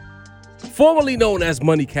table, formerly known as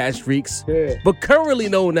Money Cash Reeks, but currently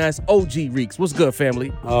known as OG Reeks. What's good,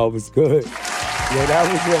 family? Oh, it was good. That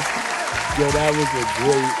was a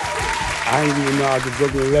great. I didn't even know I was a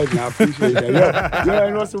Brooklyn legend. I appreciate that. Yo,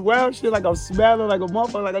 you know some wild shit, like I'm smelling like a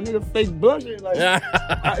motherfucker, like a nigga fake blushing. Like,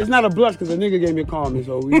 it's not a blush because a nigga gave me a comment,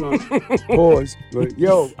 so we gonna pause. But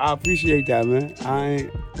yo, I appreciate that, man. I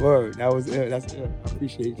ain't word. That was it. That's it. I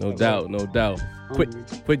appreciate No that. doubt, no doubt. Quick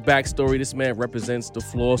backstory. This man represents the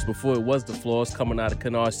Floss before it was the Floss, coming out of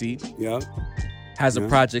Canarsie. Yeah, Has a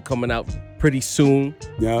project coming out pretty soon.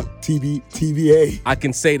 yeah. TVA. I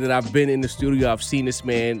can say that I've been in the studio. I've seen this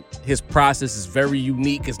man. His process is very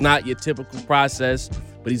unique. It's not your typical process,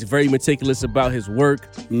 but he's very meticulous about his work.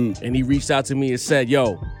 And he reached out to me and said,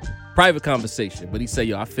 yo, private conversation. But he said,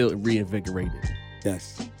 yo, I feel reinvigorated.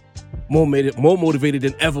 Yes, More motivated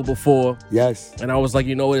than ever before. yes. And I was like,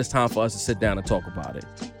 you know what? It's time for us to sit down and talk about it.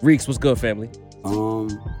 Reeks, what's good, family?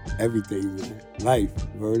 Everything, man. Life.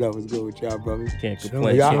 Word up. What's good with y'all, brothers? Can't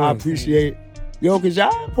complain. Y'all, I appreciate, cause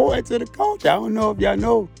y'all important to the culture. I don't know if y'all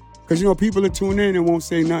know, cause people are tuning in and won't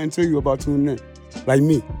say nothing to you about tuning in, like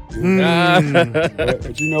me.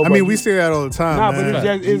 But you know, I mean, we say that all the time. nah, man. but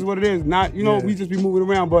it just is what it is. Not, we just be moving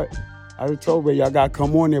around. But I was told, y'all gotta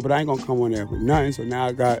come on there, but I ain't gonna come on there with nothing. So now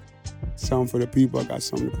I got something for the people. I got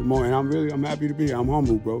something to promote, and I'm happy to be here. I'm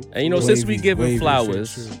humble, bro. And since we giving wavy,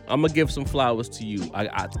 flowers, shit, true. I'm gonna give some flowers to you.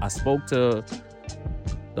 I spoke to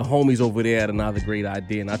the homies over there at Another Great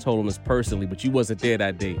Idea, and I told them this personally, but you wasn't there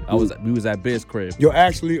that day. We was at Biz's crib. Yo,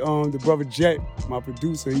 actually, the brother Jet, my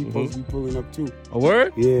producer, he supposed to be pulling up too. A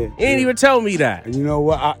word? Yeah. You ain't even tell me that. And you know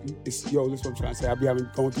what? This is what I'm trying to say. I be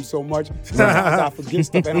going through so much. Sometimes I forget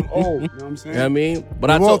stuff, and I'm old. You know what I'm saying? You know what I mean? But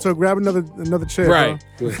Hey, I told Walter, grab another chair. right.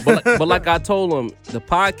 Bro. but like I told him, the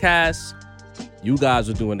podcast you guys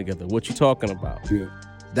are doing together, what you talking about? Yeah.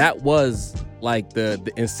 That was like the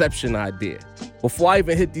inception idea. Before I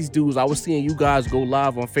even hit these dudes, I was seeing you guys go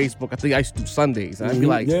live on Facebook. I think I used to do Sundays. And I'd be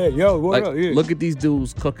like, yeah, yo, what like, up? Yeah. look at these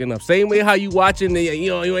dudes cooking up. Same way how you watching,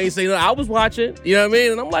 you ain't saying nothing. I was watching, you know what I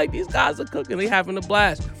mean? And I'm like, these guys are cooking. They having a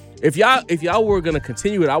blast. If y'all were gonna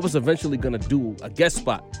continue it, I was eventually gonna do a guest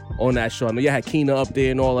spot on that show. I know you had Keena up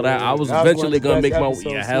there and all of that. I was That eventually one of the gonna make best my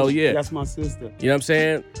episodes, hell sis. yeah. That's my sister. You know what I'm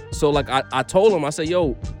saying? So like I told him, I said,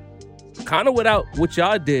 yo, kind of without what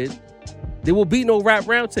y'all did, there will be no rap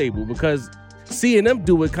roundtable, because seeing them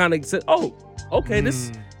do it kind of said, oh, okay,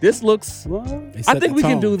 this looks. What? I think we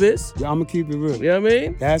can do this. Yeah, I'm gonna keep it real. You know what I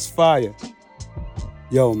mean? That's fire.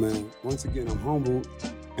 Yo, man. Once again, I'm humbled,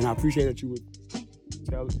 and I appreciate that you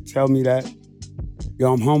would tell me that.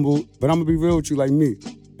 Yo, I'm humbled, but I'm gonna be real with you, like me.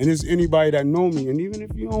 And it's anybody that know me, and even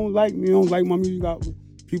if you don't like me, don't like my music,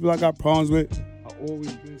 people I got problems with, I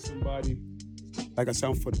always been somebody. Like I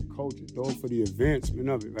sound for the culture, though, for the advancement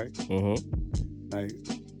of it, right? Like,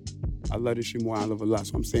 I love this shit more. I love it a lot.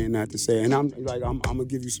 So I'm saying that to say, and I'm gonna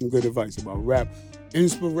give you some good advice about rap.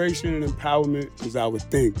 Inspiration and empowerment is our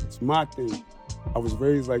thing. It's my thing. I was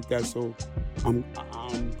raised like that, so I'm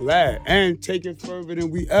glad. And take it further than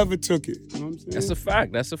we ever took it. You know what I'm saying? That's a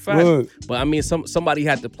fact. That's a fact. Word. But I mean, somebody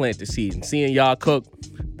had to plant the seed. And seeing y'all cook,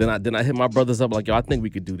 then I hit my brothers up like, yo, I think we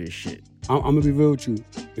could do this shit. I'm gonna be real with you.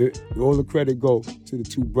 All the credit go to the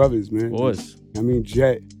two brothers, man. Of course. I mean,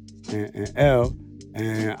 Jet and L.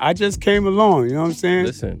 And I just came along, you know what I'm saying?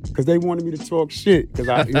 Listen. Because they wanted me to talk shit.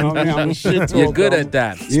 Because you know what I mean? I'm a shit talker. You're good at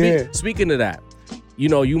that. Yeah. Speaking of that, you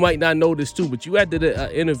know, you might not know this too, but you had did an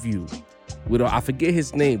interview with, I forget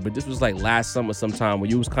his name, but this was like last summer sometime where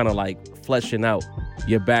you was kind of like fleshing out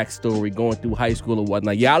your backstory, going through high school or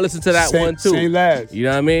whatnot. Yeah, I listened to that one too. St. Laz. You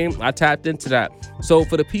know what I mean? I tapped into that. So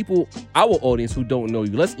for the people, our audience who don't know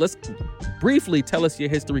you, let's briefly tell us your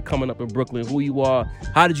history coming up in Brooklyn, who you are,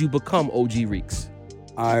 how did you become OG Reeks?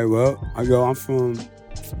 All right, well, I'm from,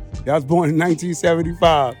 I was born in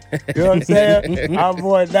 1975. You know what I'm saying? I was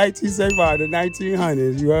born in 1975, the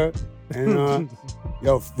 1900s, you heard? And,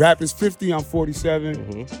 rap is 50, I'm 47.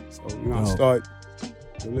 Mm-hmm. So, you know, I start,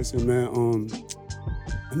 listen, man,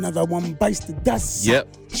 another one bites the dust.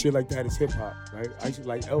 Yep. Shit like that is hip hop, right? I used to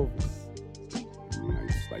like Elvis. I mean, I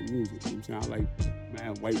used to like music. You know what I'm saying? I like,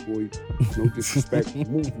 man, white boy, no disrespect,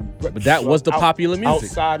 movie. But that was the popular music.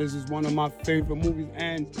 Outsiders is one of my favorite movies,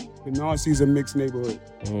 and Canarsy's a mixed neighborhood.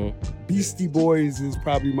 Mm-hmm. Beastie Boys is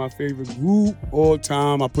probably my favorite group all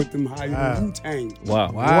time. I put them higher than Wu-Tang.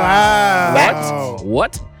 Wow. Wow.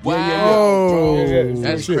 What? Yeah.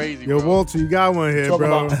 That's Shit. crazy, Yo, bro. Walter, you got one here, Talk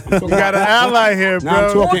bro. about- I'm You talking got an about- ally here, Now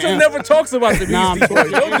I'm bro. talking- Walter never talks about the Nah, I'm Beastie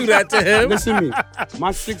Boys. talking- Don't do that to him. Listen to me.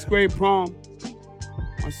 My sixth grade prom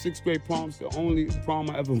is the only prom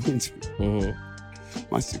I ever went to. Mm-hmm.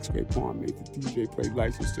 My sixth grade prom made the DJ play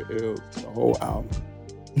License to Ill, the whole album.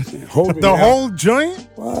 The whole joint?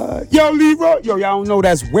 What? Yo, Leroy. Yo, y'all don't know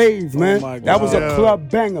that's Wave, man. my That was a God. club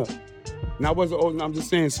banger. And I wasn't old, and I'm just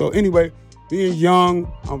saying. So anyway, being young,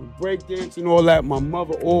 I'm breakdancing, all that. My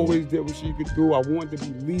mother always did what she could do. I wanted to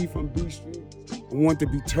be Lee from B Street. I wanted to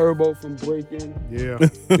be Turbo from breaking. Yeah.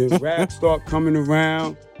 The rap start coming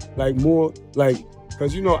around, like more, like,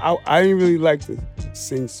 cause you know, I didn't really like to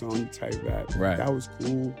sing song type rap. Right. That was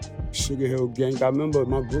cool. Sugar Hill Gang. I remember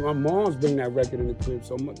my mom's bringing that record in the crib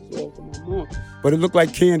so much. It's all from my mom. But it looked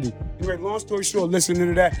like candy. Anyway, long story short, listening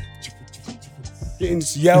to that, getting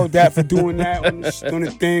yelled at for doing that on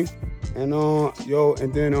the thing. And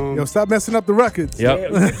and then Yo, stop messing up the records.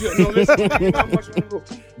 Yep. listen, you know how much you know,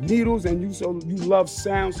 needles and you love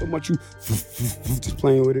sound so much you just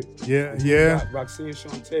playing with it. Yeah. Roxanne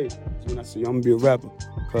Shante. So when I say I'm gonna be a rapper,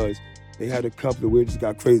 cause they had a couple of where it just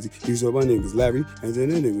got crazy. These are my niggas, Larry, and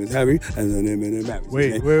then it was Harry, and then it was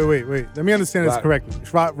Wait. Let me understand this correctly.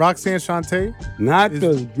 Roxanne Shante? Not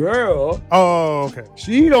the girl. Oh, okay.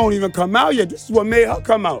 She don't even come out yet. This is what made her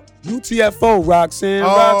come out. UTFO, Roxanne.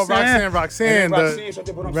 Oh, Roxanne. Roxanne. And then Roxanne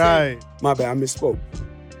Shante, but I'm Right. saying, my bad, I misspoke.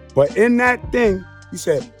 But in that thing, he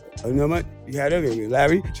said, you know what? You had everything,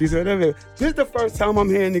 Larry. She said everything. This is the first time I'm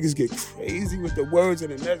hearing niggas get crazy with the words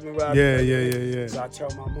and the mesmerizing. Yeah. So I tell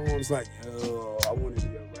my mom's like, yo, I want to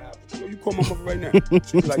be a rapper. Yo, you call my mother right now.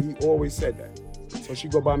 She's like, he always said that. So she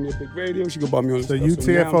go buy me a big radio. She go buy me on the So stuff.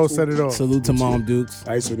 UTFO now I'm set it off. Salute to Mom Dukes.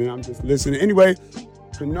 All right, so then I'm just listening. Anyway,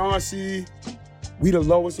 Canarsie, we the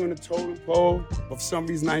lowest on the totem pole. But for some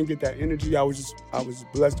reason, I didn't get that energy. I was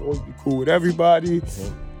blessed to always be cool with everybody.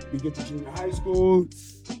 We get to junior high school.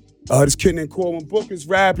 This kid named Corwin Book is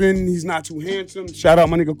rapping. He's not too handsome. Shout out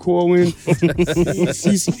my nigga Corwin.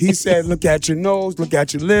 he said, look at your nose, look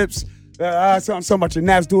at your lips. Something about your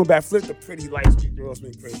naps doing back flip. The pretty light-skinned girls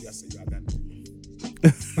been crazy. I said, y'all got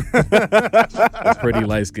A pretty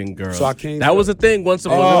light-skinned girl. So I came that to- was a thing once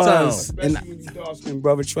upon a time. Especially when you dark-skinned,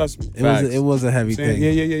 brother, trust me. It was a heavy Saying,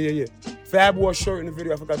 thing. yeah. Fab wore a shirt in the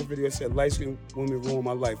video. I forgot the video. It said, light-skinned women ruin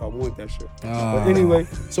my life. I want that shit. But anyway,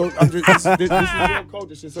 so I'm just, this is real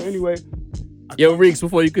culture shit. So anyway. Yo, Reeks,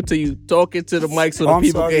 before you continue, talking to the mic so the I'm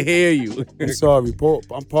people sorry. can hear you. I'm sorry,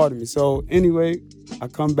 I'm pardon me. So anyway, I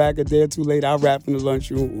come back a day or two later. I rap in the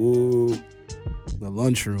lunchroom. Ooh. The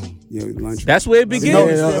lunchroom. Yeah, lunchroom. That's where it begins. No,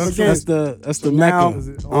 Yeah, it's- that's the Now,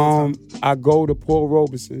 Mecca. I go to Paul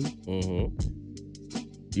Robeson. Mm-hmm.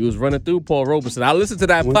 You was running through Paul Robeson. I listened to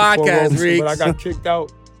that Went to Paul podcast, Robeson, Reeks. but I got kicked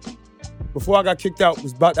out. Before I got kicked out,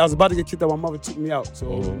 I was about to get kicked out. My mother took me out. So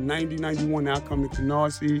 90, 91, now I come to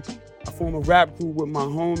Canarsie. I form a rap crew with my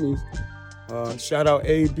homies. Shout out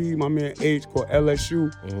AB, my man H, called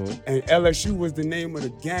LSU. And LSU was the name of the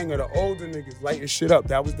gang of the older niggas lighting shit up.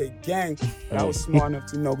 That was their gang. But I was smart enough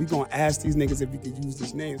to know we gonna ask these niggas if we could use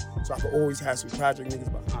these names so I could always have some project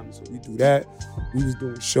niggas behind me. So we do that. We was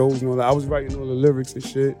doing shows and all that. I was writing all the lyrics and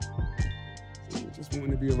shit. Just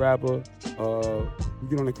wanted to be a rapper. We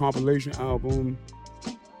get on a compilation album.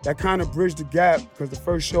 That kind of bridged the gap because the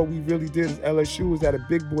first show we really did as LSU was at a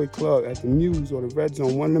big boy club at the Muse or the Red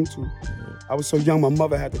Zone, one of them two. I was so young, my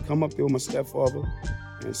mother had to come up there with my stepfather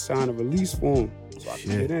and sign a release form. So I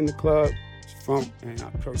can get in the club. And I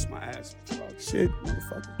curse my ass. Fuck shit,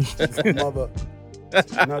 motherfucker. Mother.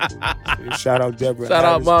 Nothing. And shout out Deborah. Shout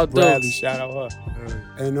out Mom Bradley. Dukes. Shout out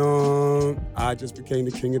her. And I just became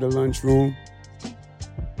the king of the lunchroom.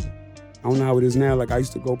 I don't know how it is now. Like, I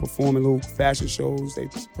used to go perform in little fashion shows. They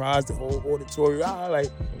surprised the whole auditorium.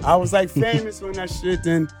 I was like famous on that shit.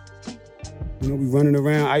 Then, we running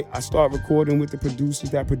around. I start recording with the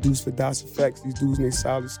producers that produce for DOS Effects. These dudes named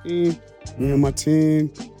Solid Scheme. Me and my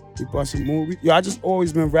team. We busting movies. Yo, I just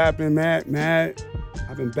always been rapping, mad.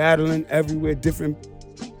 I've been battling everywhere, different.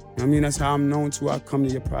 That's how I'm known to. I come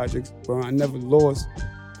to your projects, burn. I never lost.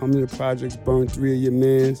 Come to the projects, burn 3 of your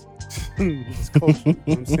mans. It's culture. You know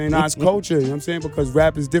what I'm saying? Nah, it's culture. You know what I'm saying? Because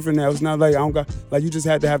rap is different now. It's not like you just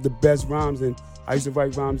had to have the best rhymes. And I used to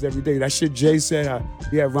write rhymes every day. That shit Jay said,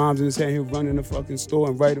 he had rhymes in his hand. He'll run in the fucking store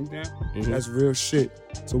and write them down. Mm-hmm. That's real shit.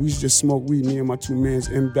 So we used to just smoke weed, me and my 2 mans,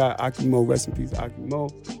 M. Akimo, rest in peace,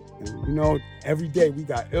 Akimo. And, every day we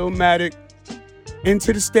got Illmatic,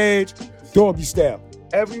 Into the Stage, Doggy Style.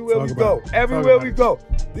 Everywhere we go.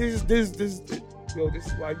 This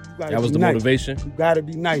is why you gotta That was be the nice. motivation? You gotta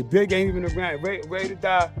be nice. Big ain't even around. Ready to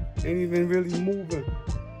Die ain't even really moving.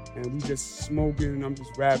 And we just smoking and I'm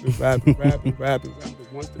just rapping.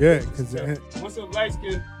 Once a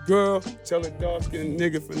light-skinned girl tell a dark-skinned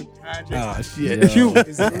nigga from the project, oh, shit. Q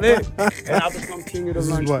is lit. And I become king of the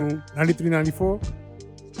lunchroom. 93, 94?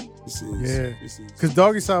 This is. Because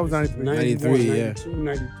Doggy Style was 93. 93, 92,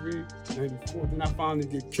 93, 94. Then I finally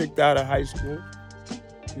get kicked out of high school.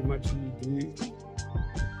 Get my GED.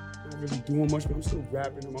 Not really doing much, but I'm still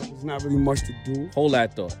rapping. There's not really much to do. Hold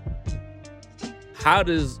that thought. How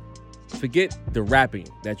does, forget the rapping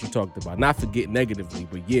that you talked about, not forget negatively,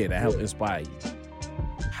 but that helped inspire you.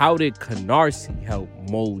 How did Canarsie help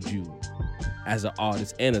mold you as an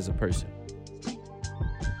artist and as a person?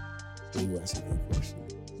 Ooh, that's a good question.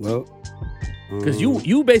 Well, because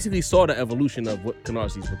you basically saw the evolution of what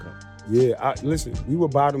Canarsie's become. Yeah, listen, we were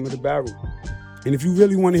bottom of the barrel. And if you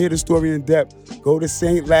really want to hear the story in depth, go to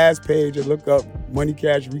St. Last page and look up Money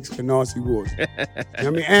Cash Reeks Canarsie Wars.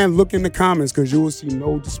 And look in the comments because you will see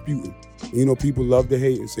no disputing. People love to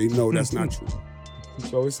hate and say, no, that's not true.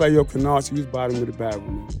 So it's like, Canarsie was bottom of the barrel,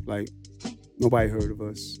 man. Like, nobody heard of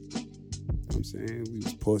us. You know what I'm saying? We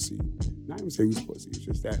was pussy. Not even say we was pussy. It's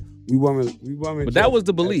just that we weren't. But that was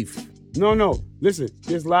the belief. No. Listen,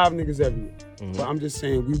 there's live niggas everywhere. Mm-hmm. But I'm just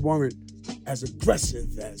saying we weren't as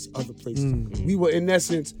aggressive as other places. Mm-hmm. We were, in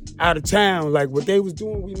essence, out of town. Like, what they was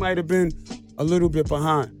doing, we might have been a little bit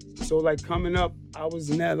behind. So, like, coming up, I was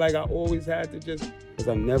in that, like, I always had to just, because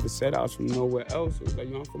I never said I was from nowhere else. It was like,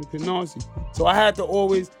 I'm from Canarsie. So I had to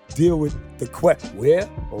always deal with the where?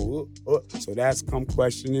 So that's come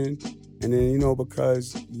questioning. And then,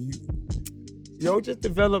 because you just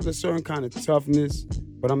developed a certain kind of toughness,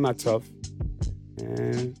 but I'm not tough.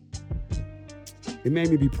 And it made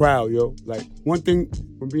me be proud, Like, one thing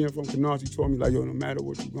from being from Canarsie taught me, like, no matter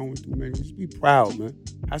what you're going through, man, just be proud, man.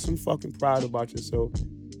 Have some fucking pride about yourself.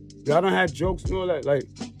 Y'all done had jokes and all that, like,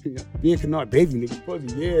 being Canarsie, baby nigga,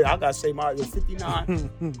 pussy. Yeah, I gotta say my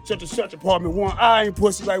 59, such apartment 1. I ain't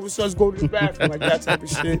pussy, like, what's us go to the bathroom, like that type of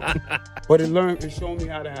shit. But it showed me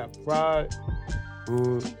how to have pride.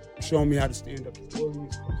 Showed me how to stand up to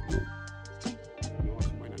bullies.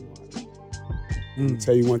 Let me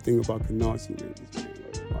tell you one thing about Canarsie niggas, man.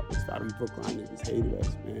 Like, a lot of Brooklyn niggas hated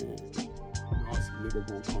us, man. Canarsie nigga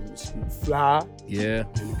gonna come to school fly. Yeah.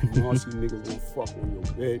 And the Canarsie nigga gonna fuck on your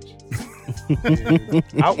bitch.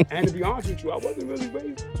 And to be honest with you, I wasn't really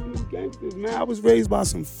raised with too many gangsters, man. I was raised by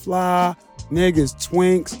some fly niggas,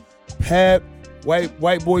 Twinks, Pep,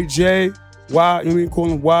 white boy Jay, call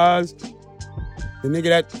him Wise. The nigga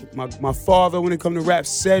that my father, when it come to rap,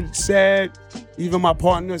 said, even my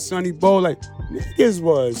partner, Sonny Bo, like, niggas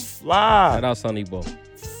was fly. Shout out Sonny Bo.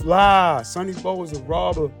 Fly. Sonny Bo was a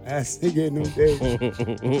robber ass nigga in them days.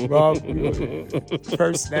 Robber,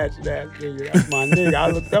 purse snatching ass nigga. That's my nigga.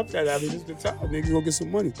 I looked up at that. This the time. Nigga go get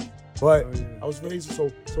some money. But I was raised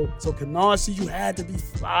so Canarsie, you had to be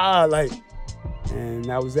fly, like. And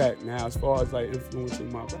that was that. Now, as far as like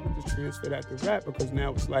influencing my rap, I just transfer that to rap because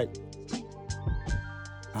now it's like,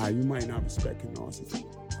 you might not respect Canarsie,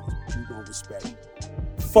 but you gonna respect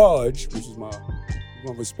Fudge, which is you're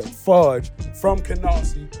gonna respect Fudge from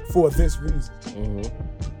Canarsie for this reason. Mm-hmm. You know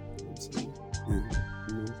what I'm saying?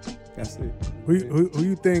 That's it. Who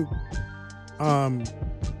you think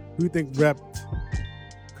repped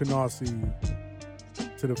Canarsie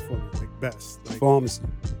to the fullest, like best? Like, Pharmacy,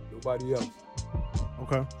 nobody else.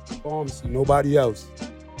 Okay. Pharmacy, nobody else.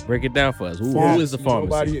 Break it down for us. Who is the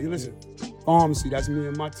Pharmacy? Listen, Pharmacy, that's me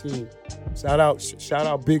and my team. Shout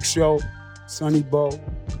out Big Show. Sonny Bo,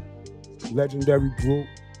 legendary group.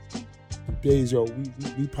 Days, yo,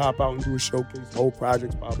 we pop out and do a showcase. The whole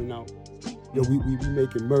project's popping out. Yo, we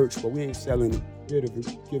making merch, but we ain't selling a bit of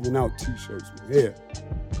it. Giving out T-shirts. We're here. You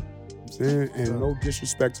know what I'm saying? And no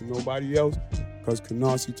disrespect to nobody else, because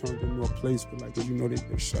Canarsie turned into a place where, like, you know,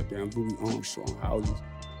 they shut down Louis Armstrong houses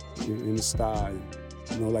in the style.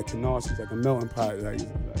 You know, like Canarsie's like a melting pot. Like, you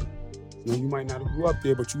know, you might not have grew up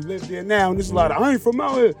there, but you live there now, and there's a lot of, I ain't from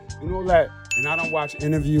out here, and all that. And I don't watch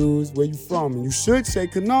interviews, where you from, and you should say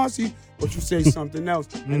Canarsie, but you say something else,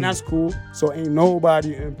 and that's cool. So ain't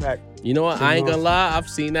nobody impact. You know what? I ain't gonna lie. I've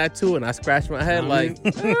seen that too, and I scratched my head like,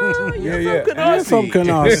 you're From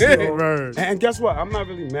Canarsie. Right. And guess what? I'm not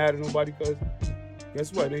really mad at nobody, because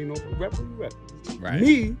guess what? They ain't no rep who you rep. Right.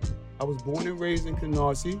 Me, I was born and raised in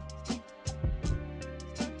Canarsie.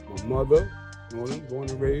 My mother, you know, born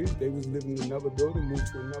and raised. They was living in another building, moved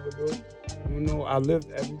to another building. You know, I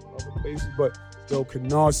lived every other places, but yo,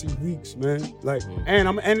 Canarsie weeks, man. Like,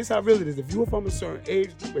 and it's how really it is. If you were from a certain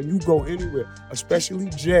age group and you go anywhere, especially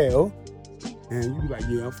jail, and you be like,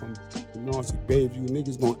 yeah, I'm from Canarsie, babe. You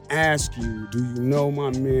niggas gonna ask you, do you know my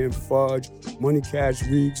man Fudge, Money Cash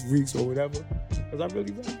Reeks, or whatever? Because I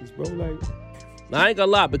really rap this, bro. Like, Now, I ain't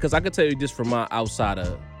gonna lie, because I can tell you just from my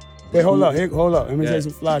outsider. wait, hold up. Let me say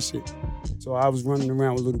some fly shit. So I was running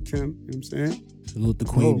around with Little Kim, you know what I'm saying? Salute the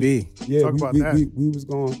Queen Bee. Yeah, Talk about that. we was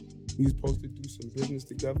supposed to do some business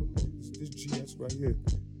together. This GS right here.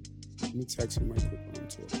 Let me text him right quick on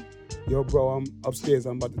tour. Yo, bro, I'm upstairs.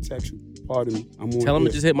 I'm about to text you. Pardon me. I'm on Tell him air.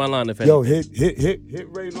 to just hit my line if Yo, anything. hit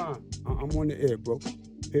Ray line. I'm on the air, bro.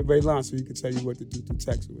 Hit Ray line so he can tell you what to do through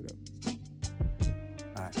text or whatever.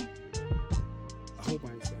 All right. I hope I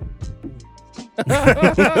ain't saying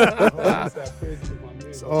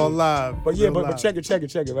It's all live. But yeah, Real but live. check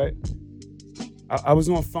it, right? I was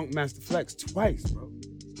on Funk Master Flex twice, bro.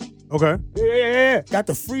 Okay. Yeah. Got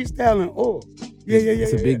the freestyling all. Yeah.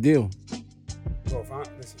 It's a big deal. Bro, if I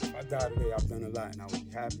die today, I've done a lot, and I would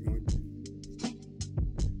be happy on it.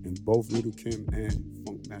 And both Little Kim and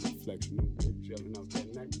Funk Master Flex, you know, they were gelling out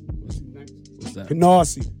that night. What's that?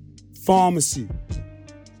 Canarsie, Pharmacy.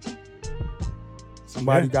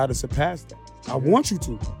 Somebody got to surpass that. I want you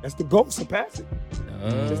to. That's the goal. Surpass it.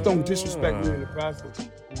 Just don't disrespect me in the process.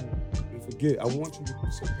 And forget. I want you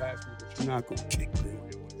to surpass me, but you're not gonna kick me.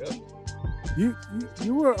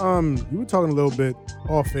 You were talking a little bit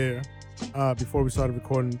off air before we started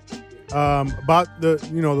recording about the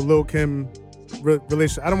Lil Kim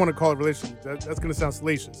relationship. I don't want to call it relationship. That's gonna sound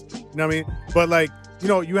salacious. You know what I mean? But like,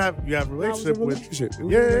 you have a relationship with.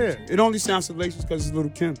 Yeah. It only sounds salacious because it's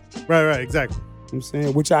Little Kim. Right, exactly. You know what I'm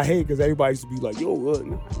saying, which I hate, because everybody used to be like, yo, what?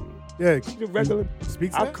 Nah. Yeah, She's a regular.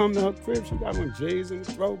 Speaks I that? come to her crib, she got one J's in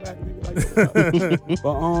the throwback, nigga. Like,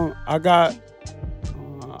 but I got,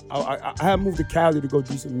 I had moved to Cali to go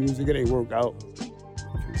do some music. It ain't worked out. You know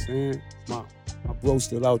what I'm saying? My bro's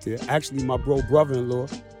still out there. Actually, my brother-in-law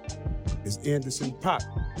is Anderson Paak.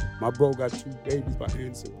 My bro got 2 babies by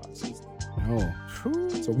Anderson Paak's sister. Oh.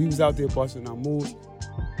 So we was out there busting our moves.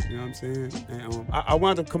 You know what I'm saying? And I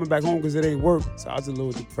wound up coming back home because it ain't work. So I was a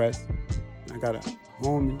little depressed. And I got a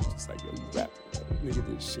homie just like, yo, you rap. Nigga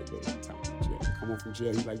did shit all the time in jail. Come home from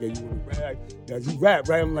jail. He's like, yo, you want to rap? Yeah, you rap,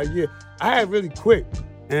 right? I'm like, yeah. I had really quit.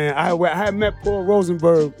 And I had met Paul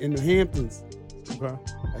Rosenberg in the Hamptons. Okay.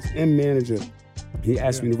 As M manager. He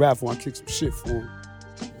asked me to rap for him. I kicked some shit for him.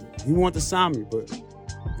 He wanted to sign me, but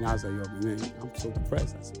I was like, yo, man, I'm so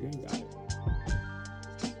depressed. I said, you ain't got it.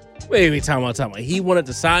 Wait, time out. He wanted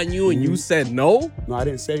to sign you and you said no? No, I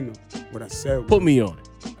didn't say no. What I said was, Put me on.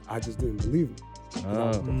 I just didn't believe him. And I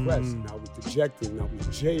was depressed, and I was dejected, and I was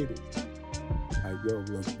jaded. Like, yo,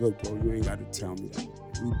 look, bro, you ain't got to tell me that.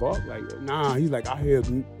 We bought, like, nah. He's like, I hear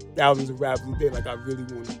thousands of rappers a day. Like, I really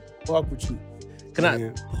want to fuck with you. Can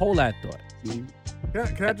I hold that thought?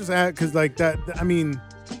 Can I just add, because like that, I mean,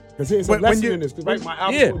 because it's a lesson in this. Because right, my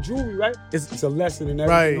album called Jewelry, right? It's a lesson in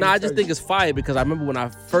everything. Right. No, I just think it's fire because I remember when I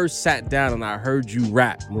first sat down and I heard you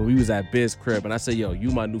rap when we was at Biz crib, and I said, yo,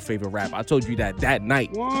 you my new favorite rapper. I told you that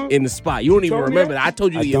night in the spot. You don't even remember that. I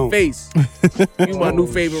told you to your face. You my new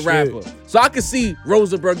favorite rapper. So I could see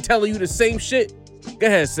Rosenberg telling you the same shit. Go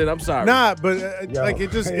ahead, Sid. I'm sorry. Nah, but like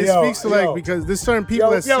it speaks to like, because there's certain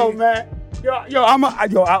people that Yo, man. Yo,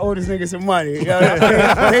 I owe this nigga some money. Yo,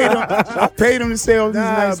 I paid him to say all these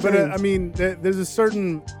nice but things. I mean, there's a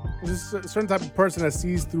certain type of person that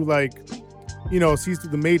sees through like, sees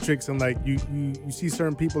through the matrix, and like you see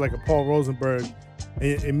certain people like a Paul Rosenberg,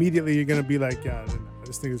 and immediately you're gonna be like, yeah,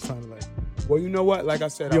 this nigga's trying to like. Well, you know what? Like I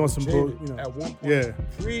said, I was jaded at one point.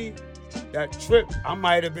 Pre that trip, I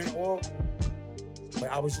might have been all, but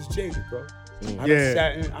I was just jaded, bro.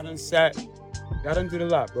 I done sat I done did a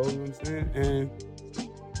lot, bro. You know what I'm saying? And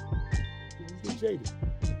you get jaded.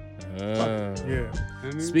 Yeah. I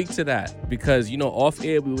mean, Speak to that, because off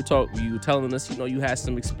air you were telling us, you had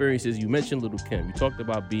some experiences. You mentioned Little Kim. You talked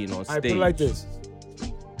about being on stage. I put it like this.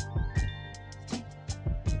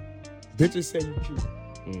 Bitches say you cute.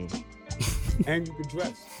 And you can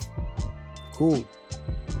dress. Cool. You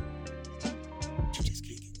just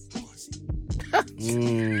can't get no pussy.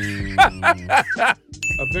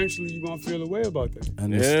 Eventually you're gonna feel a way about that.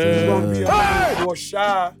 You're gonna be a little more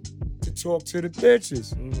shy to talk to the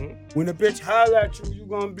bitches. When a bitch holler at you, you're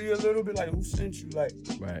gonna be a little bit like, who sent you? Like,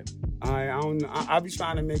 Right. I'll be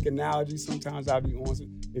trying to make analogies. Sometimes I'll be on.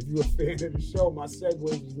 If you're a fan of the show, my segues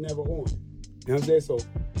was never on. You know what I'm saying? So,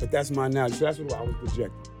 but that's my analogy. So that's what I was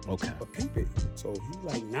projecting. Okay. But peep it. So he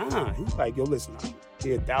like, nah. He's like, yo, listen, I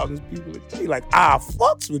hear thousands of people a day. Like, I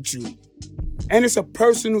fucks with you. And it's a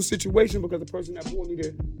personal situation because the person that brought me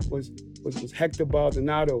there was Hector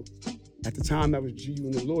Baldonado. At the time, that was G.U.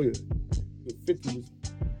 and the Lawyer. The 50 was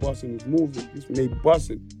busting his moves. This made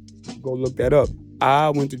busting. Go look that up.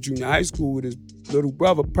 I went to junior high school with his little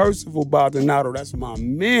brother, Percival Baldonado. That's my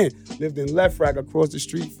man. Lived in Left Rack across the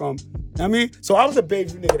street from, so I was a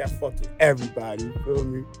baby nigga that fucked with everybody, you feel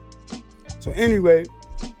me? So anyway,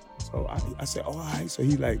 so I said, all right. So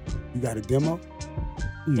he like, you got a demo?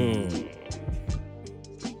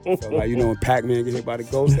 So like, when Pac-Man get hit by the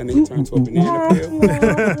ghost and then he turns to a banana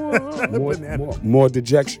peel. More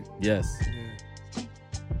dejection. Yes.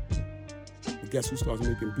 But guess who starts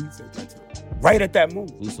making beats at that time? Right at that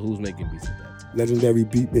moment. Who's making beats at that time? Legendary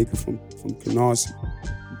beat maker from Canarsie.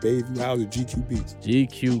 Bayview House of GQ Beats.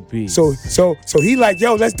 GQ Beats. So he like,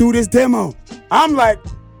 yo, let's do this demo. I'm like,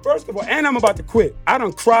 first of all, and I'm about to quit. I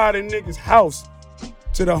done cried in niggas' house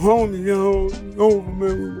to the homie, over,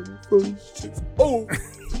 man. Oh,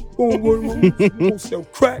 going sell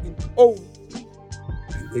crack. Oh.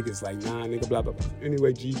 And niggas like, nah, nigga, blah, blah, blah.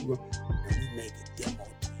 Anyway, we make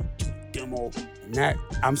a demo. And that,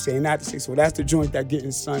 I'm saying that to say, so that's the joint that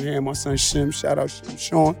getting son here, my son Shim, shout out Shim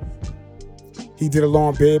Sean. He did a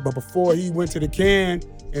long bid, but before he went to the can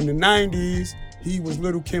in the 90s, he was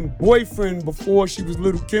Little Kim's boyfriend before she was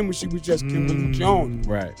Little Kim, when she was just Kimberly Jones.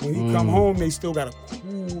 Right. When he come home, they still got a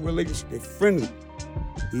cool relationship. They're friendly.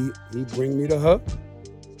 He bring me to her.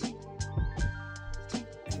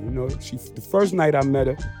 And, the first night I met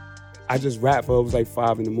her, I just rapped for her. It was like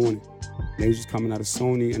 5 a.m. And they was just coming out of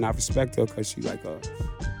Sony, and I respect her because she like,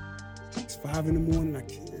 it's 5 a.m. I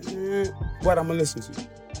can't. What I'm gonna listen to?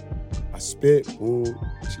 I spit, boom.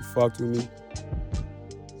 She fucked with me.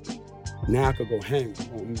 Now I could go hang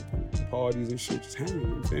on parties and shit, just hanging, you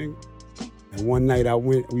know what I'm saying? And one night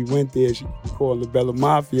we went there, she called La Bella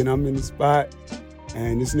Mafia, and I'm in the spot,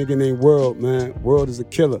 and this nigga named World, man. World is a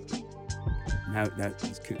killer. Now that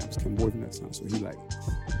was Kim Boy from that time, so he like,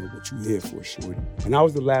 yo, what you here for, shorty? And I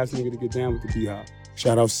was the last nigga to get down with the Beehive.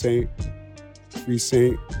 Shout out Saint, Free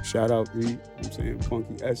Saint, shout out Reed, you know what I'm saying,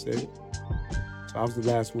 Funky Essay. So I was the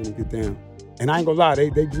last one to get down. And I ain't gonna lie, they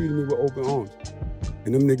greeted me with open arms.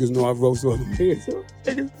 And them niggas know I roast all them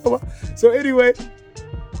niggas. So anyway,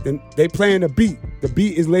 then they playing the beat. The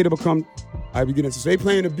beat is later become, I be getting into. So they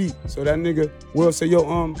playing the beat. So that nigga Will say, yo,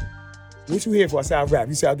 what you here for? I said, I rap.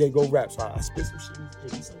 He said, okay, go rap. So I spit some shit.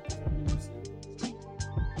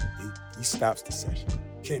 He stops the session.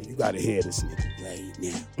 Kim, you gotta hear this nigga right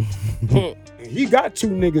now. And he got 2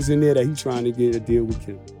 niggas in there that he trying to get a deal with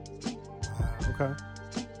Kim. Okay.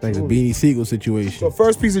 Like the Beanie Siegel situation. So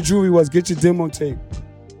first piece of jewelry was get your demo tape.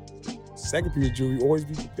 Second piece of jewelry, always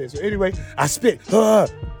be prepared. So anyway, I spit. Yo,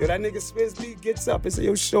 that nigga Spitz beat gets up and say,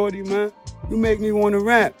 yo, shorty, man, you make me want to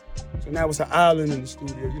rap. So now it's an island in the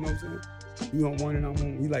studio, you know what I'm saying? You don't want it, I want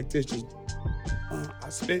it. We like this, just, I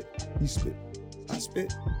spit, he spit. I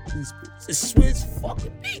spit, he spit. It's Swizz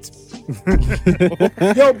fucking beats.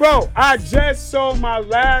 Yo, bro, I just sold my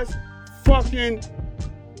last fucking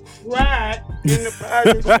crack in the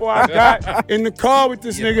project before I got in the car with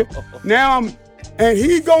this nigga. Now and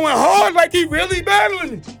he going hard like he really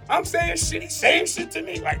battling me. I'm saying shit, he's saying shit to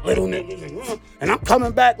me like little niggas. And I'm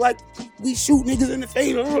coming back like we shoot niggas in the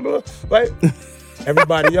face. Like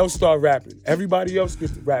everybody else start rapping. Everybody else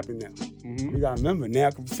gets to rapping now. You gotta remember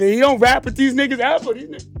now, he don't rap with these niggas ever. These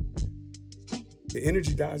niggas. The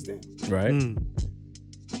energy dies down. Right. Now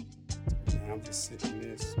I'm just sitting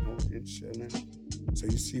there smoking, chilling. So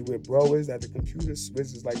you see where bro is at the computer,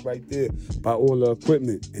 Swizz is like right there by all the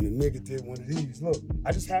equipment. And the nigga did one of these. Look,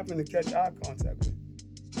 I just happened to catch eye contact with him.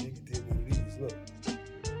 The nigga did one of these. Look.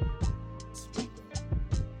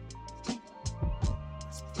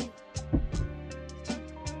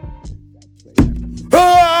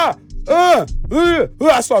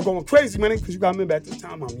 I start going crazy, man, because you got to remember at this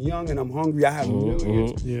time I'm young and I'm hungry. I have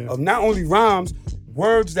millions of not only rhymes,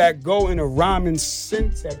 words that go in a rhyming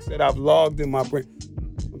syntax that I've logged in my brain. You know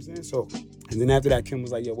what I'm saying? So, and then after that, Kim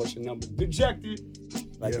was like, yo, what's your number? Dejected.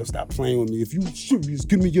 Like, yo, stop playing with me. If you shoot, just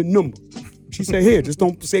give me your number. She said, here, just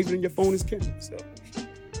don't save it in your phone as Kim. So.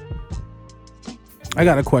 I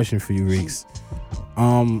got a question for you, Reeks.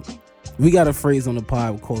 We got a phrase on the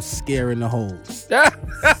pod called scaring the hoes. You know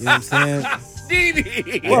what I'm saying?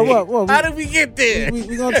 Didi. What? How did we get there?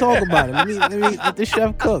 We gonna talk about it. Let the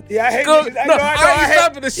chef cook. Yeah, I hate Go, niggas. no, I ain't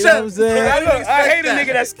stopping the You know what I'm chef. saying? I hate a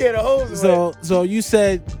nigga that's scared of hoes. So you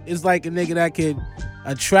said it's like a nigga that could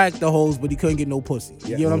attract the hoes, but he couldn't get no pussy.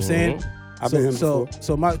 You get what I'm saying? I've been him before.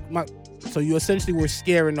 So you essentially were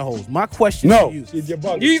scaring the hoes. My question No, to you. you're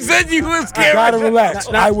bugging. You said you was I scared. gotta relax.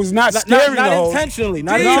 I was not scaring the Not hoes. intentionally.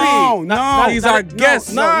 No. He's our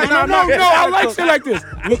guest. No. I like shit like this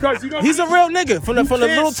because you know He's a real nigga from the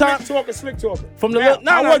little time. Slick talker. From the Now, little.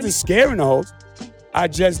 I wasn't scaring the hoes. I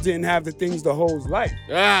just didn't have the things the hoes like.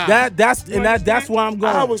 That's why I'm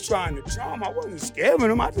going. I was trying to charm. I wasn't scaring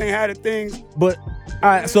them. I didn't have the things. But all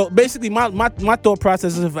right, so basically, my thought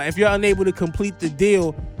process is if you're unable to complete the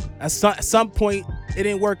deal, at some point it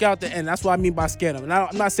didn't work out the end. That's what I mean by scaring them. And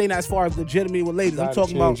I'm not saying that as far as legitimately with ladies. I'm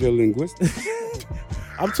talking about your linguistics.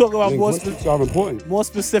 I'm talking about Linguistics are important. more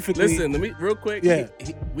specifically. Listen, let me real quick. Yeah.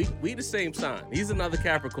 We the same sign. He's another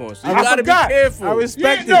Capricorn. So I you gotta forgot. be careful. I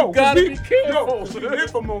respect it. You gotta be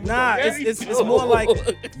careful. Nah, it's more like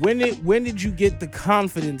when did you get the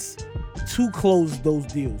confidence to close those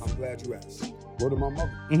deals? I'm glad you asked. Word to my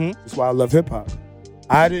mother. Mhm. That's why I love hip hop.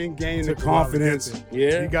 I didn't gain the confidence.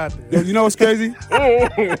 Yeah. You got this. Yo, you know what's crazy? I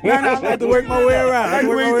had to work my way around. I like the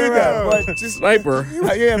way you did that, but just Sniper.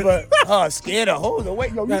 yeah, but scared of hoes.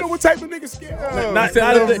 Wait, yo, you know what type of nigga scared?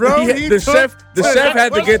 The chef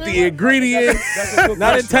had to get the ingredients.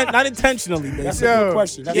 Not intentionally, That's basically. a good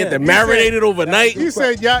question. Get them marinated overnight. He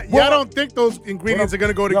said, y'all don't think those ingredients are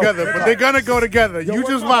gonna go together, but they're gonna go together. You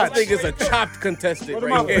just watch. This nigga's a chopped contestant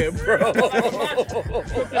right here, bro.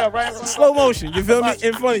 Slow motion. You feel me?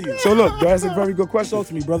 In front of you. So look, that's a very good question. Talk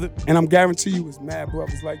to me, brother. And I'm guarantee you it's mad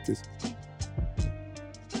brothers like this.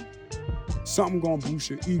 Something gonna boost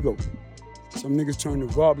your ego. Some niggas turn to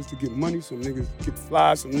robbers to get money, some niggas get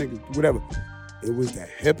fly, some niggas do whatever. It was the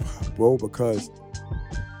hip hop, bro, because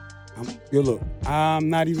I'm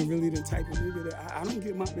not even really the type of nigga that I don't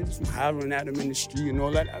get my bitches from hollering at them in the street and all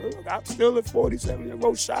that. Look, I'm still a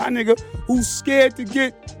 47-year-old shy nigga who's scared to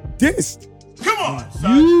get dissed. Come on,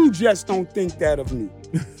 son. You just don't think that of me.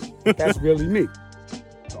 That's really me.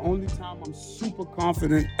 The only time I'm super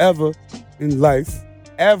confident ever in life,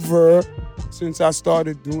 ever since I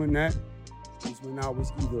started doing that, was when I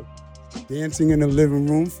was either dancing in the living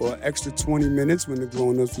room for an extra 20 minutes when the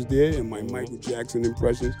grown-ups was there and my Michael Jackson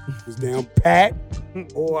impressions was down pat,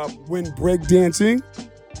 or I went break dancing,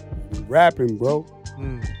 rapping, bro.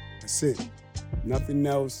 That's it. Nothing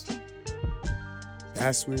else.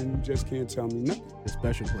 That's when you just can't tell me nothing. The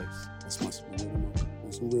special place. That's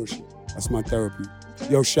some real shit. That's my therapy.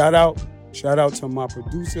 Yo, shout out to my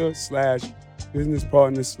producer / business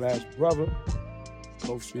partner / brother.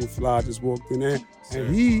 Gulf Stream Fly just walked in there,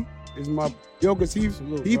 and he is my because he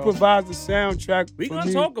provides the soundtrack. We for gonna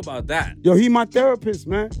me. talk about that. Yo, he my therapist,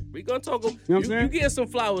 man. We gonna talk. You know what I'm saying? You getting some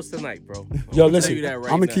flowers tonight, bro. Yo, I'm listen, that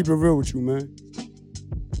right I'm gonna now. keep it real with you, man.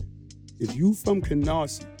 If you from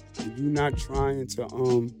Canarsie and you not trying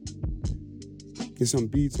to get some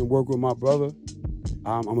beats and work with my brother,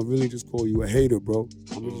 I'm gonna really just call you a hater, bro.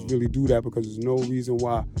 I'm gonna just really do that because there's no reason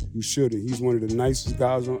why you shouldn't. He's one of the nicest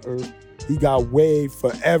guys on earth. He got wave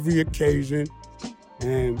for every occasion,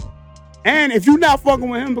 and if you not fucking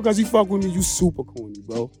with him because he fuck with me, you super corny,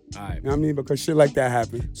 bro. All right. You know what I mean? Because shit like that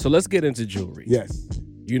happen. So let's get into jewelry. Yes.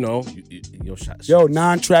 You know, Yo,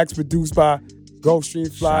 9 tracks produced by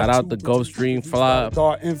Gulfstream Fly. Shout out to Gulfstream Fly.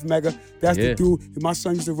 God Inf Mega. That's the dude. My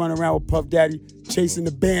son used to run around with Puff Daddy, chasing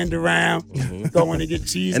the band around, going to get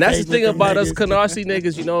cheese. And that's the thing about us Canarsie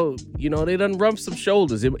niggas, you know, they done rump some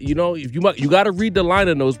shoulders. You know, if you got to read the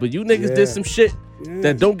liner notes, but you niggas did some shit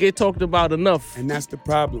that don't get talked about enough. And that's the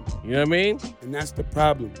problem. You know what I mean? And that's the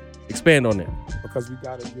problem. Expand on that. Because we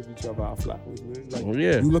gotta give each other our flowers, man. Like,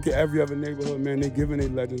 yeah. You look at every other neighborhood, man, they giving their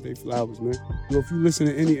legends their flowers, man. Yo, if you listen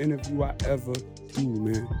to any interview I ever do,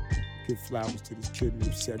 man, give flowers to this kid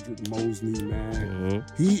named Cedric Mosley, man.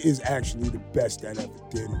 He is actually the best that ever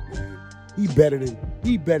did it, man. He better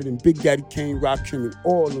than Big Daddy Kane, Rakim, and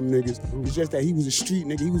all them niggas. It's just that he was a street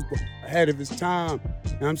nigga. He was ahead of his time.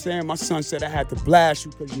 You know what I'm saying? My son said I had to blast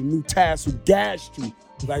you because you knew Tass who gashed you.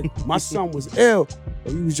 Like, my son was ill,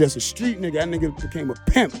 but he was just a street nigga. That nigga became a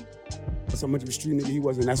pimp. That's how much of a street nigga he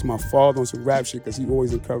was, and that's my father on some rap shit because he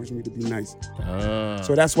always encouraged me to be nice.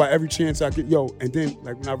 So that's why every chance I get, and then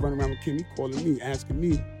like when I run around with Kim, he calling me, asking me,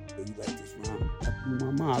 "Yo, you like this rhyme?" I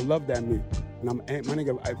blew my mind. I love that man. And my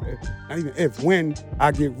nigga, not even when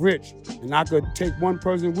I get rich and I could take one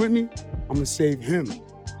person with me, I'm gonna save him.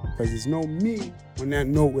 Because there's no me on that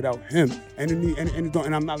note without him. And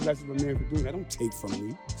I'm not less of a man for doing that. Don't take from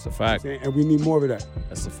me. It's a fact. And we need more of that.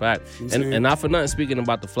 That's a fact. And not for nothing, speaking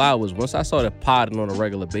about the flowers, once I started podding on a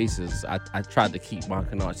regular basis, I tried to keep my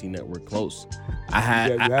Canarsie network close. I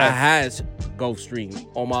had Gulfstream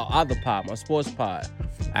on my other pod, my sports pod.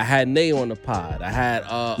 I had Nay on the pod. I had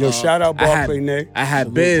shout out Barclay Nay. I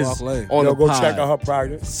had Biz on the pod. Go check out her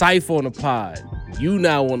project. Cypher on the pod. You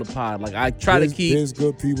now on the pod. Like I try to keep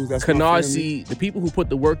good people. That's Canarsie, the people who put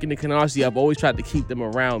the work into Canarsie, I've always tried to keep them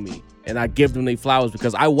around me. And I give them their flowers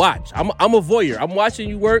because I watch. I'm a voyeur. I'm watching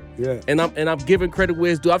you work, and I'm giving credit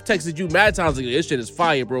where it's due. I've texted you mad times like, this shit is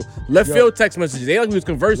fire, bro. Left field text messages. They like we was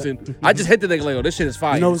conversing. I just hit the nigga like, oh, this shit is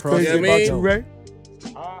fire. You know what's crazy about you, Ray?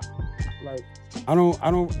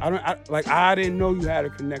 I didn't know you had a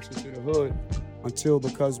connection to the hood until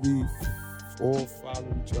because we all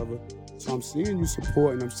follow each other. So I'm seeing you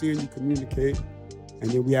support and I'm seeing you communicate.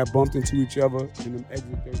 And then we had bumped into each other in them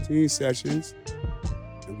Exit 13 sessions.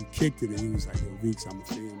 And we kicked it, and he was like, "Yo, Reeks, I'm a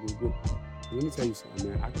fan, boo. Let me tell you something,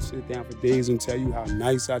 man. I can sit down for days and tell you how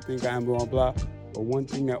nice I think I am, blah, blah. But one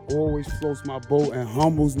thing that always floats my boat and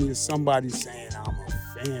humbles me is somebody saying I'm a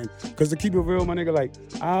fan. Because to keep it real, my nigga, like,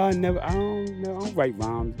 I don't write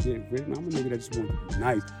rhymes, get written. I'm a nigga that just want to be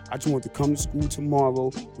nice. I just want to come to school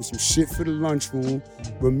tomorrow with some shit for the lunchroom,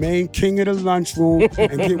 remain king of the lunchroom,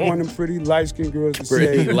 and get one of them pretty light-skinned girls to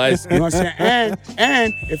say, you know what I'm saying?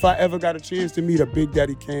 And if I ever got a chance to meet a Big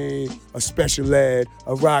Daddy Kane, a Special Ed,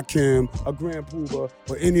 a Rakim, a Grand Poobah,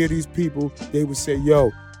 or any of these people, they would say,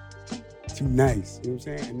 yo, too nice, you know what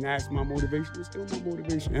I'm saying? And that's my motivation. It's still my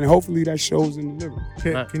motivation, and hopefully that shows in the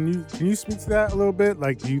lyrics. Can you speak to that a little bit?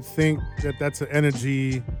 Like, do you think that that's an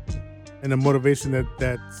energy and a motivation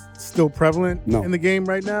that's still prevalent in the game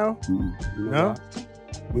right now? You know why?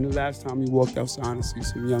 When the last time you walked outside and see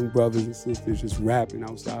some young brothers and sisters just rapping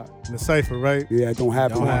outside? In the cypher, right? Yeah, it don't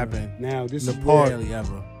happen. Now this is where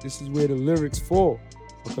the lyrics fall,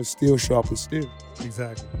 because steel sharpens steel.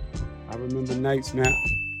 Exactly. I remember nights now.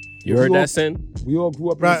 You heard that, Sin? We all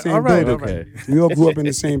grew up in the same building. Okay. We all grew up in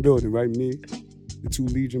the same building, right? Me, the two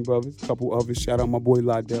Legion brothers, a couple others. Shout out my boy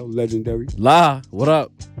Ladell, legendary. La, what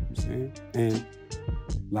up? You know what I'm saying? And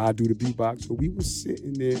La do the beatbox. So we was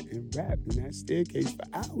sitting there and rap in that staircase for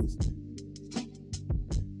hours.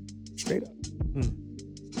 Straight up.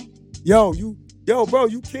 Yo, bro,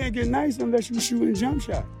 you can't get nice unless you shooting jump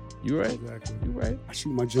shots. You right. Exactly. You right. I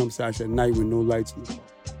shoot my jump shots at night with no lights in the car.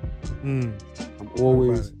 I'm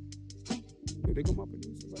always... They go my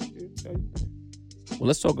producer right there, tell you. Well,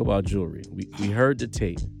 let's talk about jewelry. We heard the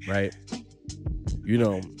tape, right? You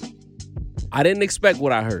know, I didn't expect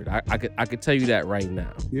what I heard. I could tell you that right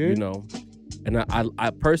now. Yeah. You know, and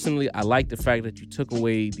I personally like the fact that you took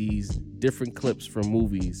away these different clips from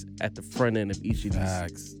movies at the front end of each of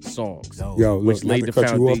these songs. Yo, look, which laid the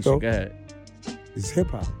foundation. Go ahead. It's hip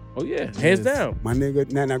hop. Oh yeah, hands down. My nigga,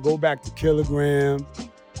 now go back to Kilogram.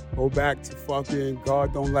 Go back to fucking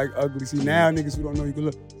God Don't Like Ugly. See, now niggas who don't know you can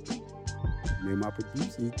look. Man, my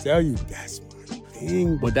producer, he tell you, that's my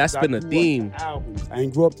thing. But that's been a theme. I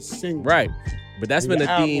ain't grew up to sing. Right. But that's been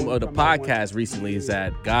a theme of the podcast recently is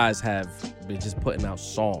that guys have been just putting out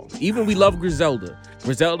songs. Even we love Griselda.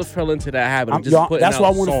 Griselda fell into that habit of just putting out songs. That's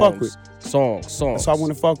what I want to fuck with. Songs. That's what I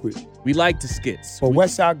want to fuck with. We like the skits. But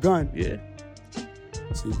Westside Gunn. Yeah.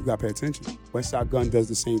 See, you gotta pay attention. Westside Gunn does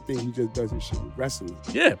the same thing. He just does his shit with wrestling.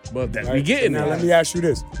 Yeah, but we getting now. Let me ask you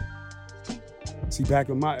this. See, back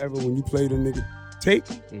in my era when you played a nigga tape,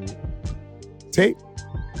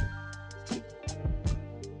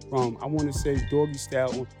 from I want to say Doggy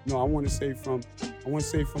Style. No, I want to say from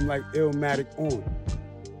like Illmatic on.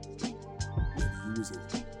 He was in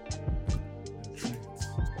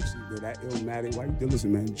especially that Illmatic. Why you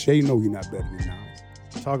listen, man? Jay know he not better than Nas.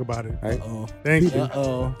 Talk about it. Right? Thank you.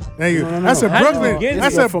 Thank you. No. That's a Brooklyn.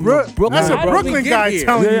 That's a Brooklyn guy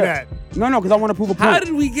telling you that. No, because I want to prove a point. How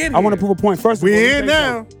did we get here? I want to prove a point. First of all, we here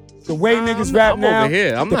now. The way niggas rap now. I'm over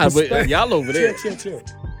here. I'm not. But y'all over there. Chill.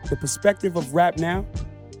 The perspective of rap now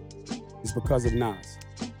is because of Nas.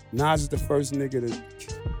 Nas is the first nigga to.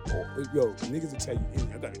 Yo, niggas will tell you,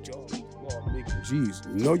 I got a job. Jeez,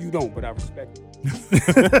 no you don't, but I respect it.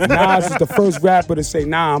 Nas is the first rapper to say,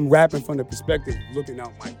 nah, I'm rapping from the perspective of looking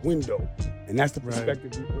out my window. And that's the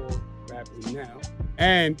perspective we all rapping now.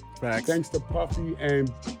 And thanks to Puffy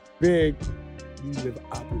and Big, we live an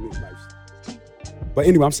opulent lifestyle. But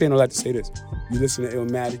anyway, I'm saying all that to say this. You listen to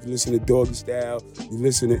Illmatic, you listen to Doggy Style, you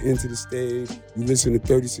listen to Into the Stage, you listen to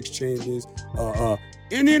 36 Chambers.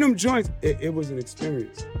 Any of them joints, it was an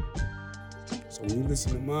experience. So when you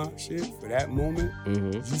listen to my shit, for that moment,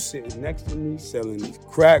 you sitting next to me, selling this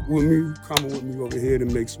crack with me, you coming with me over here to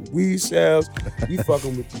make some weed sales, we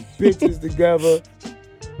fucking with these bitches together,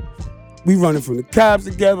 we running from the cops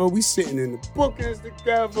together, we sitting in the bookings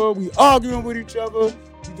together, we arguing with each other,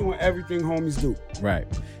 we doing everything homies do. Right.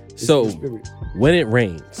 So When It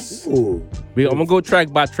Rains, I'm gonna go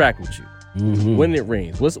track by track with you. When It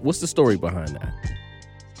Rains, what's the story behind that?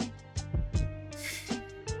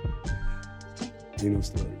 Ain't no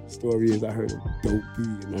story. The story is I heard a dope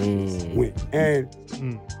beat and I just went.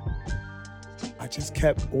 And I just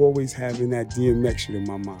kept always having that DMX shit in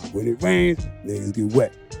my mind. When it rains, niggas get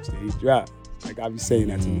wet. Stay dry. Like I be saying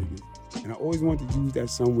that to niggas. And I always wanted to use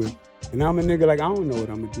that somewhere. And I'm a nigga like, I don't know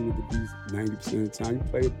what I'm gonna do with the beats 90% of the time. You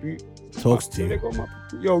play a beat. Talks to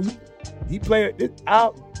you. Yo, he play it.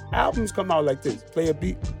 Albums come out like this. Play a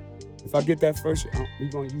beat. If I get that first shit, we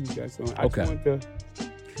gonna use that. So I just want to...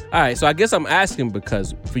 All right, so I guess I'm asking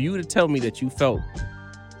because for you to tell me that you felt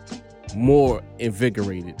more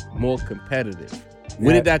invigorated, more competitive,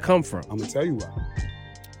 where did that come from? I'm gonna tell you why.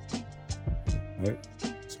 All right?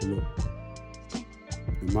 So look,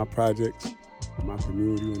 in my projects, in my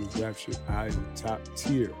community, in this rap shit, I am top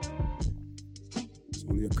tier. There's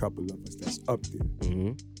only a couple of us that's up there.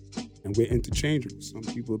 And we're interchangeable. Some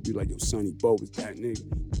people will be like, yo, Sonny Bo is that nigga.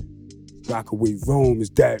 Rockaway Rome is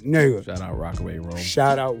that nigga. Shout out Rockaway Rome.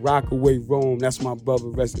 Shout out Rockaway Rome. That's my brother.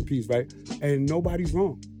 Rest in peace, right? And nobody's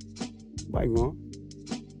wrong. Nobody wrong.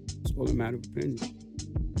 It's all a matter of opinion.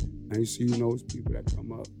 And you see, those people that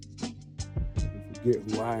come up and forget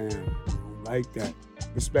who I am. I don't like that.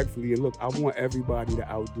 Respectfully, and look, I want everybody to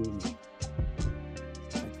outdo me.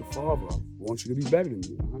 Like your father, I want you to be better than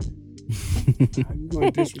me. How you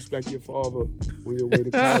gonna disrespect your father on your way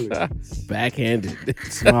to college? Backhanded.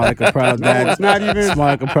 Smile like a proud dad. No, it's not even. Smile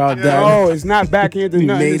like a proud dad. No, it's not backhanded.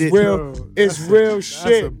 Nothing. It's real. Bro, it's real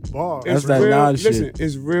shit. That's a bar. It's That's that real. non-shit. Listen,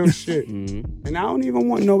 it's real shit. And I don't even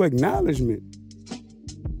want no acknowledgement.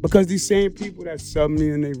 Because these same people that sub me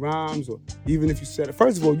in their rhymes, or even if you said it,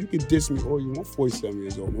 first of all, you can diss me all you want. 47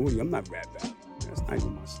 years old, man. I'm not rap battling. That's not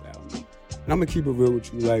even my style, man. And I'm gonna keep it real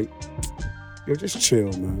with you, like, yo, just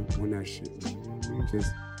chill, man, on that shit, man. You know what I mean?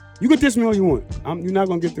 You can diss me all you want. You're not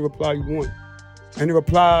gonna get the reply you want. And the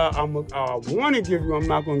reply I want to give you, I'm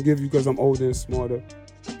not gonna give you because I'm older and smarter.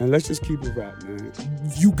 And let's just keep it rap, man.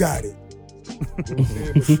 You got it. You know what I'm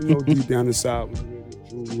saying? But you know deep down inside, when you get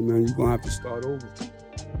jewelry, man, you're gonna have to start over.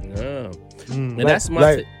 Yeah. And that's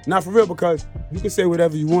my not for real, because you can say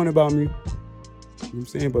whatever you want about me. You know what I'm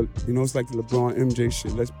saying? But, it's like the LeBron MJ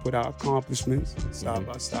shit. Let's put our accomplishments side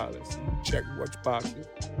by side. Let's check which boxes.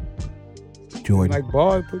 Jordan. Like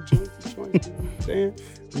bars, put joints to joints. You know what I'm saying?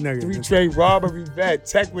 3-trade robbery vet,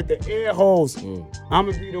 tech with the air holes. I'm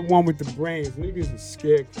going to be the one with the brains. Niggas is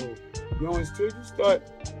scarecrow. Until you start,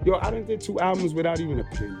 I done did 2 albums without even a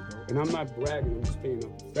penny, bro. And I'm not bragging, I'm just stating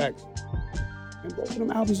up the facts. And both of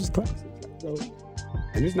them albums is classics, bro.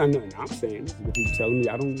 And it's not nothing I'm saying. This is what people telling me.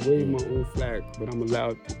 I don't wave my own flag, but I'm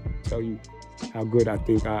allowed to tell you how good I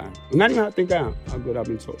think I am. Well, not even how I think I am, how good I've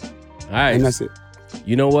been told. All right. And that's it.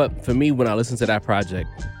 You know what? For me, when I listen to that project,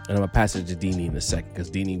 and I'm gonna pass it to Deanie in a second, because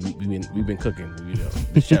Deanie, we've been cooking,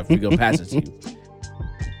 the chef. We gonna pass it to you.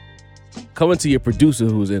 Coming to your producer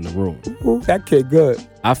who's in the room. Ooh, that kid good.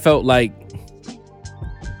 I felt like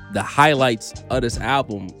the highlights of this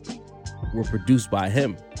album were produced by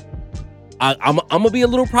him. I'm gonna be a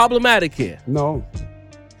little problematic here. No.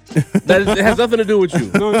 That has nothing to do with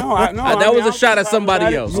you. No. That was a shot at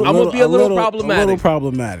somebody else. I'm gonna be a little problematic. A little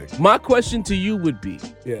problematic. My question to you would be,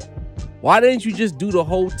 why didn't you just do the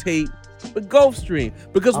whole tape with Gulfstream?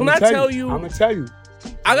 Because when I tell you, I'm gonna tell you,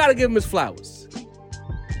 I gotta give him his flowers.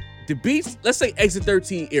 The beats, let's say Exit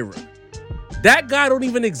 13 era, that guy don't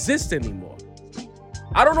even exist anymore.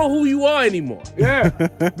 I don't know who you are anymore. Yeah.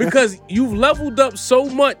 Because you've leveled up so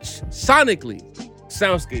much sonically.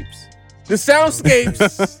 Soundscapes. The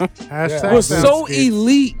soundscapes were so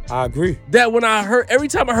elite. I agree. That when every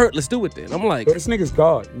time I heard, let's do it then. I'm like, but this nigga's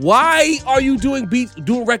God. Why are you doing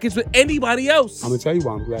records with anybody else? I'm gonna tell you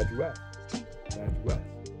why. I'm glad you asked.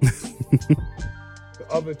 The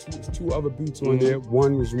other 2 other beats on there.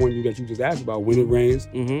 One was one that you just asked about, When It Rains.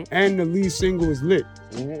 And the lead single is Lit.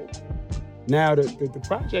 Now, the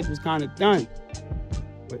project was kind of done.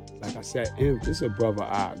 But like I said, this is a brother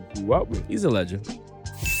I grew up with. He's a legend.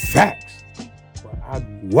 Facts. But I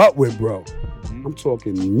grew up with, bro. I'm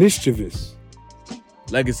talking mischievous.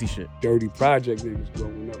 Legacy shit. Dirty project niggas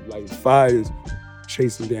growing up, like Fires,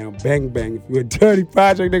 chasing down Bang Bang. If you're a Dirty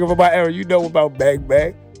Project nigga from my era, you know about Bang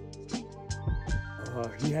Bang.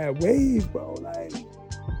 He had waves, bro, like.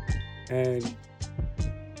 And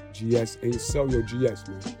GS ain't so yo GS,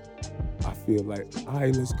 man. I feel like, all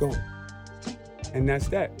right, let's go. And that's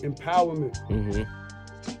that, empowerment. Mm-hmm.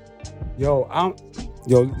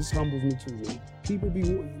 Yo, this humbles me too, man. People be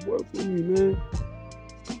wanting to work with me, man.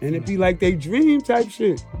 And it be like they dream type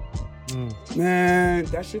shit. Man,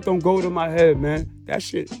 that shit don't go to my head, man. That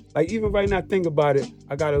shit, like even right now, think about it.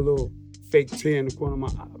 I got a little fake tear in the corner of my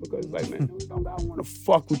eye because like, man, I don't want to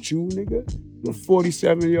fuck with you, nigga. You're a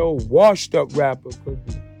 47-year-old washed up rapper.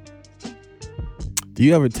 Do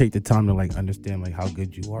you ever take the time to like understand like how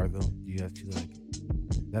good you are though? Do you have to like,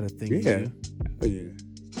 is that a thing? Yeah, yeah,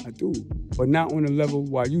 I do. But not on the level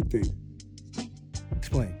why you think.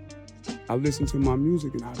 Explain. I listen to my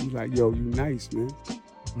music and I be like, yo, you nice, man.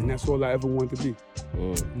 And that's all I ever want to be.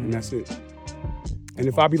 And that's it. And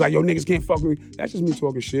if I be like, yo, niggas can't fuck with me, that's just me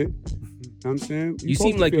talking shit. You know what I'm saying? You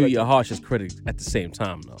seem like you're your harshest critic at the same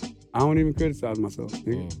time, though. I don't even criticize myself,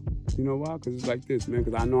 nigga. You know why? Because it's like this, man.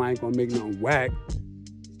 Because I know I ain't gonna make nothing whack.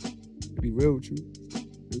 To be real with you, I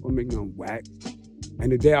ain't gonna make nothing whack.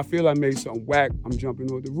 And the day I feel I made something whack, I'm jumping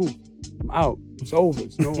off the roof. I'm out. It's over.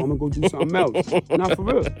 So I'm gonna go do something else. Not for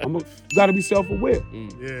real. You gotta be self-aware.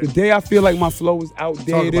 Yeah. The day I feel like my flow is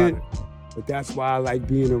outdated, but that's why I like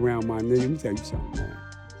being around my nigga. Let me tell you something, man.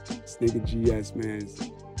 This nigga GS, man.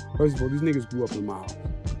 First of all, these niggas grew up in my house.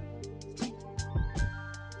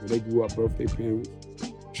 They grew up, birthday parents,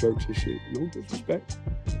 church and shit. No disrespect.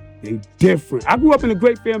 They different. I grew up in a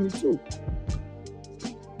great family too.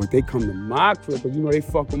 But they come to my crib because, you know, they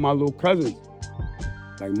fuck with my little cousins.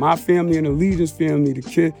 Like my family and Allegiance family, the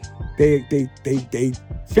kid,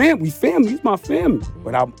 we family, he's my family.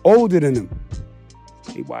 But I'm older than them.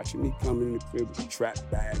 They watching me come in the crib with trap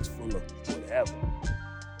bags full of whatever.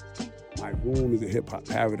 My room is a hip-hop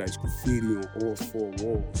paradise, graffiti on all four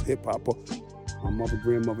walls, hip-hop. My mother,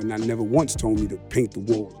 grandmother, and I never once told me to paint the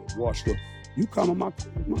walls or wash the. You come on my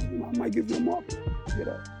crib, I might give you a marker. Get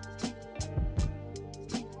up.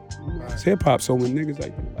 It's hip-hop, so when niggas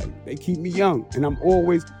like they keep me young. And I'm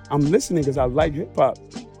listening because I like hip-hop.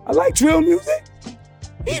 I like drill music.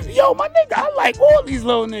 Yo, my nigga, I like all these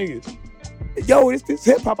little niggas. Yo, it's this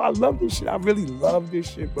hip-hop. I love this shit. I really love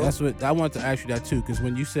this shit, bro. That's what I wanted to ask you that too, because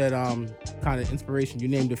when you said kind of inspiration, you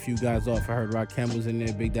named a few guys off. I heard Rakim was in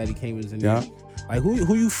there, Big Daddy Kane was in there. Like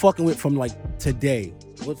who you fucking with from like today?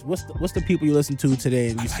 What's the people you listen to today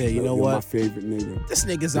and you say, you know what? My favorite nigga. This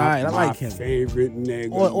nigga's alright. I like him. My favorite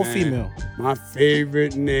nigga. Or female. My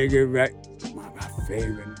favorite nigga, right? My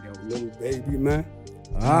favorite, yo, Little Baby, man.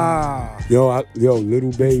 Yo,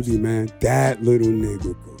 Little Baby, man. That little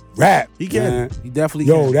nigga could rap. He can. Man. He definitely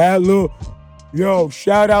can. Yo,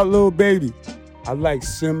 shout out Little Baby. I like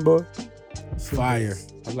Simba. Fire.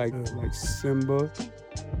 I like Simba.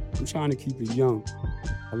 I'm trying to keep it young.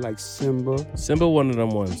 I like Simba. Simba, one of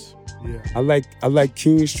them ones. Yeah. I like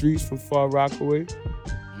King Streets from Far Rockaway.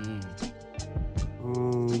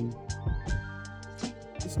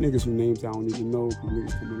 There's niggas who names I don't even know because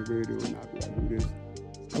niggas come on the radio and I be like, who this?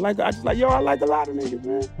 I like a lot of niggas,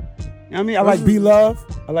 man. You know what I mean? I like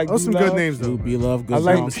B-Love. I like those some good names though. B-Love, good I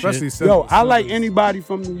like, especially shit. Yo, I like anybody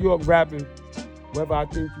from New York rapping, whether I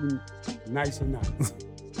think you nice or not.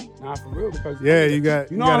 Nah, for real, because you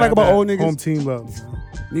got. You know what I like about old niggas? Home team love.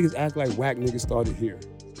 Niggas act like whack niggas started here.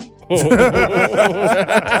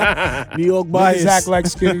 New York bias. Niggas act like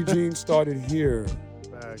skinny jeans started here.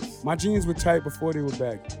 Facts. My jeans were tight before they were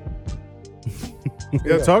baggy.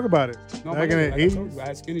 Yeah, talk about it. No, back in the 80s. I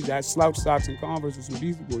had skinny, I had slouch socks and Converse with some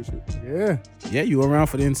Beastie Boy shit. Yeah. Yeah, you were around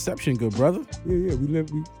for the inception, good brother. Yeah,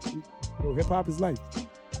 yo, hip hop is life.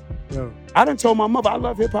 Yo. I done told my mother I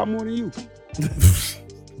love hip hop more than you.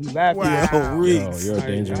 Laughing. Wow. Yo, you're a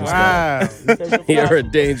dangerous Wow. guy. You're a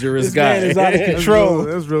dangerous guy. Man is out of control.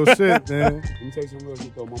 That's real shit, man. Let me tell you something real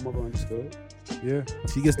shit though. My mother understood. Yeah.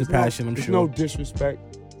 She gets the passion, I'm sure. No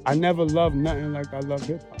disrespect. I never loved nothing like I love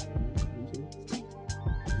hip hop.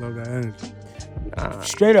 Love that energy. Nah,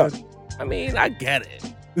 Straight up. I mean, I get it.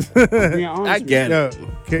 I'm being honest I with get you. it.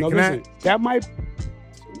 Can Listen, that might.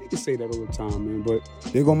 Niggas say that all the time, man. But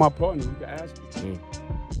there go my partner. You can ask me.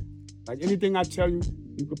 Like anything I tell you,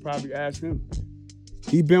 you could probably ask him.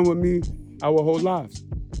 He been with me our whole lives.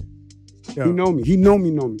 Yo. He know me. He know me.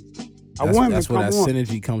 I want him That's to where come that on.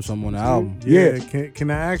 synergy comes from on the album. Yeah. Can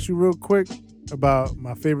I ask you real quick about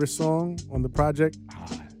my favorite song on the project?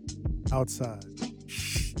 Outside.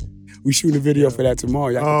 We shooting a video for that tomorrow.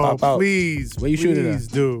 Y'all can pop out. Please. Where you shooting it Please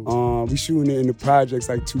do. We shooting it in the projects,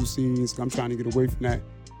 like 2 scenes. I'm trying to get away from that.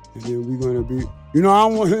 And then we're gonna be, you know,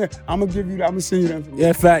 I'm gonna give you that. I'm gonna send you the information.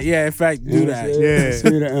 In fact, do that. Yeah,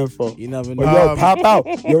 send you the info. You never know. But yo, pop out.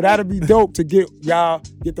 Yo, that'll be dope to get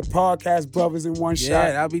the podcast brothers in one shot.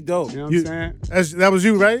 Yeah, that'll be dope. You know what I'm saying? That was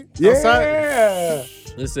you, right? Yeah. Outside?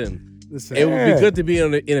 Listen. It would be good to be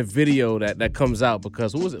in a video that comes out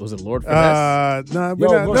because who was it? Was it Lord Finesse? Nah,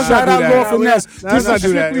 shout out Lord Finesse. This is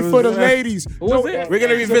strictly for the ladies. Who was it? We're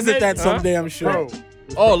gonna revisit that someday, I'm sure.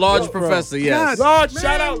 Oh, Large Professor, yes. Large,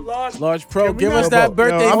 shout out Large Pro. Give us that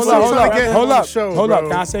birthday. I'm Hold up. Show, Hold bro. up.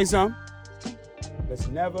 Can I say something? Let's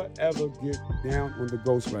never ever get down on the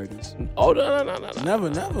ghostwriters. Oh no.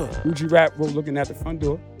 Never. Fuji Rap wrote Looking at the Front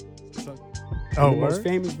Door. The most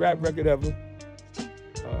famous rap record ever.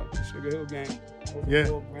 Sugar Hill Gang. Yeah.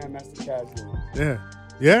 Grandmaster Cash.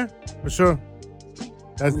 Yeah, for sure.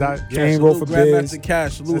 That's that. Kane wrote for Biz. Grandmaster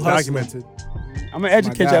Cash, Lou It's Hustler. documented. I'm gonna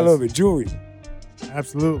educate you a little bit. Jewelry.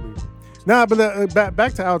 Absolutely. Nah, but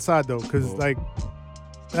back to Outside though, because like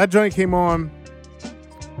that joint came on,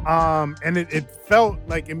 and it felt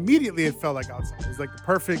like immediately it felt like Outside. It was like the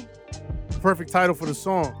perfect title for the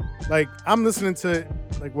song. Like I'm listening to it,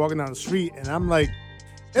 like walking down the street, and I'm like,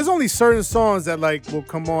 there's only certain songs that like will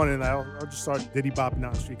come on, and I'll just start diddy bopping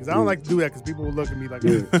down the street because I don't like to do that because people will look at me like,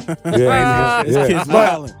 It's kids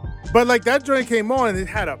wilding. But like that joint came on and it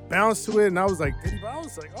had a bounce to it, and I was like,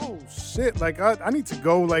 oh shit, like I need to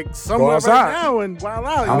go like somewhere right now and wild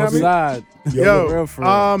out. You know what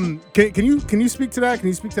I mean? Outside. Can you speak to that? Can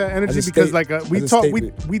you speak to that energy? Because like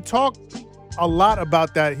we talk a lot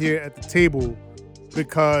about that here at the table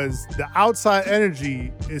because the outside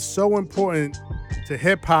energy is so important to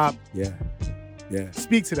hip hop. Yeah.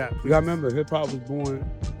 Speak to that, please. You gotta remember, hip hop was born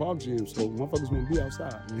Park Jam, so motherfuckers wanna be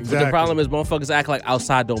outside. Exactly. But the problem is motherfuckers act like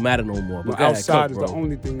outside don't matter no more. But outside is the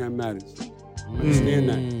only thing that matters. Understand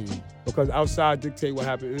that. Because outside dictate what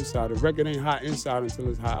happened inside. The record ain't hot inside until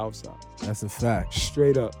it's hot outside. That's a fact.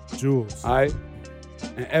 Straight up. Jules. All right?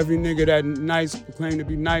 And every nigga that nice, claim to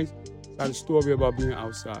be nice, got a story about being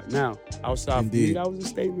outside. Now, outside for me, that was a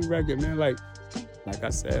statement record, man. Like I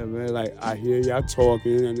said, man, like I hear y'all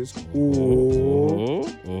talking and it's cool.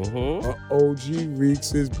 OG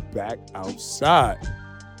Reeks is back outside.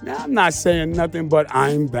 Now I'm not saying nothing, but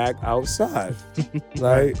I'm back outside.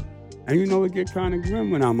 Like, and you know it get kind of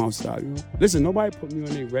grim when I'm outside. You know? Listen, nobody put me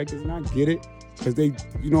on their records, and I get it, cause they,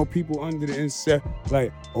 you know, people under the insect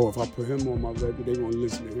like, oh, if I put him on my record, they gonna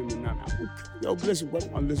listen to him and not. Yo, listen, what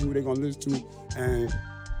I'm gonna listen to? What they gonna listen to? And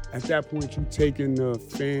at that point, you taking the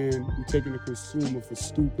fan, you taking the consumer for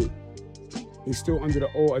stupid. They still under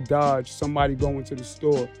the old adage, somebody going to the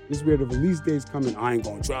store. This is where the release day's coming. I ain't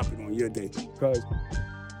gonna drop it on your day. Because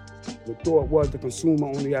the thought was the consumer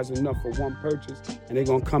only has enough for one purchase, and they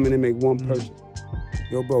gonna come in and make one purchase.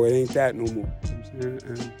 Yo, bro, it ain't that no more. You know what I'm saying?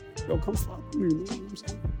 And, yo, come fuck with me, you know what I'm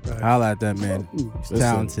saying? Holla at that man. He's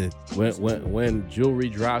talented. When Jewelry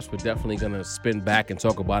drops, we're definitely gonna spin back and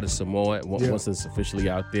talk about it some more once it's officially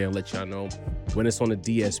out there and let y'all know when it's on the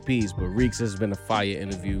DSPs. But Reeks has been a fire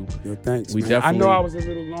interview. Yo, thanks, we man. definitely, I know I was a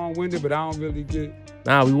little long-winded, but I don't really get.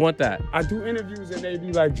 Nah, we want that. I do interviews and they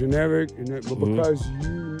be like generic, but because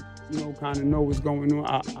you know, kind of know what's going on,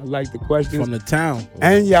 I like the questions From the town.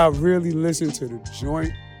 and y'all really listen to the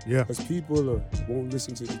joint. Yeah. Because people won't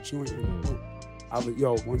listen to the joint.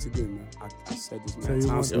 Once again, man, I said this many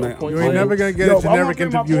times. You ain't never gonna get a generic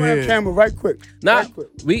interview here. Camera, right quick. Nah, right quick.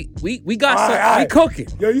 we got some. All right. We cooking.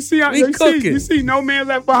 Yo, you see, cooking. you see, no man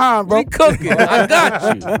left behind, bro. We cooking. I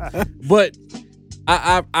got you. But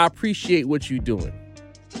I appreciate what you're doing.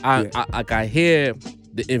 I hear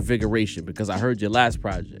the invigoration because I heard your last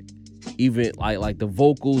project. Even like the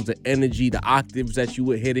vocals, the energy, the octaves that you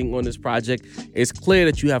were hitting on this project, it's clear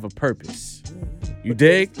that you have a purpose. You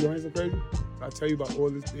dig? You know what's crazy? I tell you about all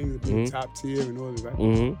these things being top tier and all that,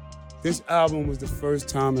 right? This album was the first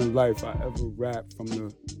time in life I ever rapped from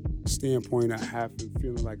the standpoint I have been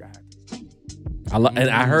feeling like I had to.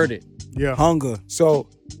 And I heard it. Yeah. Hunger. So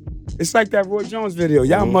it's like that Roy Jones video.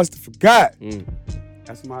 Y'all must have forgot.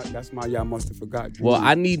 That's my y'all must have forgot. Well,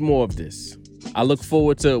 I need more of this. I look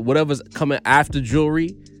forward to whatever's coming after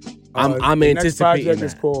Jewelry. I'm anticipating next project that.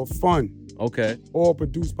 is called Fun. Okay. All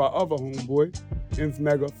produced by other homeboy. Inf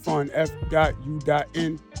Mega Fun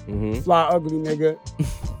F.U.N. Fly Ugly nigga.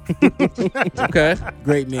 Okay.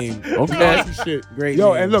 Great name. Okay. Shit. Great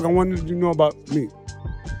Yo, name. and look, I wanted you to know about me.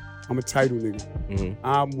 I'm a title nigga.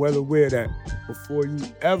 I'm well aware that before you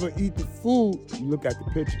ever eat the food, you look at the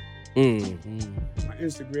picture. My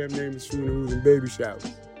Instagram name is Funerals and Baby Showers.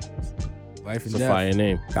 Life and It's a death. fire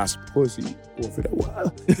name. Got some pussy. Or for the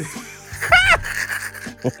while.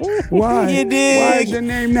 Why? You dig? Why is your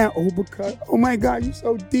name now? Oh, because. Oh my God, you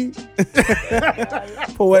so deep.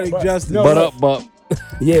 Poetic justice. no, But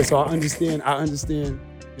Yeah, so I understand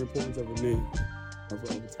the importance of a name of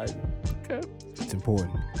a title. okay. It's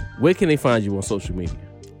important. Where can they find you on social media?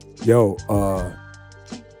 Yo,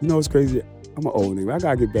 you know what's crazy? I'm an old nigga. I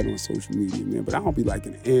gotta get better on social media, man. But I don't be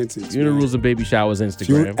liking the antics. Funerals and baby showers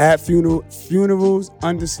Instagram. At funerals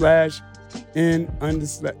underscore.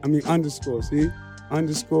 See,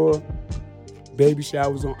 underscore baby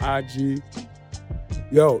showers on IG.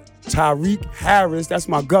 Yo, Tariq Harris. That's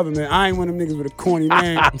my government. I ain't one of them niggas with a corny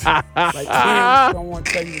name. Like Cam don't want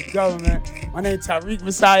to tell you the government. My name Tariq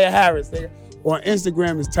Messiah Harris. Nigga. On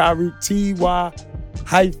Instagram is Tariq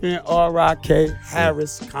Ty-RIK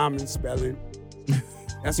Harris, common spelling.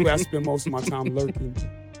 That's where I spend most of my time lurking.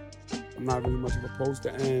 I'm not really much of a poster.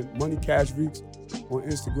 And Money Cash Reeks on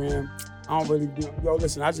Instagram. I don't really do. Yo,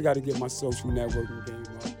 listen, I just got to get my social networking game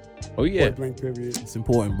up. Oh yeah. Point blank period. It's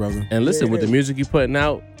important, brother. And listen, Yeah, with hey. the music you putting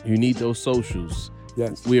out, you need those socials.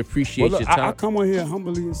 Yes. We appreciate Well, look, your time. I come on here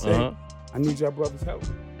humbly and say, Uh-huh. I need your brother's help.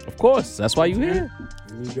 Of course, that's why you here.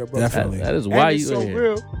 I need your brother's Definitely. That is help. why And you it's so here.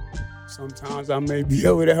 real. Sometimes I may be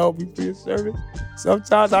able to help you for your service.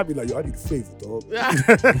 Sometimes I'll be like, yo, I need a favor, dog.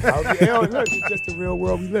 I'll be, yo, look, it's just the real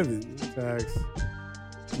world we live in. Facts.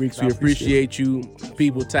 Reeks, I we appreciate appreciate you.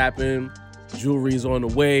 People tap in. Jewelry's on the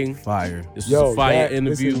way. Fire. This was Yo, a fire that,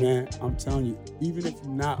 interview. Listen, man, I'm telling you, even if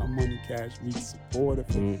you're not a Money Cash Reek supporter,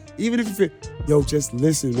 Mm. even if you feel, yo, just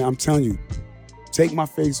listen, man. I'm telling you, take my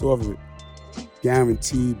face off of it.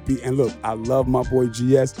 Guaranteed. And look, I love my boy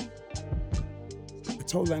GS.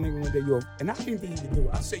 I told that nigga one day, yo, and I didn't think he could do it.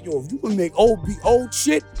 I said, yo, if you can make old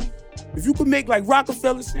shit, if you could make like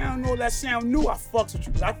Rockefeller sound and all that sound new, I fucks with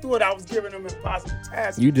you. I thought I was giving him impossible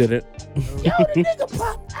tasks. You did it. Yo, the nigga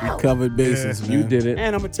popped out. Covered bases, man. You did it.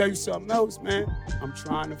 And I'm gonna tell you something else, man. I'm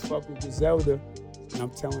trying to fuck with Griselda, and I'm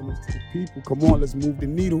telling this to the people. Come on, let's move the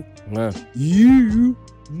needle. Nah. You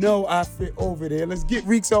know I fit over there. Let's get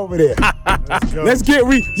Reeks over there. Let's go. Let's get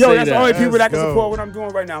Reeks. Yo, Say that's the that. only people that Let's can go. support what I'm doing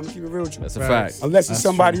right now. I'm gonna keep it real with you. That's a Facts. fact. Unless it's That's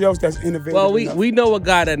somebody true. else that's innovative. Well, enough. we know a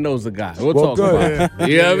guy that knows a guy. We'll Well, talk good. about it.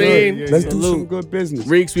 You know what I mean? Yeah, Let's do Salute. some good business.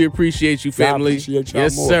 Reeks, we appreciate you, Yeah, I family. appreciate y'all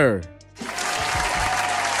Yes, more. sir.